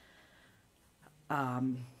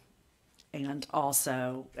 And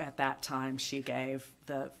also, at that time, she gave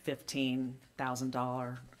the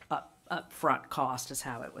 $15,000 upfront cost is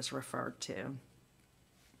how it was referred to.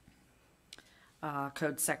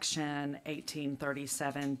 Code section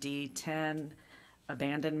 1837D10,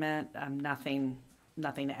 abandonment.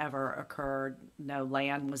 Nothing ever occurred. No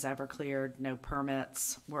land was ever cleared. No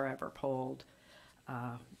permits were ever pulled.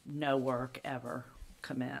 No work ever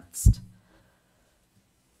commenced.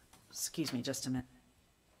 Excuse me just a minute.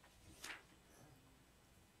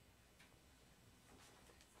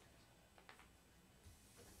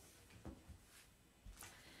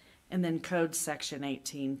 And then code section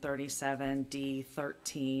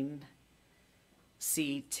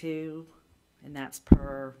 1837D13C2, and that's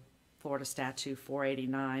per Florida statute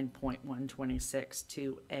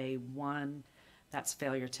 489.126 2A1. That's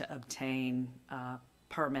failure to obtain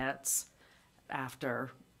permits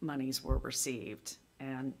after monies were received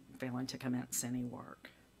and failing to commence any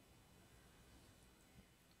work.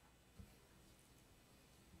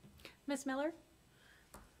 Ms. Miller?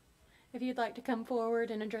 If you'd like to come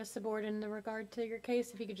forward and address the board in regard to your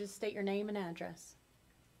case, if you could just state your name and address.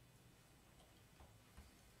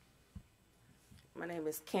 My name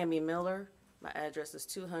is Cammie Miller. My address is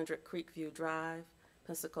 200 Creekview Drive,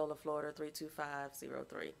 Pensacola, Florida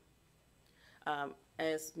 32503.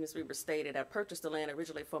 As Ms. Reber stated, I purchased the land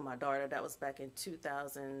originally for my daughter. That was back in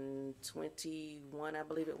 2021, I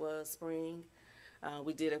believe it was, spring.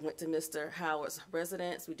 Went to Mr. Howard's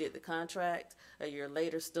residence. We did the contract. A year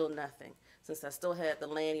later, still nothing. Since I still had the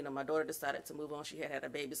land, my daughter decided to move on. She had a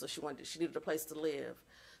baby, so she needed a place to live.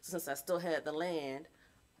 So since I still had the land,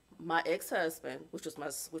 my ex-husband, which was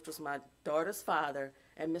my daughter's father,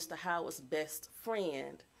 and Mr. Howard's best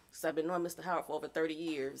friend, because I've been knowing Mr. Howard for over 30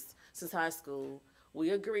 years, since high school,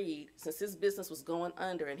 we agreed, since his business was going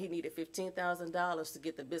under and he needed $15,000 to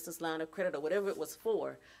get the business line of credit or whatever it was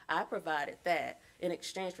for, I provided that in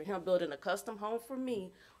exchange for him building a custom home for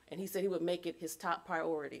me, and he said he would make it his top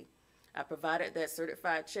priority. I provided that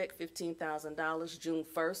certified check, $15,000, June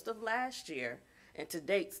 1st of last year, and to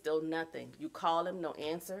date, still nothing. You call him, no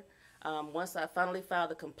answer. Once I finally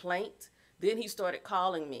filed a complaint, then he started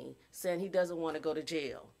calling me, saying he doesn't want to go to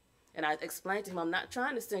jail. And I explained to him, I'm not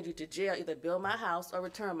trying to send you to jail, either build my house or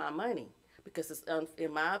return my money, because it's,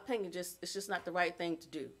 in my opinion, it's just not the right thing to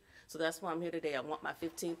do. So that's why I'm here today. I want my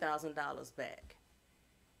 $15,000 back.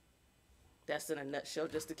 That's in a nutshell,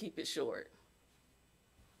 just to keep it short.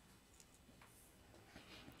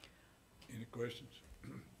 Any questions?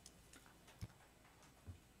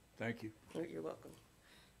 Thank you. You're welcome.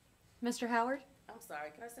 Mr. Howard? I'm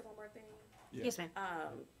sorry, can I say one more thing? Yeah. Yes, ma'am.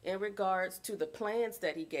 In regards to the plans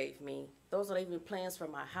that he gave me, those are even plans for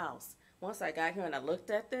my house. Once I got here and I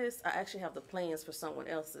looked at this, I actually have the plans for someone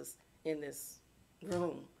else's in this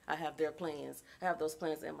room. I have their plans. I have those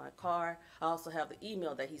plans in my car. I also have the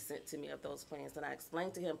email that he sent to me of those plans, and I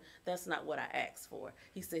explained to him that's not what I asked for.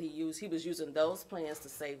 He said he was using those plans to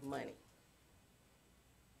save money.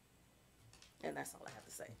 And that's all I have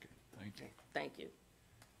to say. Okay, thank you. Thank you.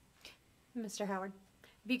 Mr. Howard,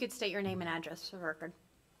 if you could state your name and address for the record.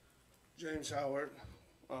 James Howard,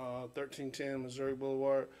 1310 Missouri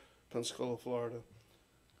Boulevard, Pensacola, Florida,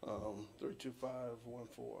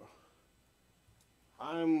 32514.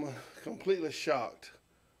 I'm completely shocked.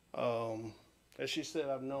 As she said,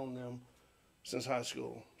 I've known them since high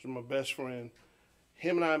school. She's my best friend.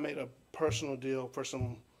 Him and I made a personal deal for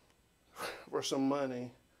some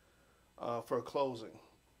money for a closing.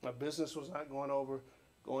 My business was not going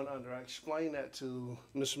under. I explained that to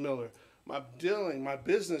Ms. Miller. My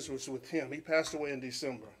business was with him. He passed away in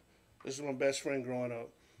December. This is my best friend growing up.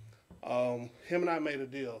 Him and I made a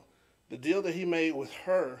deal. The deal that he made with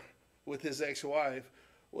her, with his ex-wife,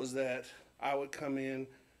 was that I would come in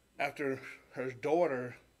after her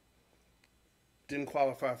daughter didn't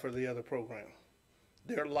qualify for the other program.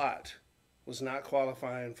 Their lot was not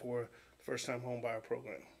qualifying for the first-time home buyer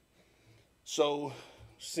program. So,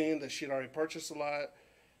 seeing that she'd already purchased a lot,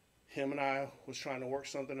 him and I was trying to work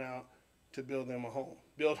something out to build them a home,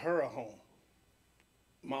 build her a home.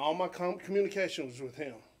 All my communication was with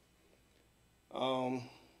him.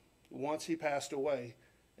 Once he passed away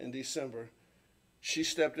in December, she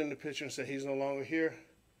stepped in the picture and said, he's no longer here,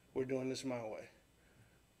 we're doing this my way.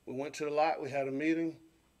 We went to the lot, we had a meeting.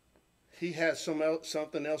 He had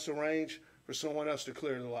something else arranged for someone else to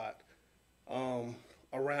clear the lot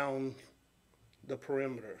around the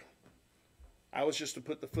perimeter. I was just to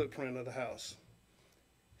put the footprint of the house.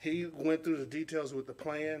 He went through the details with the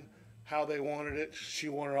plan, how they wanted it. She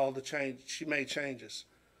wanted all the change. She made changes.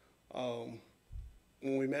 When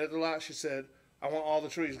we met at the lot, she said, I want all the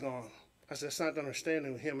trees gone. I said, that's not the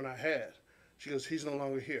understanding him and I had. She goes, he's no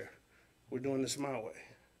longer here. We're doing this my way.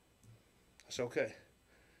 I said, okay.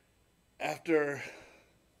 After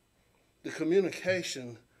the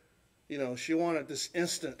communication, she wanted this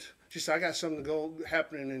instant. She said, I got something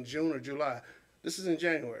happening in June or July. This is in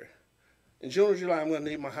January. In June or July, I'm going to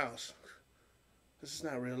need my house. This is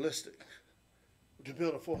not realistic. To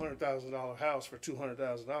build a $400,000 house for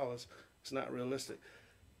 $200,000, it's not realistic.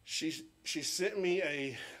 She sent me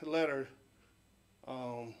a letter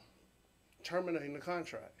terminating the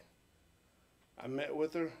contract. I met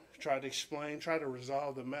with her, tried to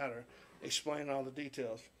resolve the matter, explain all the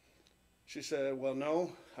details. She said, well,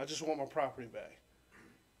 no, I just want my property back.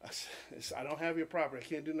 I said, I don't have your property. I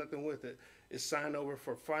can't do nothing with it. It's signed over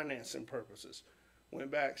for financing purposes. Went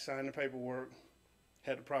back, signed the paperwork,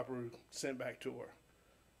 had the property sent back to her.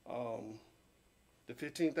 The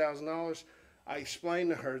 $15,000, I explained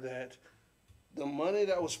to her that the money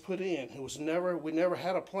that was put in, we never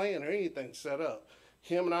had a plan or anything set up.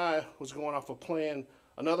 Him and I was going off a plan,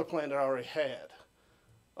 another plan that I already had.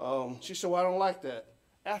 She said, well, I don't like that.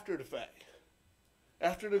 After the fact,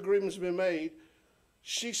 after the agreement's been made,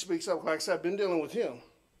 she speaks up. Like I said, I've been dealing with him.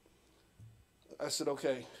 I said,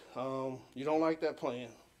 okay, you don't like that plan.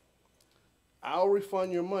 I'll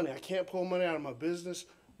refund your money. I can't pull money out of my business,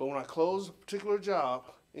 but when I close a particular job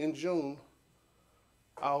in June,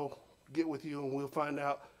 I'll get with you and we'll find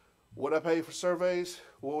out what I paid for surveys,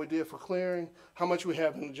 what we did for clearing, how much we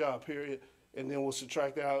have in the job, period, and then we'll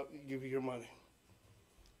subtract out and give you your money.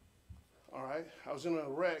 All right, I was in a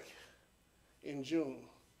wreck in June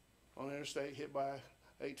on the interstate, hit by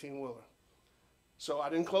an 18-wheeler. So I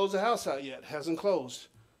didn't close the house out yet, hasn't closed.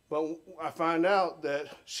 But I find out that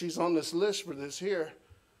she's on this list for this here,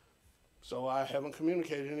 so I haven't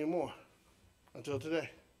communicated anymore until today.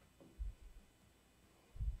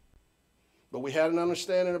 But we had an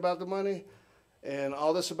understanding about the money, and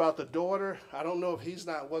all this about the daughter, I don't know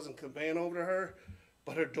if wasn't conveying over to her,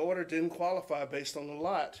 but her daughter didn't qualify based on the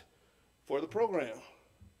lot for the program.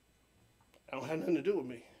 I don't have nothing to do with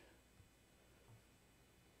me.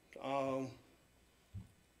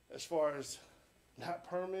 As far as not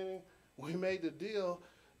permitting, we made the deal.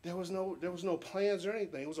 There was no plans or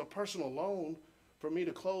anything. It was a personal loan for me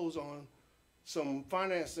to close on some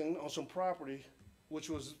financing on some property, which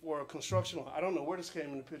was for a construction loan. I don't know where this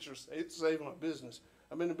came in the picture. It's saving my business.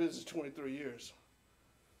 I've been in business 23 years.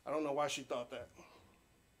 I don't know why she thought that.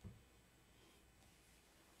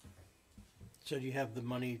 So do you have the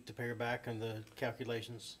money to pay her back and the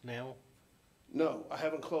calculations now? No, I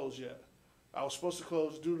haven't closed yet. I was supposed to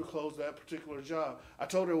close that particular job. I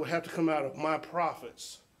told her it would have to come out of my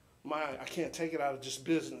profits. I can't take it out of just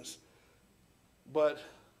business. But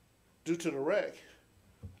due to the wreck,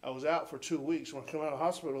 I was out for 2 weeks. When I come out of the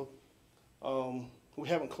hospital, we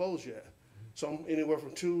haven't closed yet. So I'm anywhere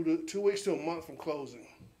from 2 weeks to a month from closing.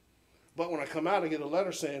 But when I come out, I get a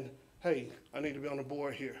letter saying, hey, I need to be on the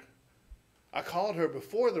board here. I called her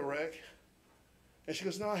before the wreck, and she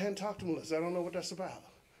goes, no, I hadn't talked to Melissa. I don't know what that's about.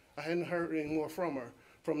 I hadn't heard any more from her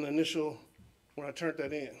from the initial, when I turned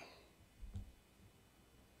that in.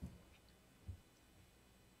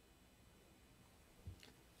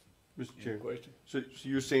 Mr. Chair, question? So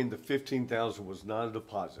you're saying the 15,000 was not a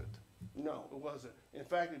deposit? No, it wasn't. In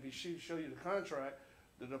fact, if she show you the contract,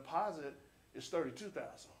 the deposit is $32,000.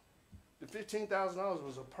 The $15,000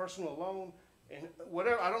 was a personal loan, and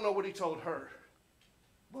whatever, I don't know what he told her,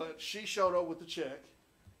 but she showed up with the check,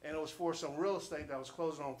 and it was for some real estate that was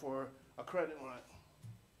closing on for a credit line.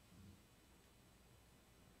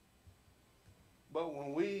 But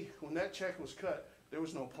when that check was cut, there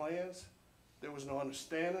was no plans, there was no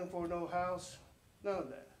understanding for no house, none of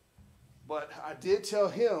that. But I did tell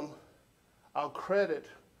him I'll credit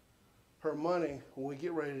her money when we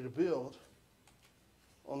get ready to build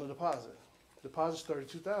on the deposit. Deposit's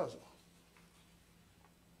 $32,000.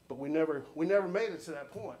 But we never made it to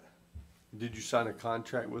that point. Did you sign a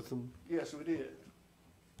contract with them? Yes, we did.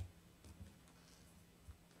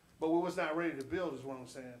 But we was not ready to build is what I'm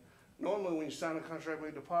saying. Normally when you sign a contract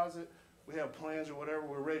with a deposit, we have plans or whatever,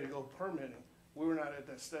 we're ready to go permitting. We were not at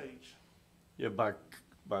that stage. Yeah, by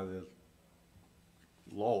the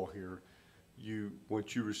law here,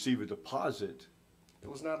 once you receive a deposit. It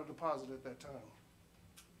was not a deposit at that time.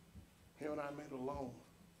 Him and I made a loan.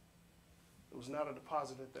 It was not a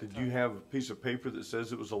deposit at that time. Did you have a piece of paper that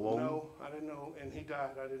says it was a loan? No, I didn't know, and he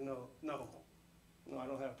died, I didn't know. No, I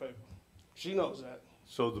don't have paper. She knows that.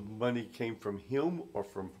 So the money came from him or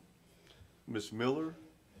from Miss Miller?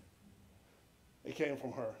 It came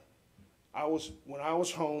from her. When I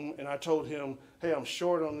was home and I told him, hey, I'm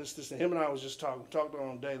short on this, and him and I was just talked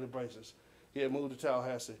on a daily basis. He had moved to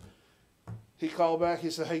Tallahassee. He called back, he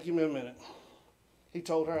said, hey, give me a minute. He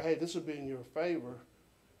told her, hey, this will be in your favor.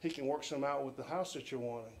 He can work some out with the house that you're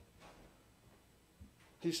wanting.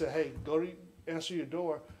 He said, hey, go to answer your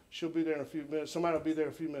door. She'll be there in a few minutes. Somebody will be there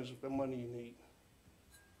in a few minutes with the money you need.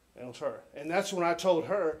 And it was her. And that's when I told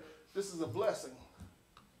her, this is a blessing.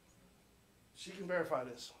 She can verify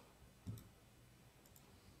this.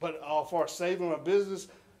 But all far saving my business,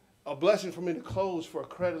 a blessing for me to close for a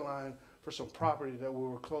credit line for some property that we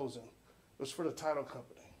were closing. It was for the title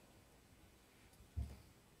company.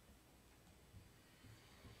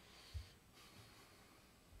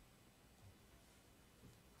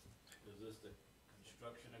 Is this the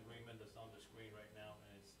construction agreement that's on the screen right now,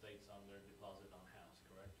 and it states on their deposit on house,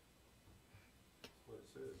 correct? That's what it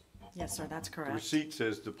says. Yes, sir, that's The correct. receipt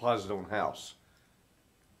says deposit on house.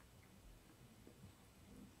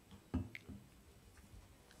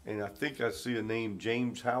 and I think I see a name,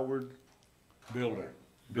 James Howard, Builder.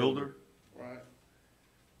 builder. Right.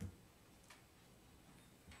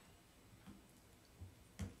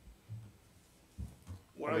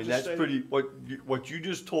 What I mean, just that's stated- pretty, what you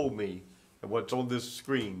just told me and what's on this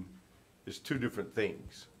screen is two different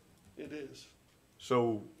things. It is.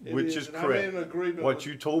 So, It which is, is and I made correct? an agreement What with-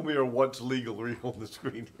 you told me or what's legally on the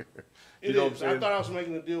screen here? You It know what I'm is. I saying? thought I was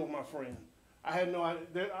making a deal with my friend. I had no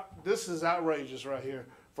idea. This is outrageous right here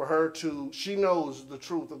for her to, she knows the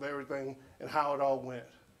truth of everything and how it all went.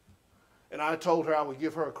 And I told her I would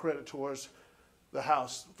give her a credit towards the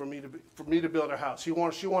house for me to build her house. She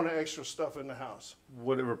wanted extra stuff in the house.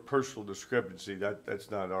 Whatever personal discrepancy,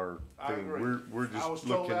 that's not our I thing. agree. We're I was just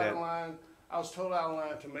told looking out at, of line. I was told out of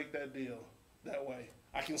line to make that deal that way.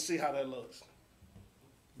 I can see how that looks.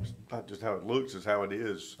 not just how it looks, it's how it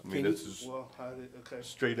is. I mean, this is Well, okay.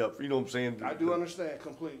 straight up, you know what I'm saying? I do understand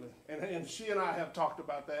completely. And she and I have talked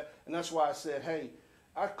about that, and that's why I said, hey,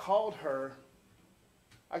 I called her,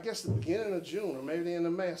 I guess the beginning of June or maybe the end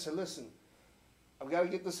of May. I said, listen, I've got to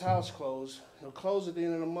get this house closed. It'll close at the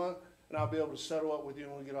end of the month, and I'll be able to settle up with you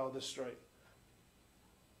and we'll get all this straight.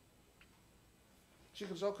 She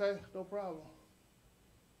goes, okay, no problem.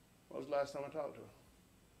 When was the last time I talked to her?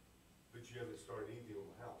 But you haven't started anything on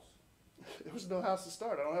the house. There was no house to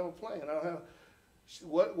start. I don't have a plan. I don't have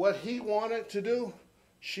what he wanted to do.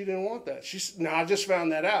 She didn't want that. Now I just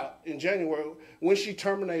found that out in January when she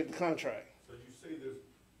terminated the contract. So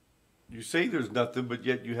you say there's nothing, but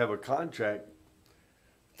yet you have a contract.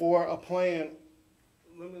 For a plan.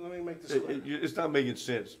 Let me make this clear. It's not making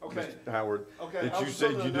sense, Okay. Mr. Howard. Okay, That I you was said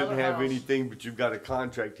building you didn't another have house. anything, but you've got a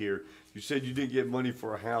contract here. You said you didn't get money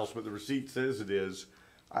for a house, but the receipt says it is.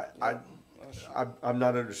 I'm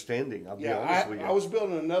not understanding. I'll be honest with you. I was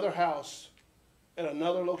building another house at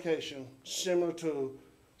another location similar to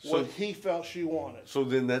what So- he felt she wanted. So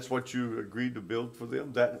then that's what you agreed to build for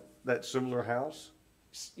them, that similar house?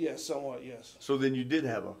 Yes, somewhat, yes. So then you did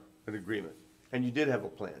have an agreement, and you did have a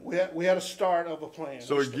plan. We had a start of a plan.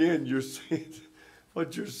 So again, you're saying,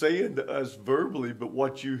 what you're saying to us verbally, but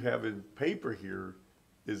what you have in paper here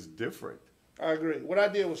is different. I agree. What I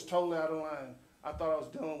did was totally out of line. I thought I was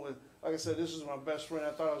dealing with, like I said, this is my best friend.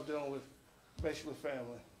 I thought I was dealing with basically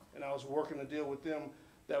family. And I was working a deal with them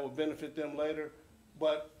that would benefit them later.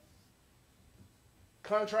 But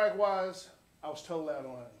contract-wise, I was totally out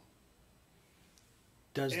of line.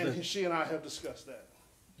 And she and I have discussed that.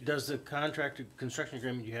 Does the construction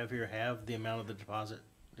agreement you have here have the amount of the deposit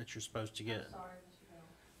that you're supposed to get?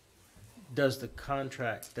 Does the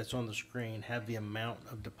contract that's on the screen have the amount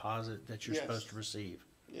of deposit that you're Yes. supposed to receive?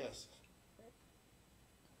 Yes.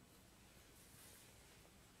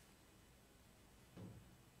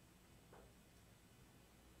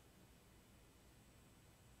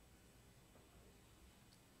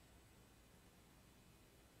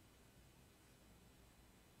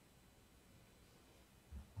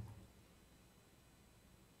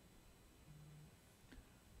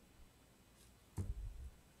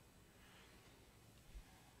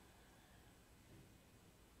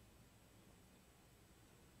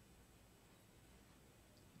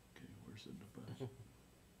 Okay, where's the deposit?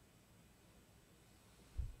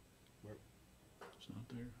 It's not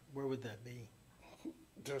there. Where would that be?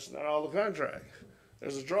 That's not all the contract.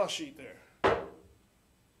 There's a draw sheet there. And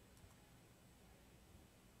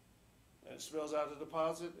it spells out the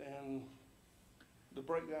deposit and the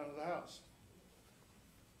breakdown of the house.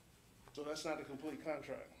 So that's not a complete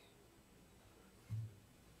contract.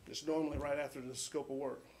 It's normally right after the scope of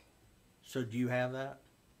work. So do you have that?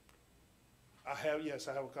 Yes,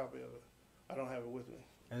 I have a copy of it. I don't have it with me.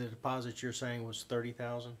 And the deposit you're saying was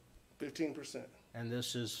 30,000? 15%, And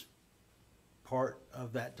this is part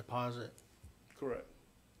of that deposit? correct.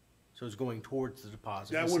 So it's going towards the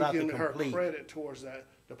deposit? That It's would not give the her complete- credit towards that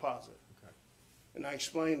deposit. Okay. And I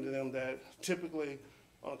explained to them that typically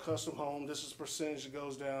on a custom home, this is percentage that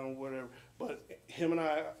goes down, whatever. But him and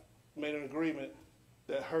I made an agreement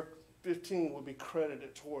that her 15 would be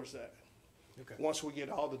credited towards that. Okay. Once we get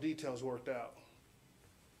all the details worked out.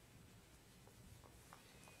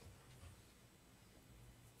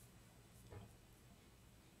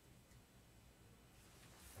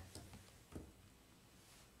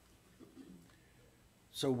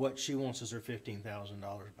 So what she wants is her $15,000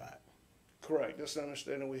 back? Correct, that's the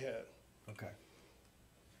understanding we had. Okay.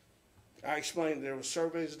 I explained there were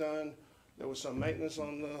surveys done, there was some maintenance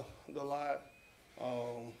on the lot,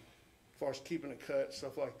 as far as keeping it cut,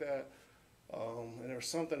 stuff like that. And there was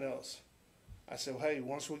something else. I said, well, hey,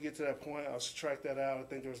 once we get to that point, I'll subtract that out. I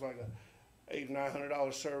think there was like a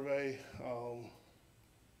 $800-900 survey,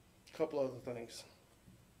 a couple other things.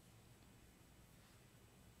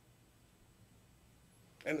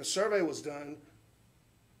 And the survey was done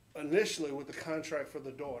initially with the contract for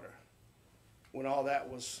the daughter, when all that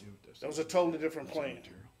was a totally different plan.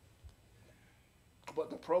 But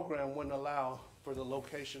the program wouldn't allow for the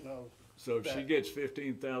location of So if she that. gets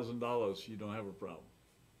 $15,000, you don't have a problem.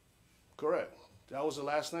 Correct. That was the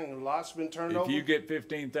last thing. The lot's been turned If over. you get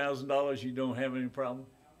 $15,000, you don't have any problem?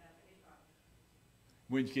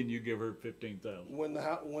 When can you give her $15,000?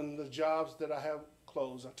 When the jobs that I have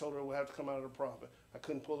closed, I told her it would have to come out of the profit. I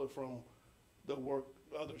couldn't pull it from the work,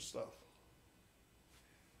 other stuff.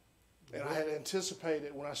 And I had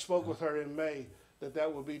anticipated, when I spoke with her in May,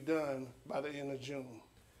 that would be done by the end of June.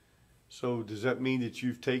 So does that mean that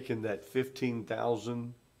you've taken that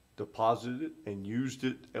 15,000, deposited it, and used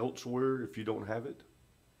it elsewhere if you don't have it?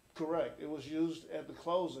 Correct. It was used at the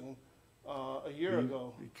closing a year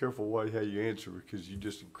ago. Be careful how you answer, because you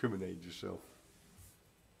just incriminated yourself.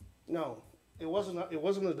 No, it wasn't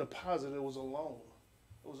a deposit. It was a loan.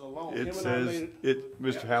 It was a loan. It says,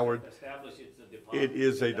 Mr. Howard, Establish it's a deposit. it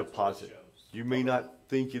is a That's what it deposit. shows. You may not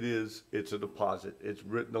think it is, it's a deposit. It's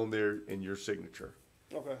written on there in your signature.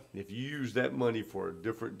 Okay. If you use that money for a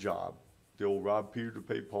different job, the old rob Peter to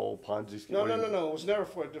pay Paul Ponzi scheme. No. It was never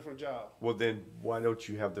for a different job. Well, then why don't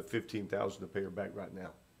you have the 15,000 to pay her back right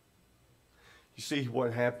now? You see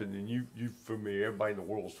what happened, and you familiar, everybody in the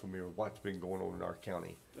world's familiar with what's been going on in our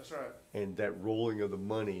county. That's right. And that rolling of the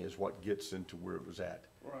money is what gets into where it was at.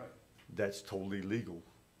 Right. That's totally legal.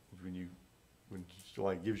 When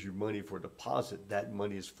somebody gives you money for a deposit, that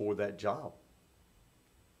money is for that job.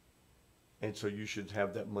 And so you should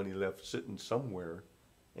have that money left sitting somewhere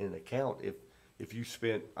in an account. If you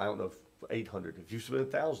spent, I don't know, 800, if you spent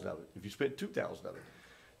 1,000 of it, if you spent 2,000 of it,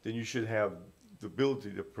 then you should have the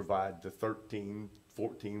ability to provide the 13,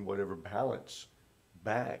 14, whatever balance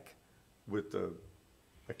back with the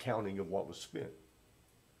accounting of what was spent.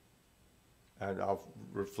 And I'll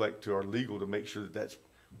reflect to our legal to make sure that that's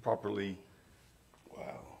properly,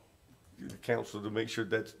 the council to make sure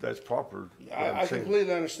that's proper. I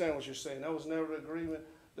completely understand what you're saying. That was never the agreement.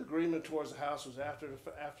 The agreement towards the house was after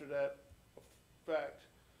that fact,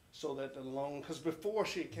 so that the loan, because before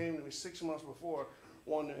she came to me 6 months before,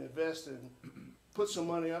 wanting to invest and put some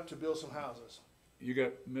money up to build some houses. You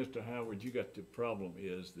got, Mr. Howard, you got the problem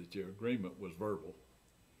is that your agreement was verbal.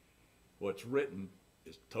 What's written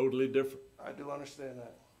is totally different. I do understand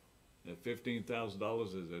that. That $15,000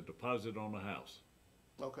 is a deposit on the house.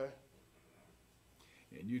 Okay,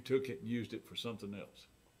 And you took it and used it for something else.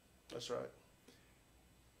 that's right.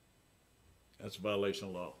 That's a violation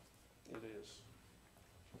of law. It is.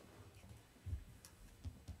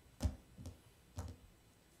 I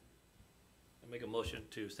make a motion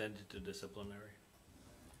to send it to disciplinary.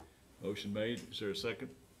 Motion made. Is there a second?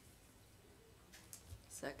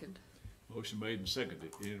 Second. Motion made and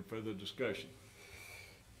seconded. Any further discussion?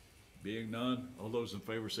 Being none, all those in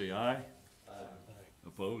favor say aye. Aye.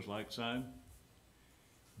 Opposed, like sign.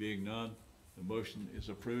 Being none, the motion is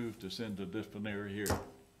approved to send to disciplinary hearing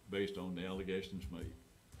based on the allegations made.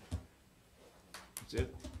 That's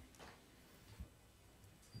it.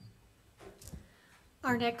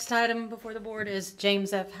 Our next item before the board is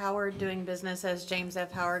James F. Howard doing business as James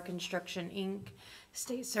F. Howard Construction, Inc.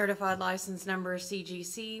 State Certified License Number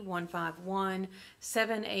CGC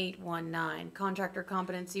 1517819. Contractor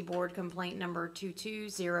Competency Board Complaint Number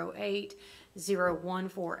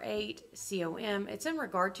 22080148 COM. It's in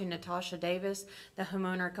regard to Natasha Davis, the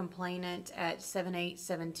homeowner complainant at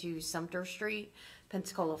 7872 Sumter Street,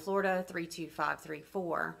 Pensacola, Florida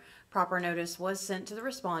 32534. Proper notice was sent to the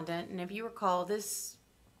respondent, and if you recall, this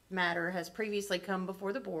matter has previously come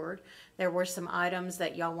before the board. There were some items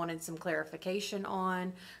that y'all wanted some clarification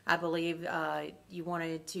on. I believe you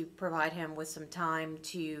wanted to provide him with some time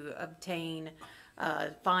to obtain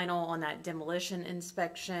final on that demolition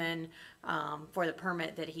inspection for the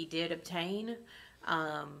permit that he did obtain.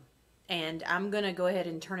 And I'm going to go ahead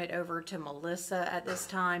and turn it over to Melissa at this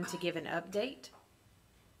time to give an update.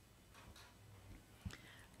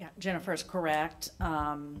 Yeah, Jennifer's correct.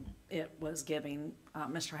 It was giving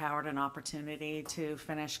Mr. Howard an opportunity to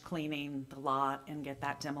finish cleaning the lot and get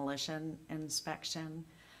that demolition inspection.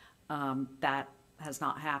 That has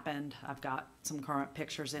not happened. I've got some current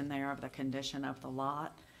pictures in there of the condition of the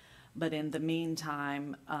lot. But in the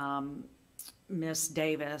meantime, Miss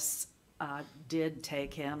Davis did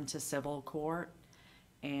take him to civil court,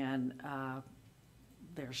 and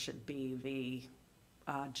there should be the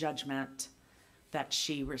judgment that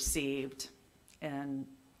she received in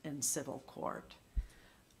civil court.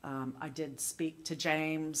 I did speak to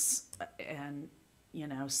James and,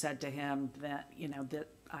 said to him that, that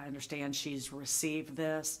I understand she's received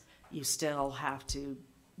this. You still have to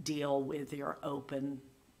deal with your open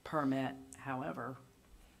permit. However,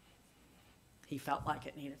 he felt like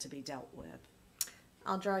it needed to be dealt with.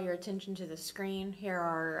 I'll draw your attention to the screen. Here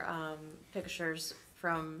are pictures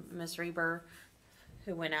from Ms. Reber,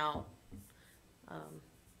 who went out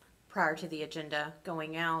prior to the agenda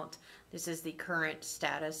going out. This is the current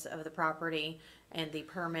status of the property, and the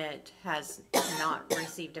permit has not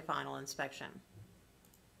received a final inspection.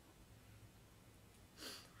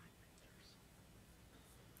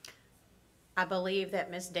 I believe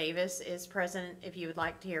that Ms. Davis is present. If you would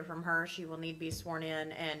like to hear from her, she will need to be sworn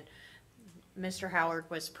in, and Mr. Howard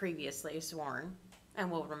was previously sworn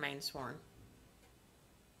and will remain sworn.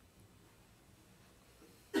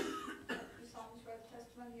 You solemnly swear the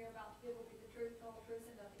testimony you're about to give will be the truth, the whole truth,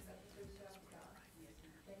 and nothing but the truth, so help you God.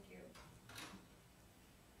 Thank you.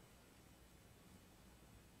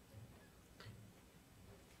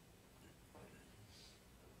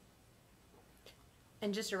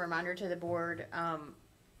 And just a reminder to the board, I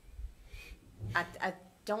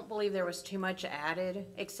don't believe there was too much added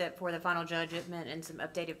except for the final judgment and some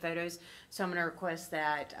updated photos. So I'm going to request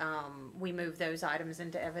that we move those items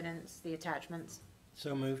into evidence, the attachments.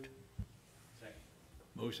 So moved.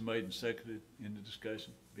 Motion made and seconded. In the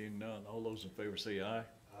discussion, being none, all those in favor say aye. Aye.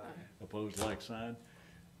 Opposed, like sign.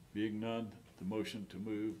 Being none, the motion to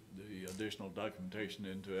move the additional documentation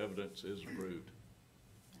into evidence is approved.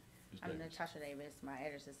 Ms. I'm Davis. Natasha Davis. My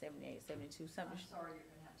address is 7872 Sumter. I'm sorry, you're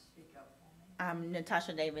gonna have to speak up for me. I'm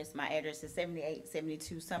Natasha Davis. My address is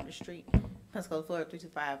 7872 Sumter Street, Pensacola, Florida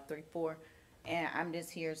 32534. And I'm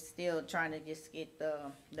just here still trying to just get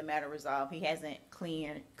the matter resolved. He hasn't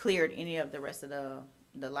cleared any of the rest of the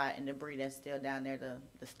lot and debris that's still down there.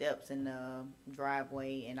 The steps and the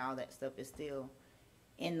driveway and all that stuff is still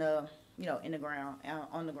in the in the ground,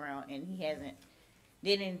 on the ground, and he hasn't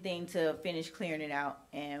did anything to finish clearing it out.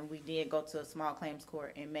 And we did go to a small claims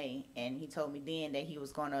court in May, and he told me then that he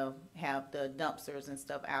was gonna have the dumpsters and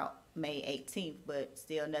stuff out May 18th, but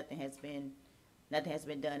still nothing has been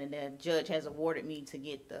done. And the judge has awarded me to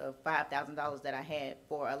get the $5,000 that I had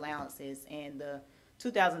for allowances and the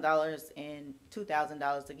 $2,000 and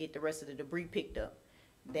 $2,000 to get the rest of the debris picked up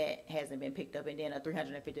that hasn't been picked up, and then a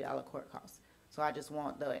 $350 court cost. So I just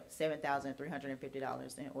want the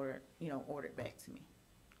 $7,350 in order, ordered back to me.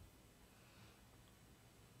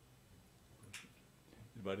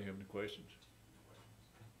 Anybody have any questions?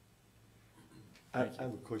 I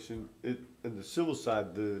have a question. In the civil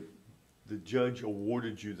side, the judge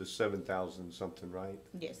awarded you the 7,000 something, right?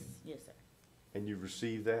 Yes, sir. And you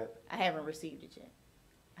received that? I haven't received it yet.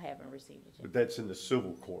 But that's in the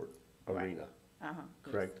civil court arena? Uh-huh.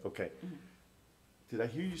 Correct, yes. okay. Mhm. Did I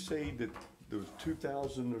hear you say that there was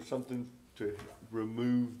 2,000 or something to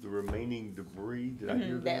remove the remaining debris? Did I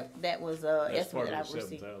hear that? That was That's estimate part I of the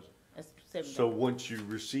received. 7,000. That's 7,000. So once you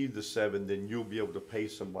receive the 7, then you'll be able to pay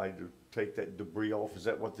somebody to take that debris off? Is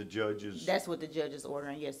that what the judge is? That's what the judge is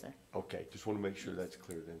ordering, yes, sir. Okay, just want to make sure that's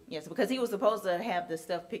clear then. Yes, because he was supposed to have the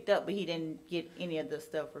stuff picked up, but he didn't get any of the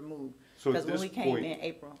stuff removed. So Because at when this we came point, in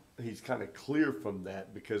April, he's kind of clear from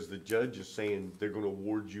that because the judge is saying they're going to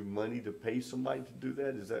award you money to pay somebody to do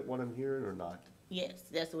that? Is that what I'm hearing or not? yes,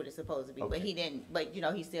 that's what it's supposed to be. But Okay. he didn't, but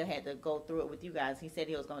he still had to go through it with you guys. He said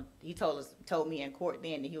he told me in court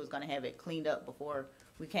then that he was gonna have it cleaned up before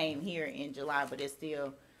we came here in July, but it's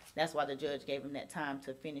still, that's why the judge gave him that time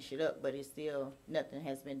to finish it up, but it's still, nothing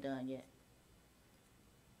has been done yet.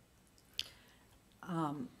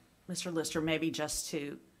 Mr. Lister, maybe just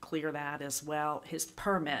to clear that as well, his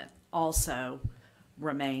permit also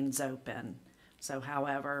remains open. So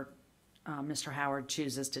however, Mr. Howard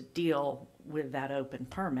chooses to deal with that open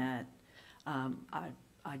permit,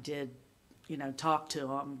 I did, talk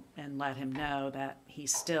to him and let him know that he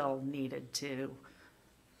still needed to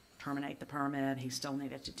terminate the permit. He still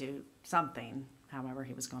needed to do something, however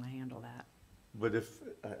he was going to handle that. But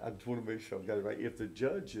I just want to make sure I've got it right. If the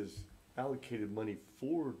judge has allocated money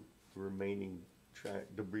for the remaining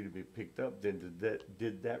debris to be picked up, then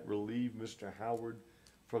did that relieve Mr. Howard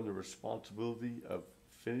from the responsibility of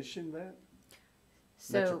finishing that?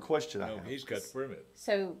 That's a question I No, have. he's got the permit.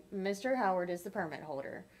 So Mr. Howard is the permit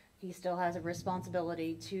holder. He still has a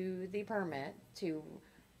responsibility to the permit to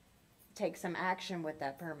take some action with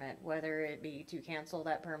that permit, whether it be to cancel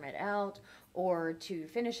that permit out or to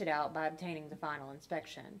finish it out by obtaining the final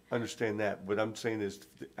inspection. I understand that, but I'm saying is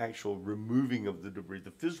the actual removing of the debris,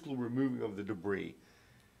 the physical removing of the debris,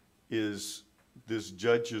 is this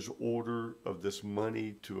judge's order of this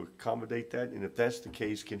money to accommodate that? And if that's the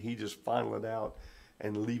case, can he just final it out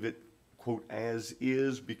and leave it, quote, as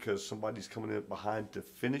is because somebody's coming in behind to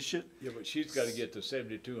finish it? Yeah, but she's got to get to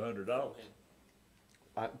 $7,200.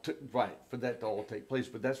 Right, for that to all take place,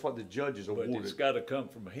 but that's what the judge is But awarded. it's gotta come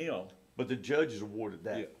from him. But the judge is awarded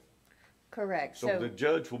Yeah. that. Correct. So the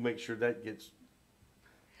judge will make sure that gets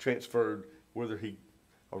transferred, whether he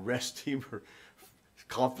arrests him or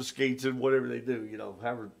confiscates him, whatever they do, you know,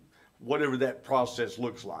 whatever that process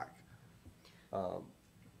looks like.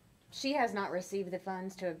 She has not received the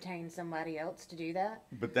funds to obtain somebody else to do that.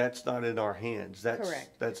 But that's not in our hands.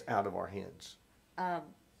 Correct. That's out of our hands.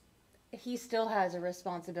 He still has a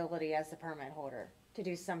responsibility as the permit holder to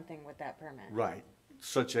do something with that permit. Right,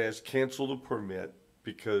 such as cancel the permit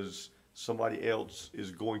because somebody else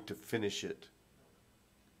is going to finish it.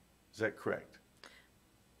 Is that correct?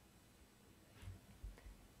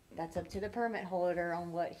 That's up to the permit holder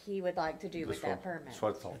on what he would like to do with that permit. That's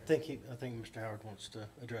what I thought. I think Mr. Howard wants to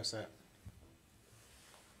address that.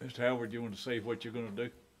 Mr. Howard, you want to say what you're gonna do?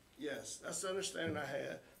 Yes, that's the understanding I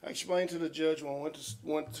had. I explained to the judge when I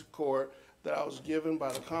went to court that I was given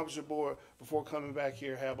by the Comptroller Board before coming back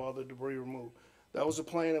here, have all the debris removed. That was a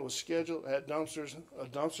plan that was scheduled, had a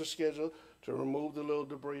dumpster scheduled to remove the little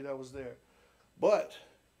debris that was there. But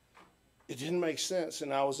it didn't make sense,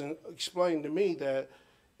 and I was explained to me that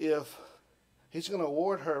if he's gonna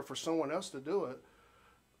award her for someone else to do it,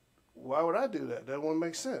 why would I do that? That wouldn't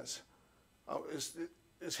make sense.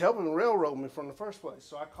 It's helping railroad me from the first place.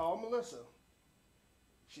 So I called Melissa.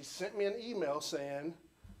 She sent me an email saying,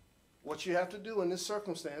 what you have to do in this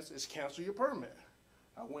circumstance is cancel your permit.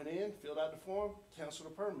 I went in, filled out the form, canceled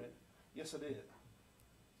the permit. Yes, I did.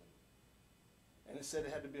 And it said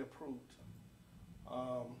it had to be approved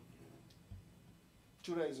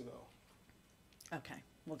 2 days ago. Okay,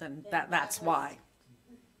 well then, that's why.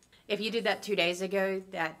 If you did that 2 days ago,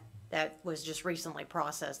 that was just recently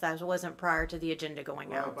processed. That wasn't prior to the agenda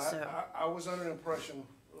going out, But so. I was under the impression,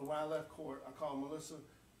 when I left court, I called Melissa,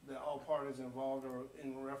 that all parties involved or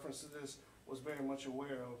in reference to this was very much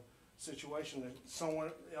aware of the situation that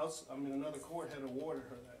someone else, another court had awarded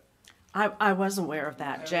her that. I was aware of I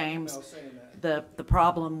that, had an James. email saying that. The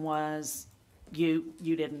problem was you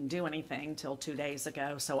didn't do anything till 2 days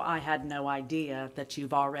ago, so I had no idea that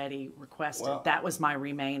you've already requested. Well, That was my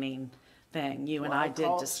remaining thing. You and I did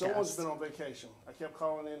discuss. Someone's been on vacation. I kept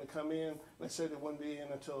calling in to come in. They said they wouldn't be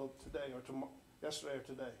in until today or yesterday or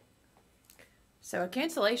today. So a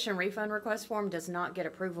cancellation refund request form does not get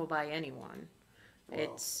approval by anyone. Well,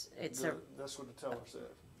 It's That's what the teller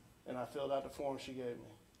said. And I filled out the form she gave me.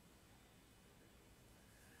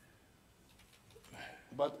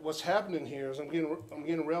 But what's happening here is I'm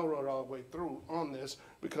getting railroaded all the way through on this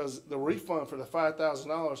because the refund for the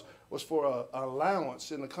 $5,000 was for a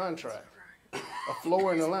allowance in the contract, a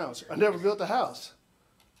flooring allowance. I never built a house.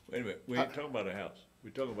 Wait a minute, we ain't talking about a house. We're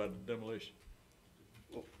talking about a demolition.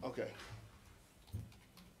 Okay.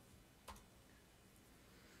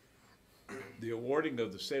 The awarding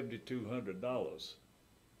of the $7,200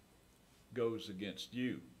 goes against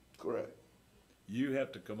you. Correct. You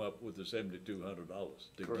have to come up with the $7,200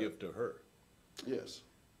 to Correct. give to her. Yes.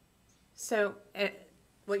 So,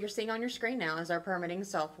 what you're seeing on your screen now is our permitting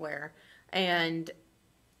software. And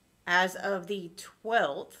as of the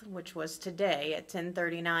 12th, which was today at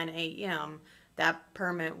 10:39 a.m., that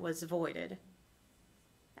permit was voided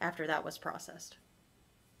after that was processed.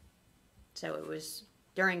 So it was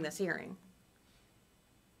during this hearing.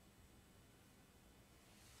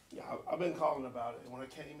 Yeah, I've been calling about it. When I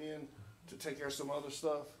came in to take care of some other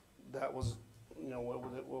stuff, that was,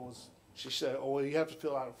 what was, she said, oh, well, you have to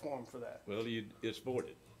fill out a form for that. Well, it's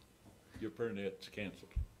voided. Your permit's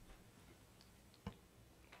canceled.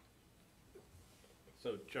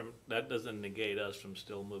 So, Chairman, that doesn't negate us from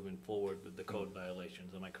still moving forward with the code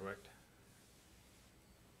violations, am I correct?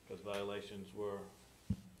 Because violations were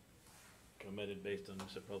committed based on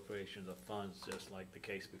misappropriations of funds, just like the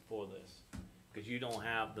case before this. Because you don't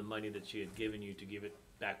have the money that she had given you to give it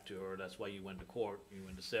back to her, that's why you went to court, you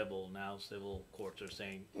went to civil, now civil courts are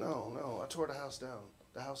saying. No, I tore the house down.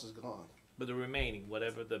 The house is gone. But the remaining,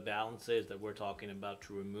 whatever the balance is that we're talking about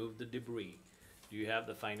to remove the debris, do you have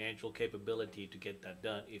the financial capability to get that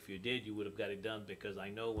done? If you did, you would have got it done, because I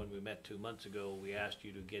know when we met 2 months ago, we asked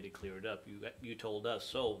you to get it cleared up. You told us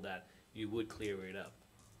so that you would clear it up.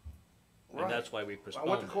 Right. And that's why we postponed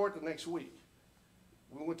I went to it. court the next week.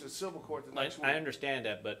 We went to civil court the next week. I understand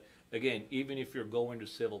that, but again, even if you're going to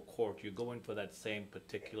civil court, you're going for that same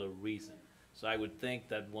particular reason. So I would think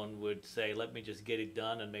that one would say, let me just get it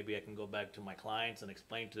done, and maybe I can go back to my clients and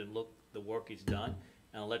explain to them, look, the work is done,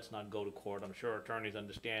 and let's not go to court. I'm sure attorneys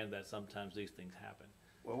understand that sometimes these things happen.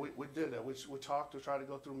 Well, we did that. We talked to try to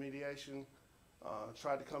go through mediation,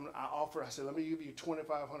 tried to come, I said, let me give you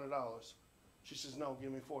 $2,500. She says, no,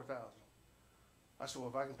 give me $4,000. I said, well,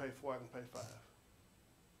 if I can pay $4,000, I can pay $5,000.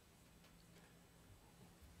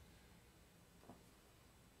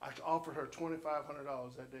 I offered her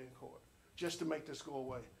 $2,500 that day in court, just to make this go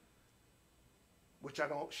away. Which I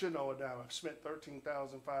shouldn't owe a dime. I've spent $13,500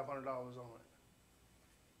 on it.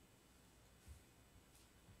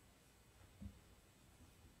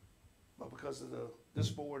 But because of this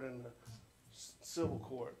board and the civil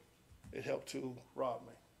court, it helped to rob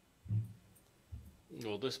me.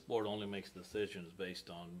 Well, this board only makes decisions based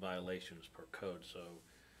on violations per code, so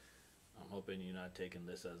I'm hoping you're not taking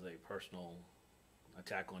this as a personal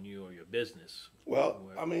attack on you or your business. Well,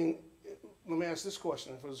 I mean, let me ask this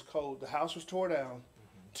question. If it was code, the house was tore down.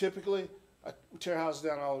 Typically, we tear houses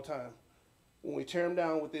down all the time. When we tear them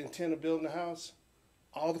down with the intent of building the house,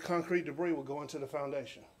 all the concrete debris will go into the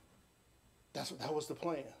foundation. That was the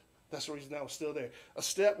plan. That's the reason that was still there. A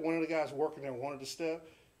step, one of the guys working there wanted a step,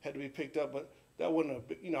 had to be picked up, but that wasn't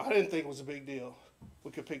I didn't think it was a big deal.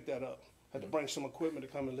 We could pick that up. Had to bring some equipment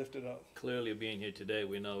to come and lift it up. Clearly, being here today,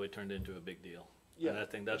 we know it turned into a big deal. Yeah, and I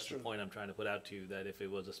think that's the true. point I'm trying to put out to you, that if it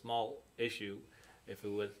was a small issue, if it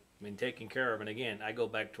was taken care of, and again, I go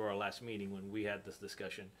back to our last meeting when we had this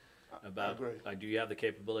discussion about, do you have the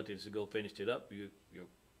capabilities to go finish it up? Your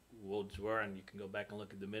words were, and you can go back and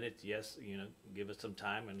look at the minutes, yes, give us some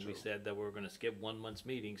time, and we said that we were gonna skip 1 month's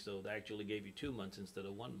meeting, so they actually gave you 2 months instead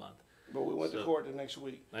of 1 month. But we went to court the next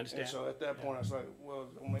week. I understand. And so at that point, I was like, well,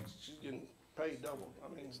 she's getting paid double.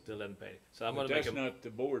 I mean, Still haven't paid. So I'm But gonna make that's not the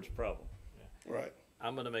board's problem. right.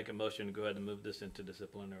 I'm gonna make a motion to go ahead and move this into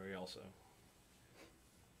disciplinary also.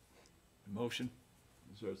 Motion,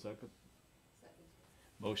 is there a second? Second.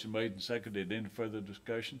 Motion made and seconded. Any further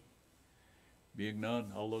discussion? Being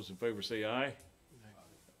none, all those in favor say aye.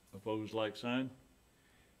 Opposed, like sign.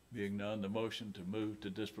 Being none, the motion to move to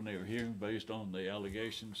disciplinary hearing based on the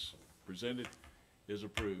allegations presented is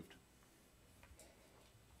approved.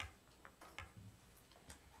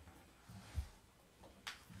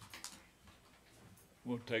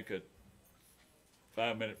 We'll take a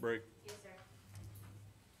 5-minute break. Yes, sir.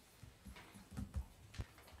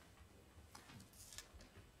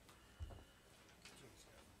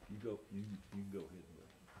 You go, you can go ahead.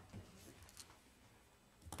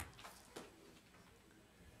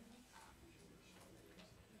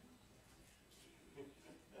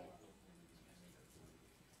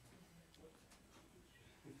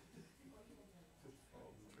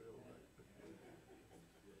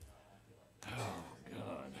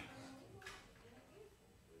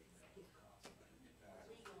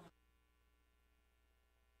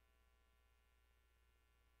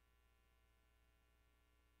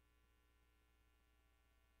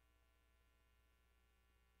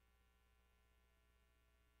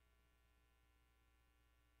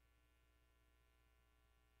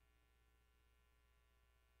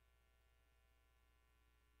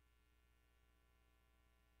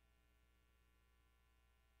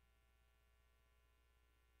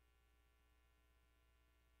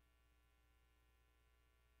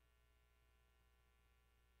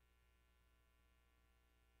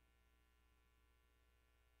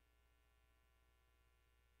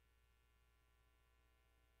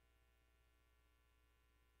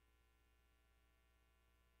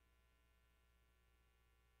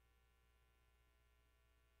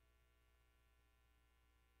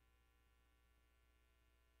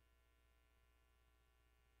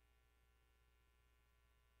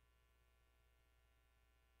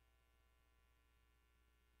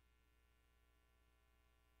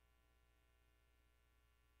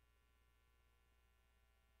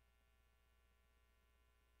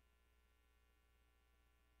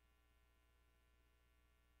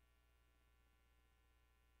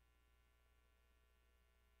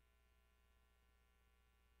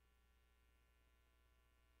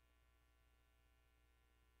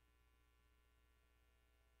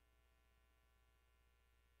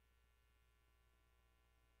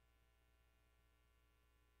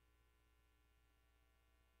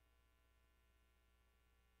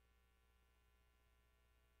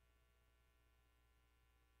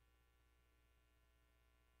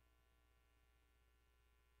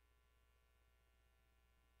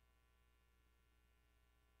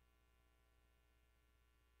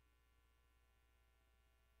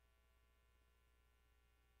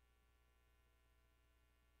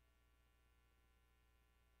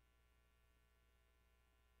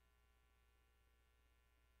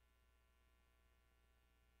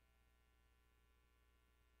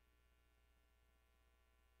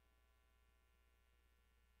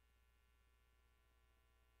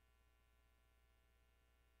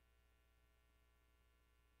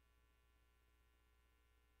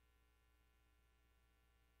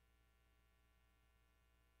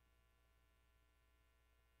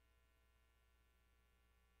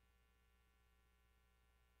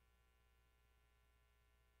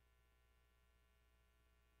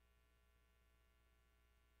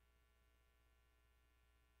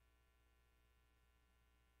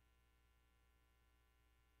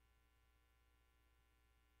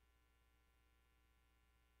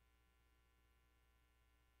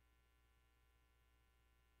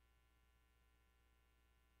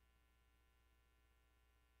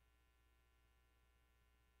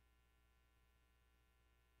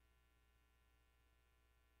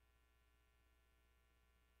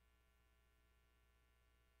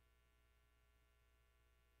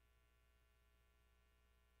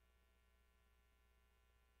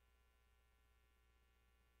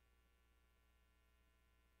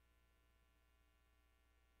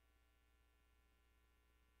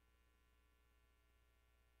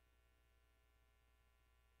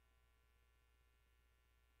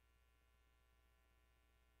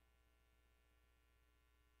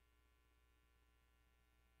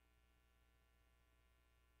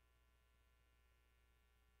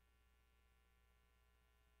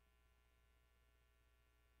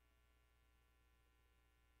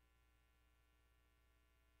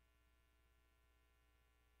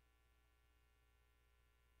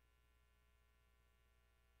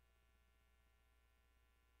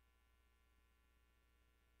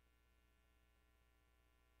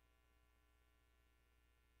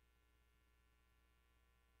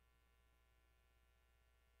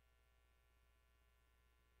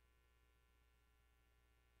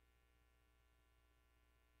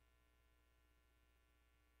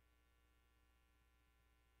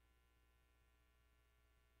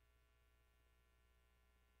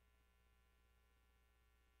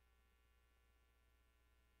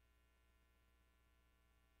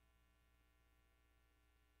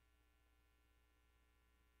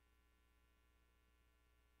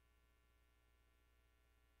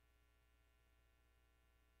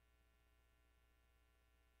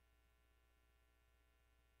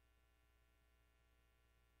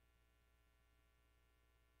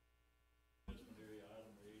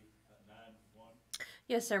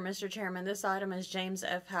 Yes, sir, Mr. Chairman. This item is James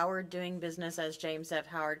F. Howard doing business as James F.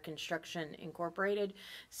 Howard Construction Incorporated,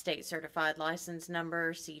 state certified license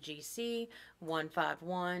number CGC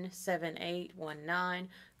 1517819,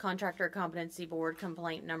 Contractor Competency Board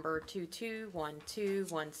complaint number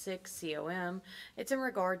 221216 COM. It's in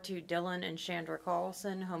regard to Dylan and Chandra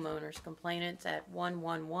Carlson, homeowners complainants at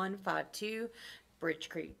 11152 Bridge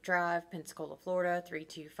Creek Drive, Pensacola, Florida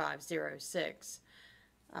 32506.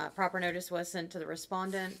 Proper notice was sent to the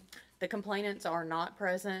respondent. The complainants are not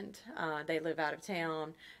present. They live out of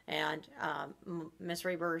town, and Ms.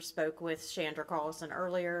 Reber spoke with Chandra Carlson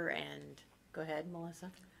earlier, and go ahead, Melissa.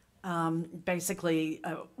 Basically,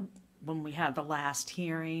 when we had the last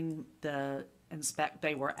hearing,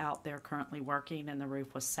 they were out there currently working, and the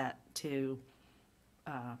roof was set to,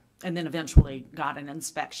 and then eventually got an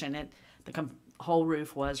inspection. The whole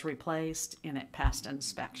roof was replaced, and it passed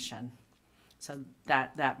inspection. So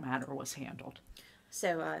that matter was handled.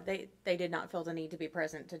 So they did not feel the need to be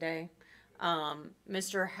present today.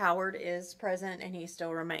 Mr. Howard is present, and he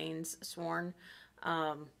still remains sworn.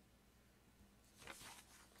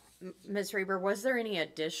 Ms. Reber, was there any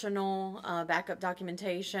additional backup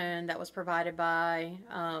documentation that was provided by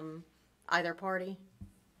either party?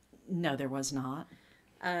 No, there was not.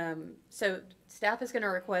 So staff is going to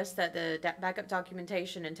request that the backup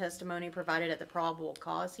documentation and testimony provided at the probable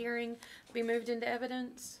cause hearing be moved into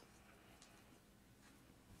evidence.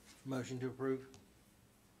 Motion to approve.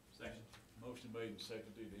 Second. Motion made and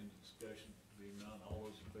seconded. Any discussion? Being none, all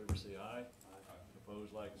those in favor say aye.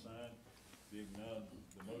 Opposed, like sign. Being none,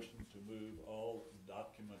 the motion to move all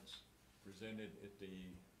documents presented at the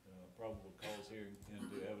probable cause hearing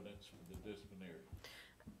into evidence for the disciplinary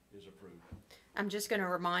is approved. I'm just going to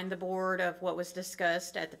remind the board of what was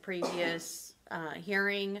discussed at the previous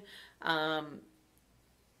hearing.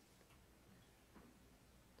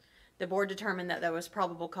 The board determined that there was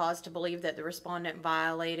probable cause to believe that the respondent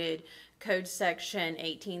violated Code Section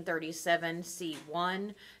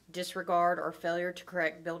 1837C1, disregard or failure to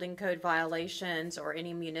correct building code violations or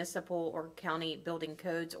any municipal or county building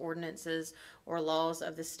codes, ordinances, or laws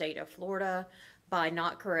of the state of Florida by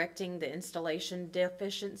not correcting the installation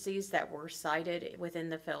deficiencies that were cited within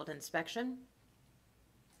the failed inspection.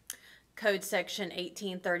 Code Section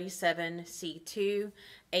 1837C2,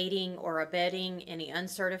 aiding or abetting any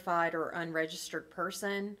uncertified or unregistered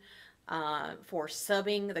person for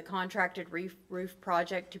subbing the contracted roof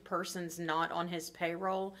project to persons not on his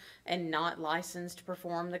payroll and not licensed to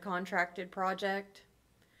perform the contracted project.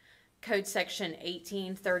 Code Section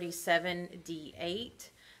 1837D8,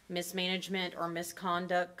 mismanagement or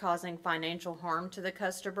misconduct causing financial harm to the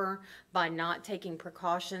customer by not taking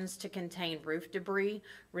precautions to contain roof debris,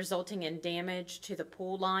 resulting in damage to the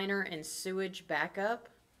pool liner and sewage backup.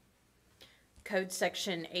 Code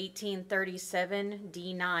Section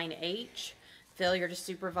 1837D9H, failure to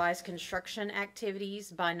supervise construction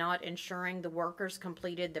activities by not ensuring the workers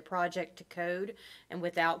completed the project to code and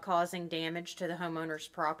without causing damage to the homeowner's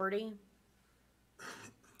property.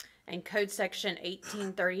 And Code Section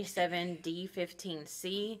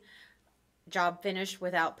 1837D15C, job finished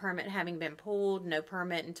without permit having been pulled, no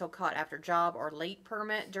permit until caught after job, or late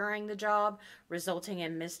permit during the job, resulting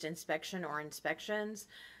in missed inspection or inspections.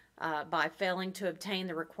 By failing to obtain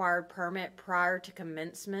the required permit prior to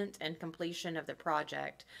commencement and completion of the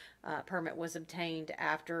project. Permit was obtained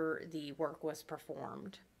after the work was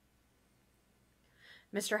performed.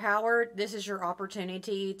 Mr. Howard, this is your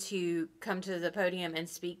opportunity to come to the podium and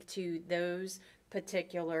speak to those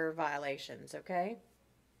particular violations, okay?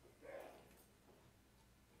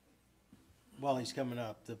 While he's coming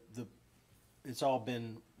up, it's all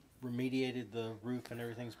been remediated, the roof and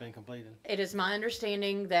everything's been completed? It is my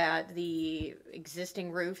understanding that the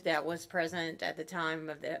existing roof that was present at the time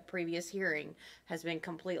of the previous hearing has been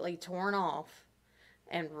completely torn off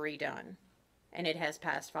and redone, and it has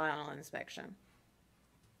passed final inspection.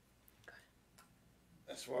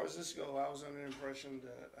 As far as this go, I was under the impression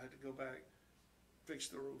that I had to go back, fix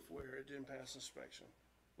the roof where it didn't pass inspection.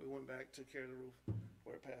 We went back, took care of the roof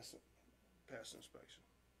where it passed inspection.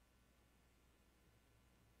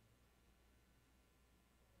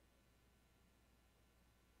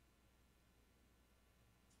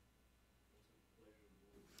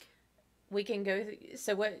 We can go,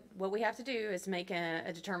 so what we have to do is make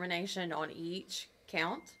a determination on each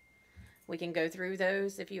count. We can go through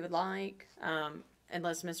those if you would like,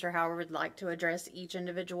 unless Mr. Howard would like to address each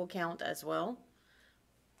individual count as well.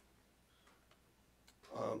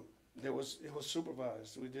 It was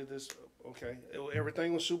supervised. We did this, okay.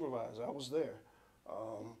 Everything was supervised. I was there.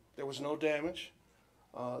 There was no damage.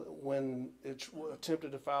 When it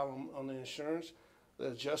attempted to file on the insurance, The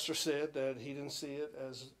adjuster said that he didn't see it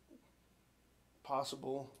as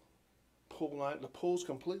possible pool line. The pool's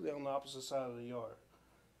completely on the opposite side of the yard.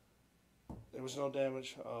 There was no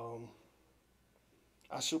damage.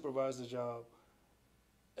 I supervised the job.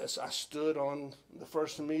 As I stood on the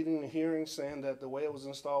first meeting, the hearing, saying that the way it was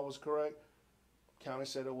installed was correct. County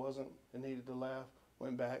said it wasn't. It needed to laugh.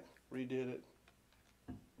 Went back, redid it,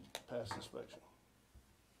 passed inspection.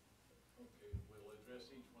 Okay, we'll address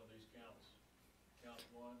each one of these counts. Count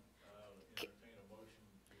one, entertain a motion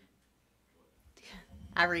to.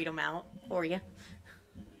 I read them out for you.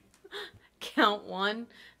 Count one.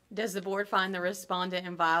 Does the board find the respondent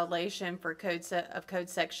in violation for code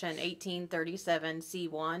section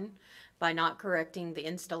 1837C1 by not correcting the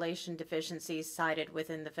installation deficiencies cited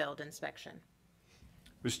within the failed inspection?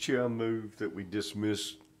 Mr. Chair, I move that we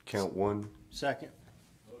dismiss count one. Second.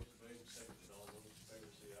 Motion made and seconded. All those in favor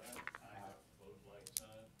say aye. Aye. Opposed, like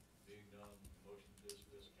sign. Being none, motion to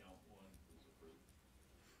dismiss count one is approved.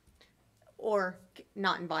 Or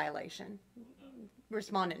not in violation.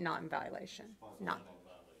 Respondent not in violation. Not.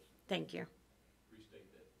 Thank you.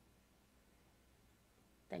 Restate that.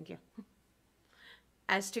 Thank you.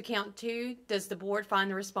 As to count two, does the board find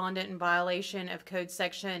the respondent in violation of code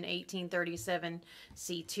section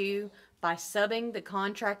 1837C2 by subbing the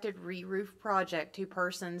contracted re-roof project to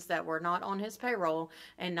persons that were not on his payroll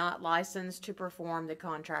and not licensed to perform the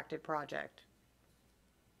contracted project?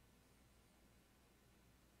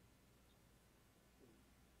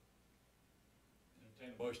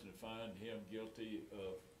 Entertain a motion to find him guilty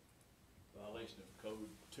of violation of code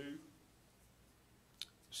 2.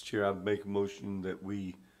 Mr. Chair, I make a motion that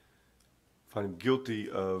we find him guilty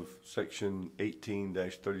of section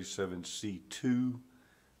 18-37C2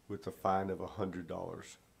 with a fine of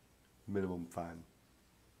 $100, minimum fine.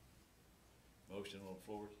 Motion on the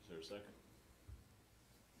floor. Is there a second?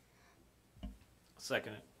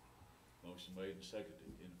 Second it. Motion made and seconded.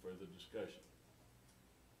 Any further discussion?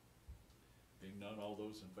 Being none, all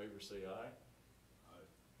those in favor say aye. Aye.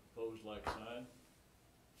 Opposed, like sign.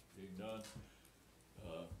 Being none,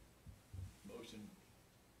 motion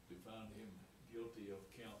to find him guilty of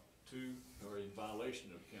count 2, or in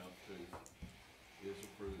violation of count 2, is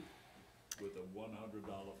approved with a $100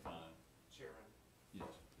 fine. Chairman? Yes.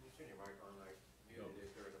 Can you turn your mic on, like, muted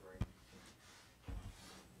if there is a break?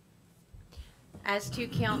 As to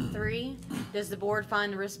count 3, does the board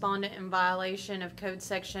find the respondent in violation of code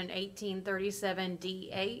section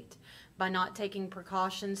 1837D8 by not taking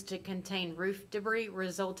precautions to contain roof debris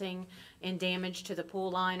resulting in damage to the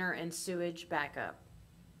pool liner and sewage backup?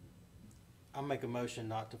 I'll make a motion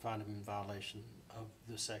not to find him in violation of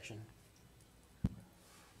this section.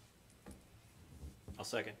 I'll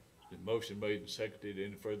second. The motion made and seconded.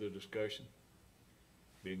 Any further discussion?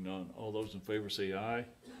 Being none, all those in favor say aye.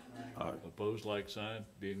 Aye. Opposed, like sign.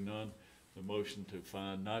 Being none, the motion to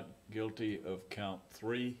find not guilty of count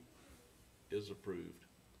 3 is approved.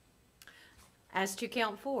 As to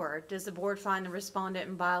count 4, does the board find the respondent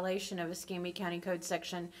in violation of Escambia County Code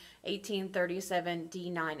section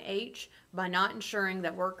 1837D9H by not ensuring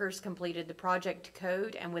that workers completed the project to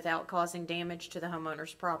code and without causing damage to the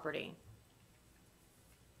homeowner's property?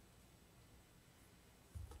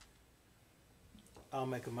 I'll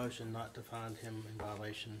make a motion not to find him in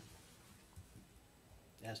violation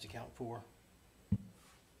as to count 4.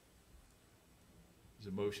 Is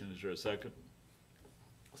the motion, is there a second?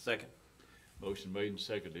 Second. Motion made and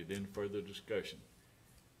seconded. Any further discussion?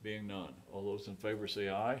 Being none, all those in favor say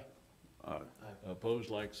aye. Aye.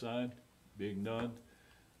 Opposed, like sign. Being none,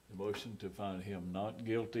 the motion to find him not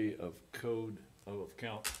guilty of count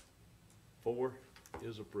 4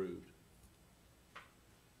 is approved.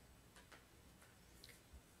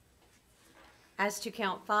 As to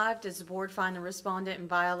count 5, does the board find the respondent in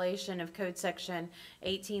violation of code section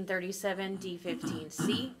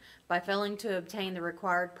 1837D15C by failing to obtain the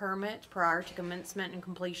required permit prior to commencement and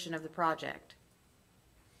completion of the project?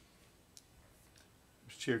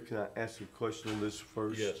 Mr. Chair, can I ask a question on this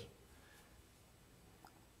first? Yes.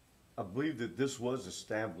 I believe that this was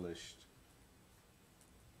established.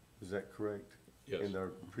 Is that correct? Yes. In our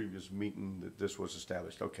previous meeting that this was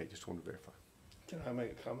established. Okay, just want to verify. Can I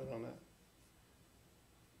make a comment on that?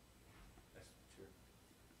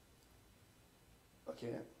 I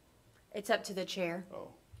can't. It's up to the chair. Oh,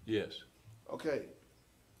 Yes. okay.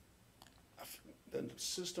 The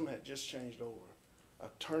system had just changed over.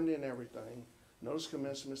 I've turned in everything. Notice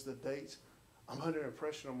commencements, the dates. I'm under the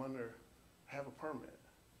impression I have a permit.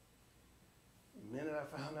 The minute I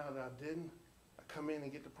found out I didn't, I come in and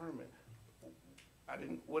get the permit. I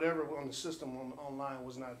didn't, whatever on the system online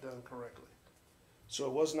was not done correctly. So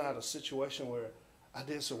it was not a situation where I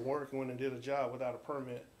did some work when I did a job without a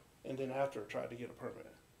permit, and then after I tried to get a permit.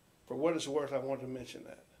 For what it's worth, I wanted to mention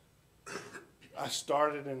that. I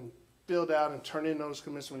started and filled out and turned in notice of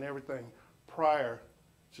commencement and everything prior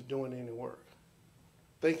to doing any work,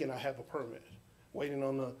 thinking I have a permit, waiting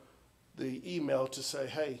on the email to say,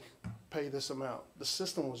 hey, pay this amount. The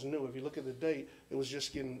system was new. If you look at the date, it was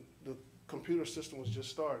just getting, the computer system was just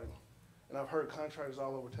starting. And I've heard contractors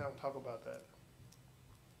all over town talk about that.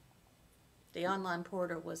 The online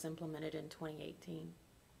portal was implemented in 2018.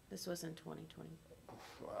 This was in 2020.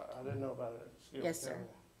 I didn't know about it. Yes, sir.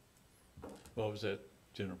 What was that,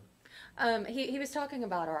 Jennifer? He was talking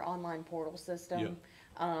about our online portal system.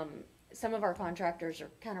 Some of our contractors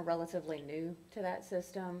are kind of relatively new to that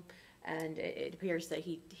system, and it appears that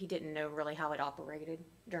he didn't know really how it operated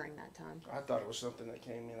during that time. I thought it was something that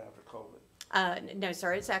came in after COVID. No,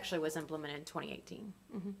 sir, it actually was implemented in 2018.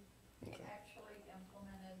 Mm-hmm. Okay. Actually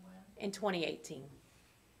implemented when? In 2018.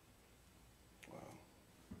 Wow.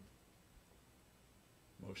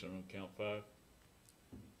 Motion on count 5.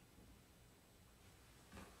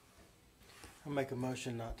 I'll make a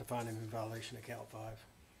motion not to find him in violation of count 5.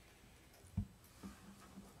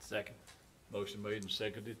 Second. Motion made and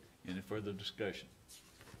seconded. Any further discussion?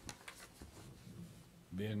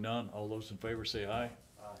 Being none, all those in favor say aye.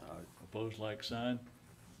 Aye. Opposed, like sign.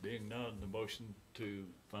 Being none, the motion to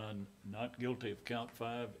find not guilty of count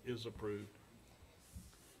 5 is approved.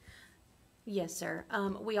 Yes, sir.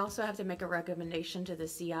 We also have to make a recommendation to the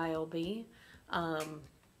CILB.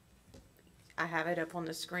 I have it up on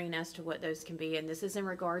the screen as to what those can be, and this is in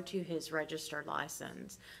regard to his registered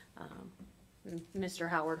license. Mr.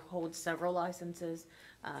 Howard holds several licenses.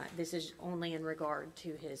 This is only in regard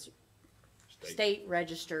to his state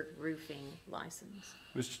registered roofing license.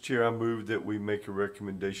 Mr. Chair, I move that we make a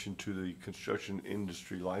recommendation to the Construction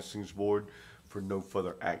Industry License Board for no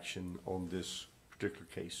further action on this particular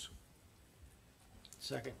case.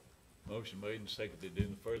 Second. Motion made and seconded.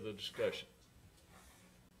 Any further discussion?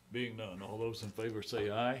 Being none, all those in favor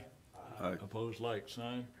say aye. Aye. Opposed, like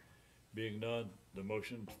sign. Being none, the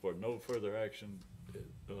motion for no further action,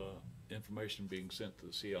 information being sent to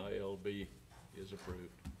the CILB is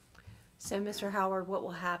approved. So, Mr. Howard, what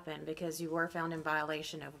will happen, because you were found in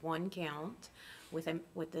violation of one count with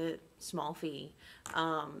the small fee,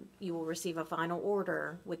 you will receive a final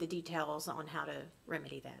order with the details on how to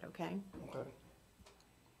remedy that, okay? Okay.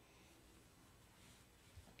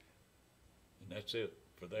 And that's it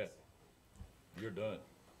for that. You're done.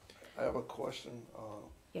 I have a question.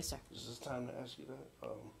 Yes, sir. Is this time to ask you that?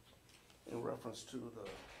 In reference to the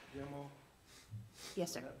demo?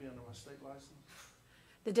 Yes, sir. Would that be under my state license?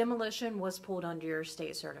 The demolition was pulled under your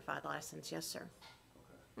state certified license, yes, sir.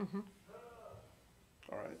 Okay. Mm-hmm.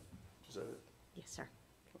 All right. Is that it? Yes, sir.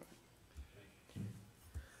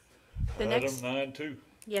 The next, Item 9-2.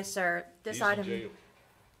 yes, sir. This He's in item jail.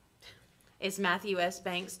 is Matthew S.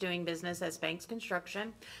 Banks doing business as Banks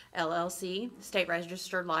Construction, LLC, state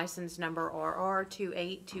registered license number RR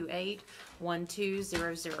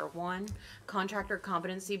 282812001, Contractor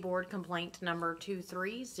Competency Board complaint number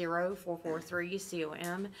 230443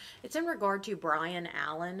 COM. It's in regard to Brian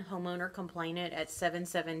Allen, homeowner complainant at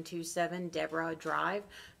 7727 Deborah Drive,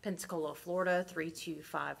 Pensacola, Florida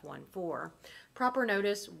 32514. Proper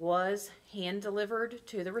notice was hand delivered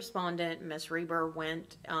to the respondent. Ms. Reber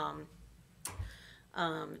went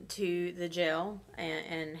to the jail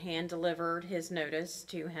and hand delivered his notice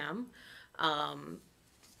to him.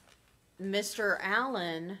 Mr.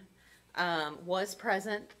 Allen was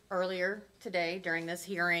present earlier today during this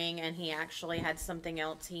hearing, and he actually had something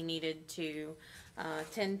else he needed to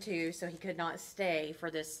tend to, so he could not stay for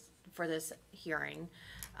this hearing.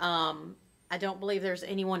 I don't believe there's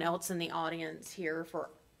anyone else in the audience here for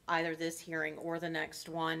either this hearing or the next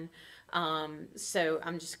one. So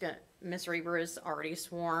I'm just gonna, Ms. Reber is already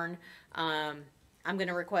sworn. I'm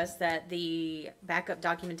gonna request that the backup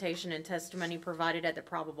documentation and testimony provided at the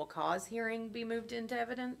probable cause hearing be moved into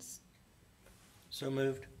evidence. So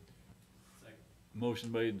moved.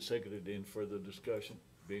 Motion made and seconded. Any further discussion?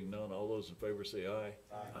 Being none, all those in favor say aye.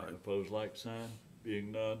 Aye. Opposed, like sign.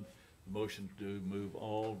 Being none, the motion to move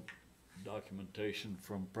all documentation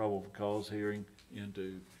from probable cause hearing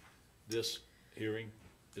into this hearing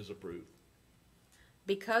is approved.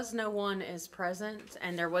 Because no one is present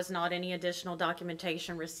and there was not any additional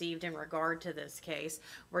documentation received in regard to this case,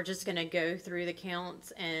 we're just gonna go through the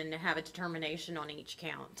counts and have a determination on each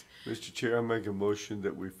count. Mr. Chair, I make a motion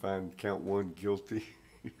that we find count 1 guilty.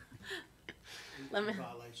 Let me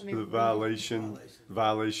The violation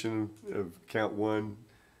of count 1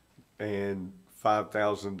 and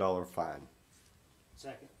 $5,000 fine.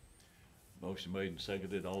 Second. Motion made and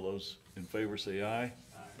seconded. All those in favor say aye.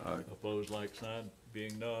 Aye. Opposed, like sign.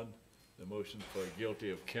 Being none, the motion for guilty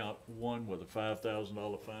of count one with a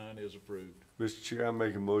 $5,000 fine is approved. Mr. Chair, I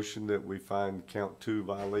make a motion that we find count 2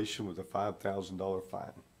 violation with a $5,000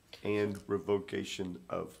 fine and revocation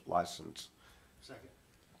of license. Second.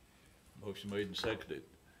 Motion made and seconded.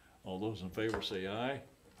 All those in favor say aye.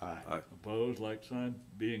 Aye. Opposed, like sign.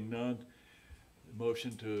 Being none, the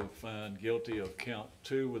motion to find guilty of count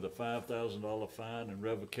 2 with a $5,000 fine and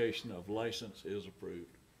revocation of license is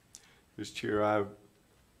approved. Mr. Chair, I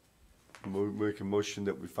make a motion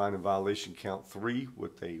that we find in violation count 3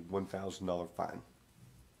 with a $1,000 fine.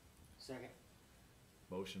 Second.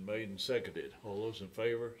 Motion made and seconded. All those in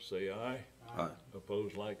favor say aye. Aye.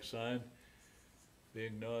 Opposed, like sign.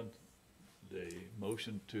 Being none, the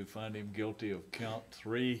motion to find him guilty of count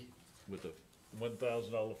 3 with a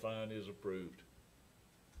 $1,000 fine is approved.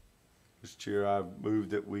 Mr. Chair, I move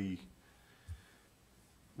that we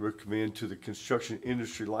recommend to the Construction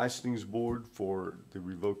Industry Licensing Board for the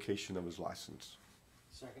revocation of his license.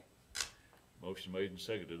 Second. Motion made and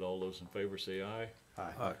seconded. All those in favor say aye.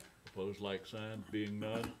 Aye. Opposed, like sign. Being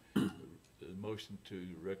none, the motion to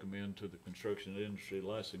recommend to the Construction Industry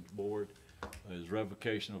Licensing Board is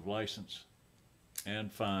revocation of license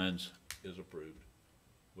and fines is approved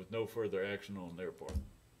with no further action on their part.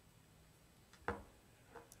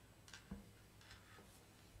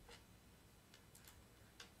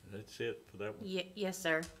 That's it for that one. Yes,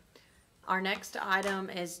 sir. Our next item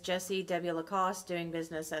is Jesse W. Lacoste, doing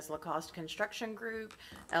business as Lacoste Construction Group,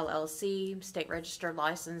 LLC, state registered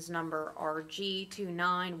license number RG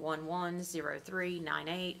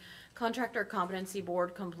 29110398, Contractor Competency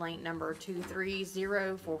Board complaint number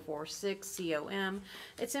 230446 COM.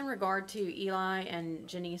 It's in regard to Eli and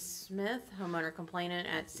Jenny Smith, homeowner complainant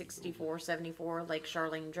at 6474 Lake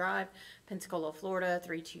Charlene Drive, Pensacola, Florida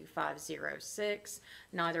 32506.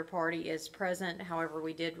 Neither party is present. However,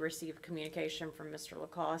 we did receive communication from Mr.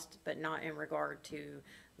 Lacoste, but not in regard to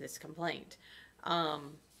this complaint.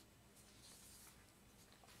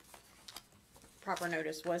 Proper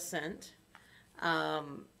notice was sent.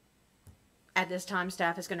 At this time,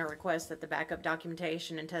 staff is going to request that the backup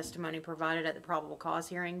documentation and testimony provided at the probable cause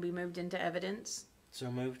hearing be moved into evidence.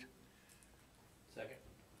 So moved. Second.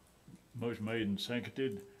 Motion made and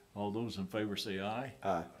seconded. All those in favor say aye.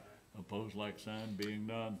 Aye. Opposed, like sign. Being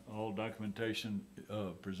none, all documentation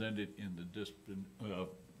presented in the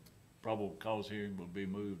probable cause hearing will be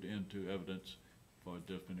moved into evidence for a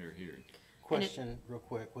disciplinary hearing. Question real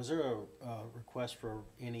quick. Was there a request for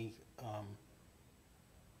any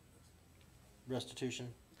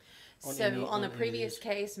restitution? So on the previous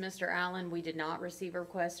case, Mr. Allen, we did not receive a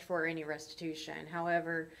request for any restitution.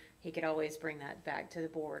 However, he could always bring that back to the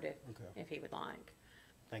board if he would like.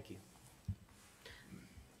 Thank you.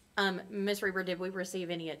 Ms. Reber, did we receive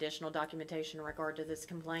any additional documentation in regard to this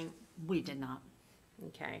complaint? We did not.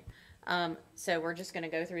 Okay. So we're just going to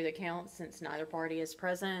go through the counts since neither party is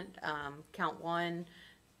present. Count 1.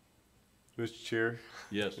 Mr. Chair?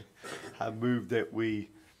 Yes. I move that we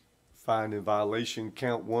find in violation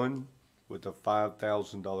count 1 with a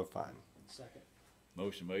 $5,000 fine. Second.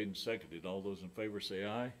 Motion made and seconded. All those in favor say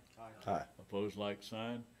aye. Aye. Opposed, like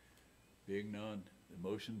sign. Being none, the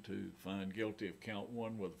motion to find guilty of count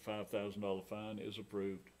 1 with a $5,000 fine is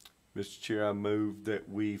approved. Mr. Chair, I move that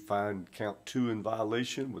we find count 2 in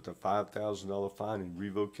violation with a $5,000 fine and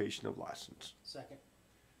revocation of license. Second.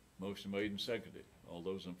 Motion made and seconded. All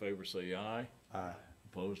those in favor say aye. Aye.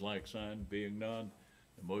 Opposed, like sign. Being none,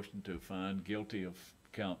 the motion to find guilty of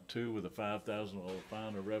count 2 with a $5,000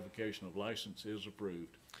 fine or revocation of license is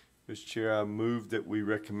approved. Mr. Chair, I move that we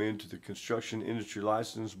recommend to the Construction Industry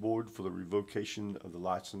License Board for the revocation of the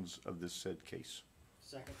license of this said case.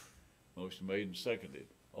 Second. Motion made and seconded.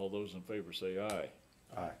 All those in favor say aye.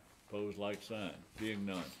 Aye. Opposed, like sign. Being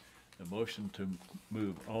none, the motion to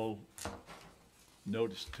move all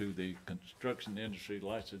notice to the Construction Industry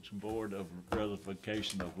Licensing Board of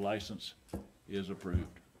revocation of license is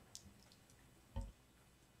approved.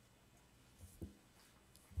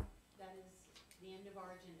 That is the end of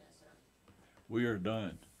our agenda, sir. We are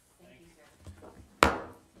done. Thank you, sir.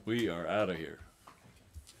 We are out of here.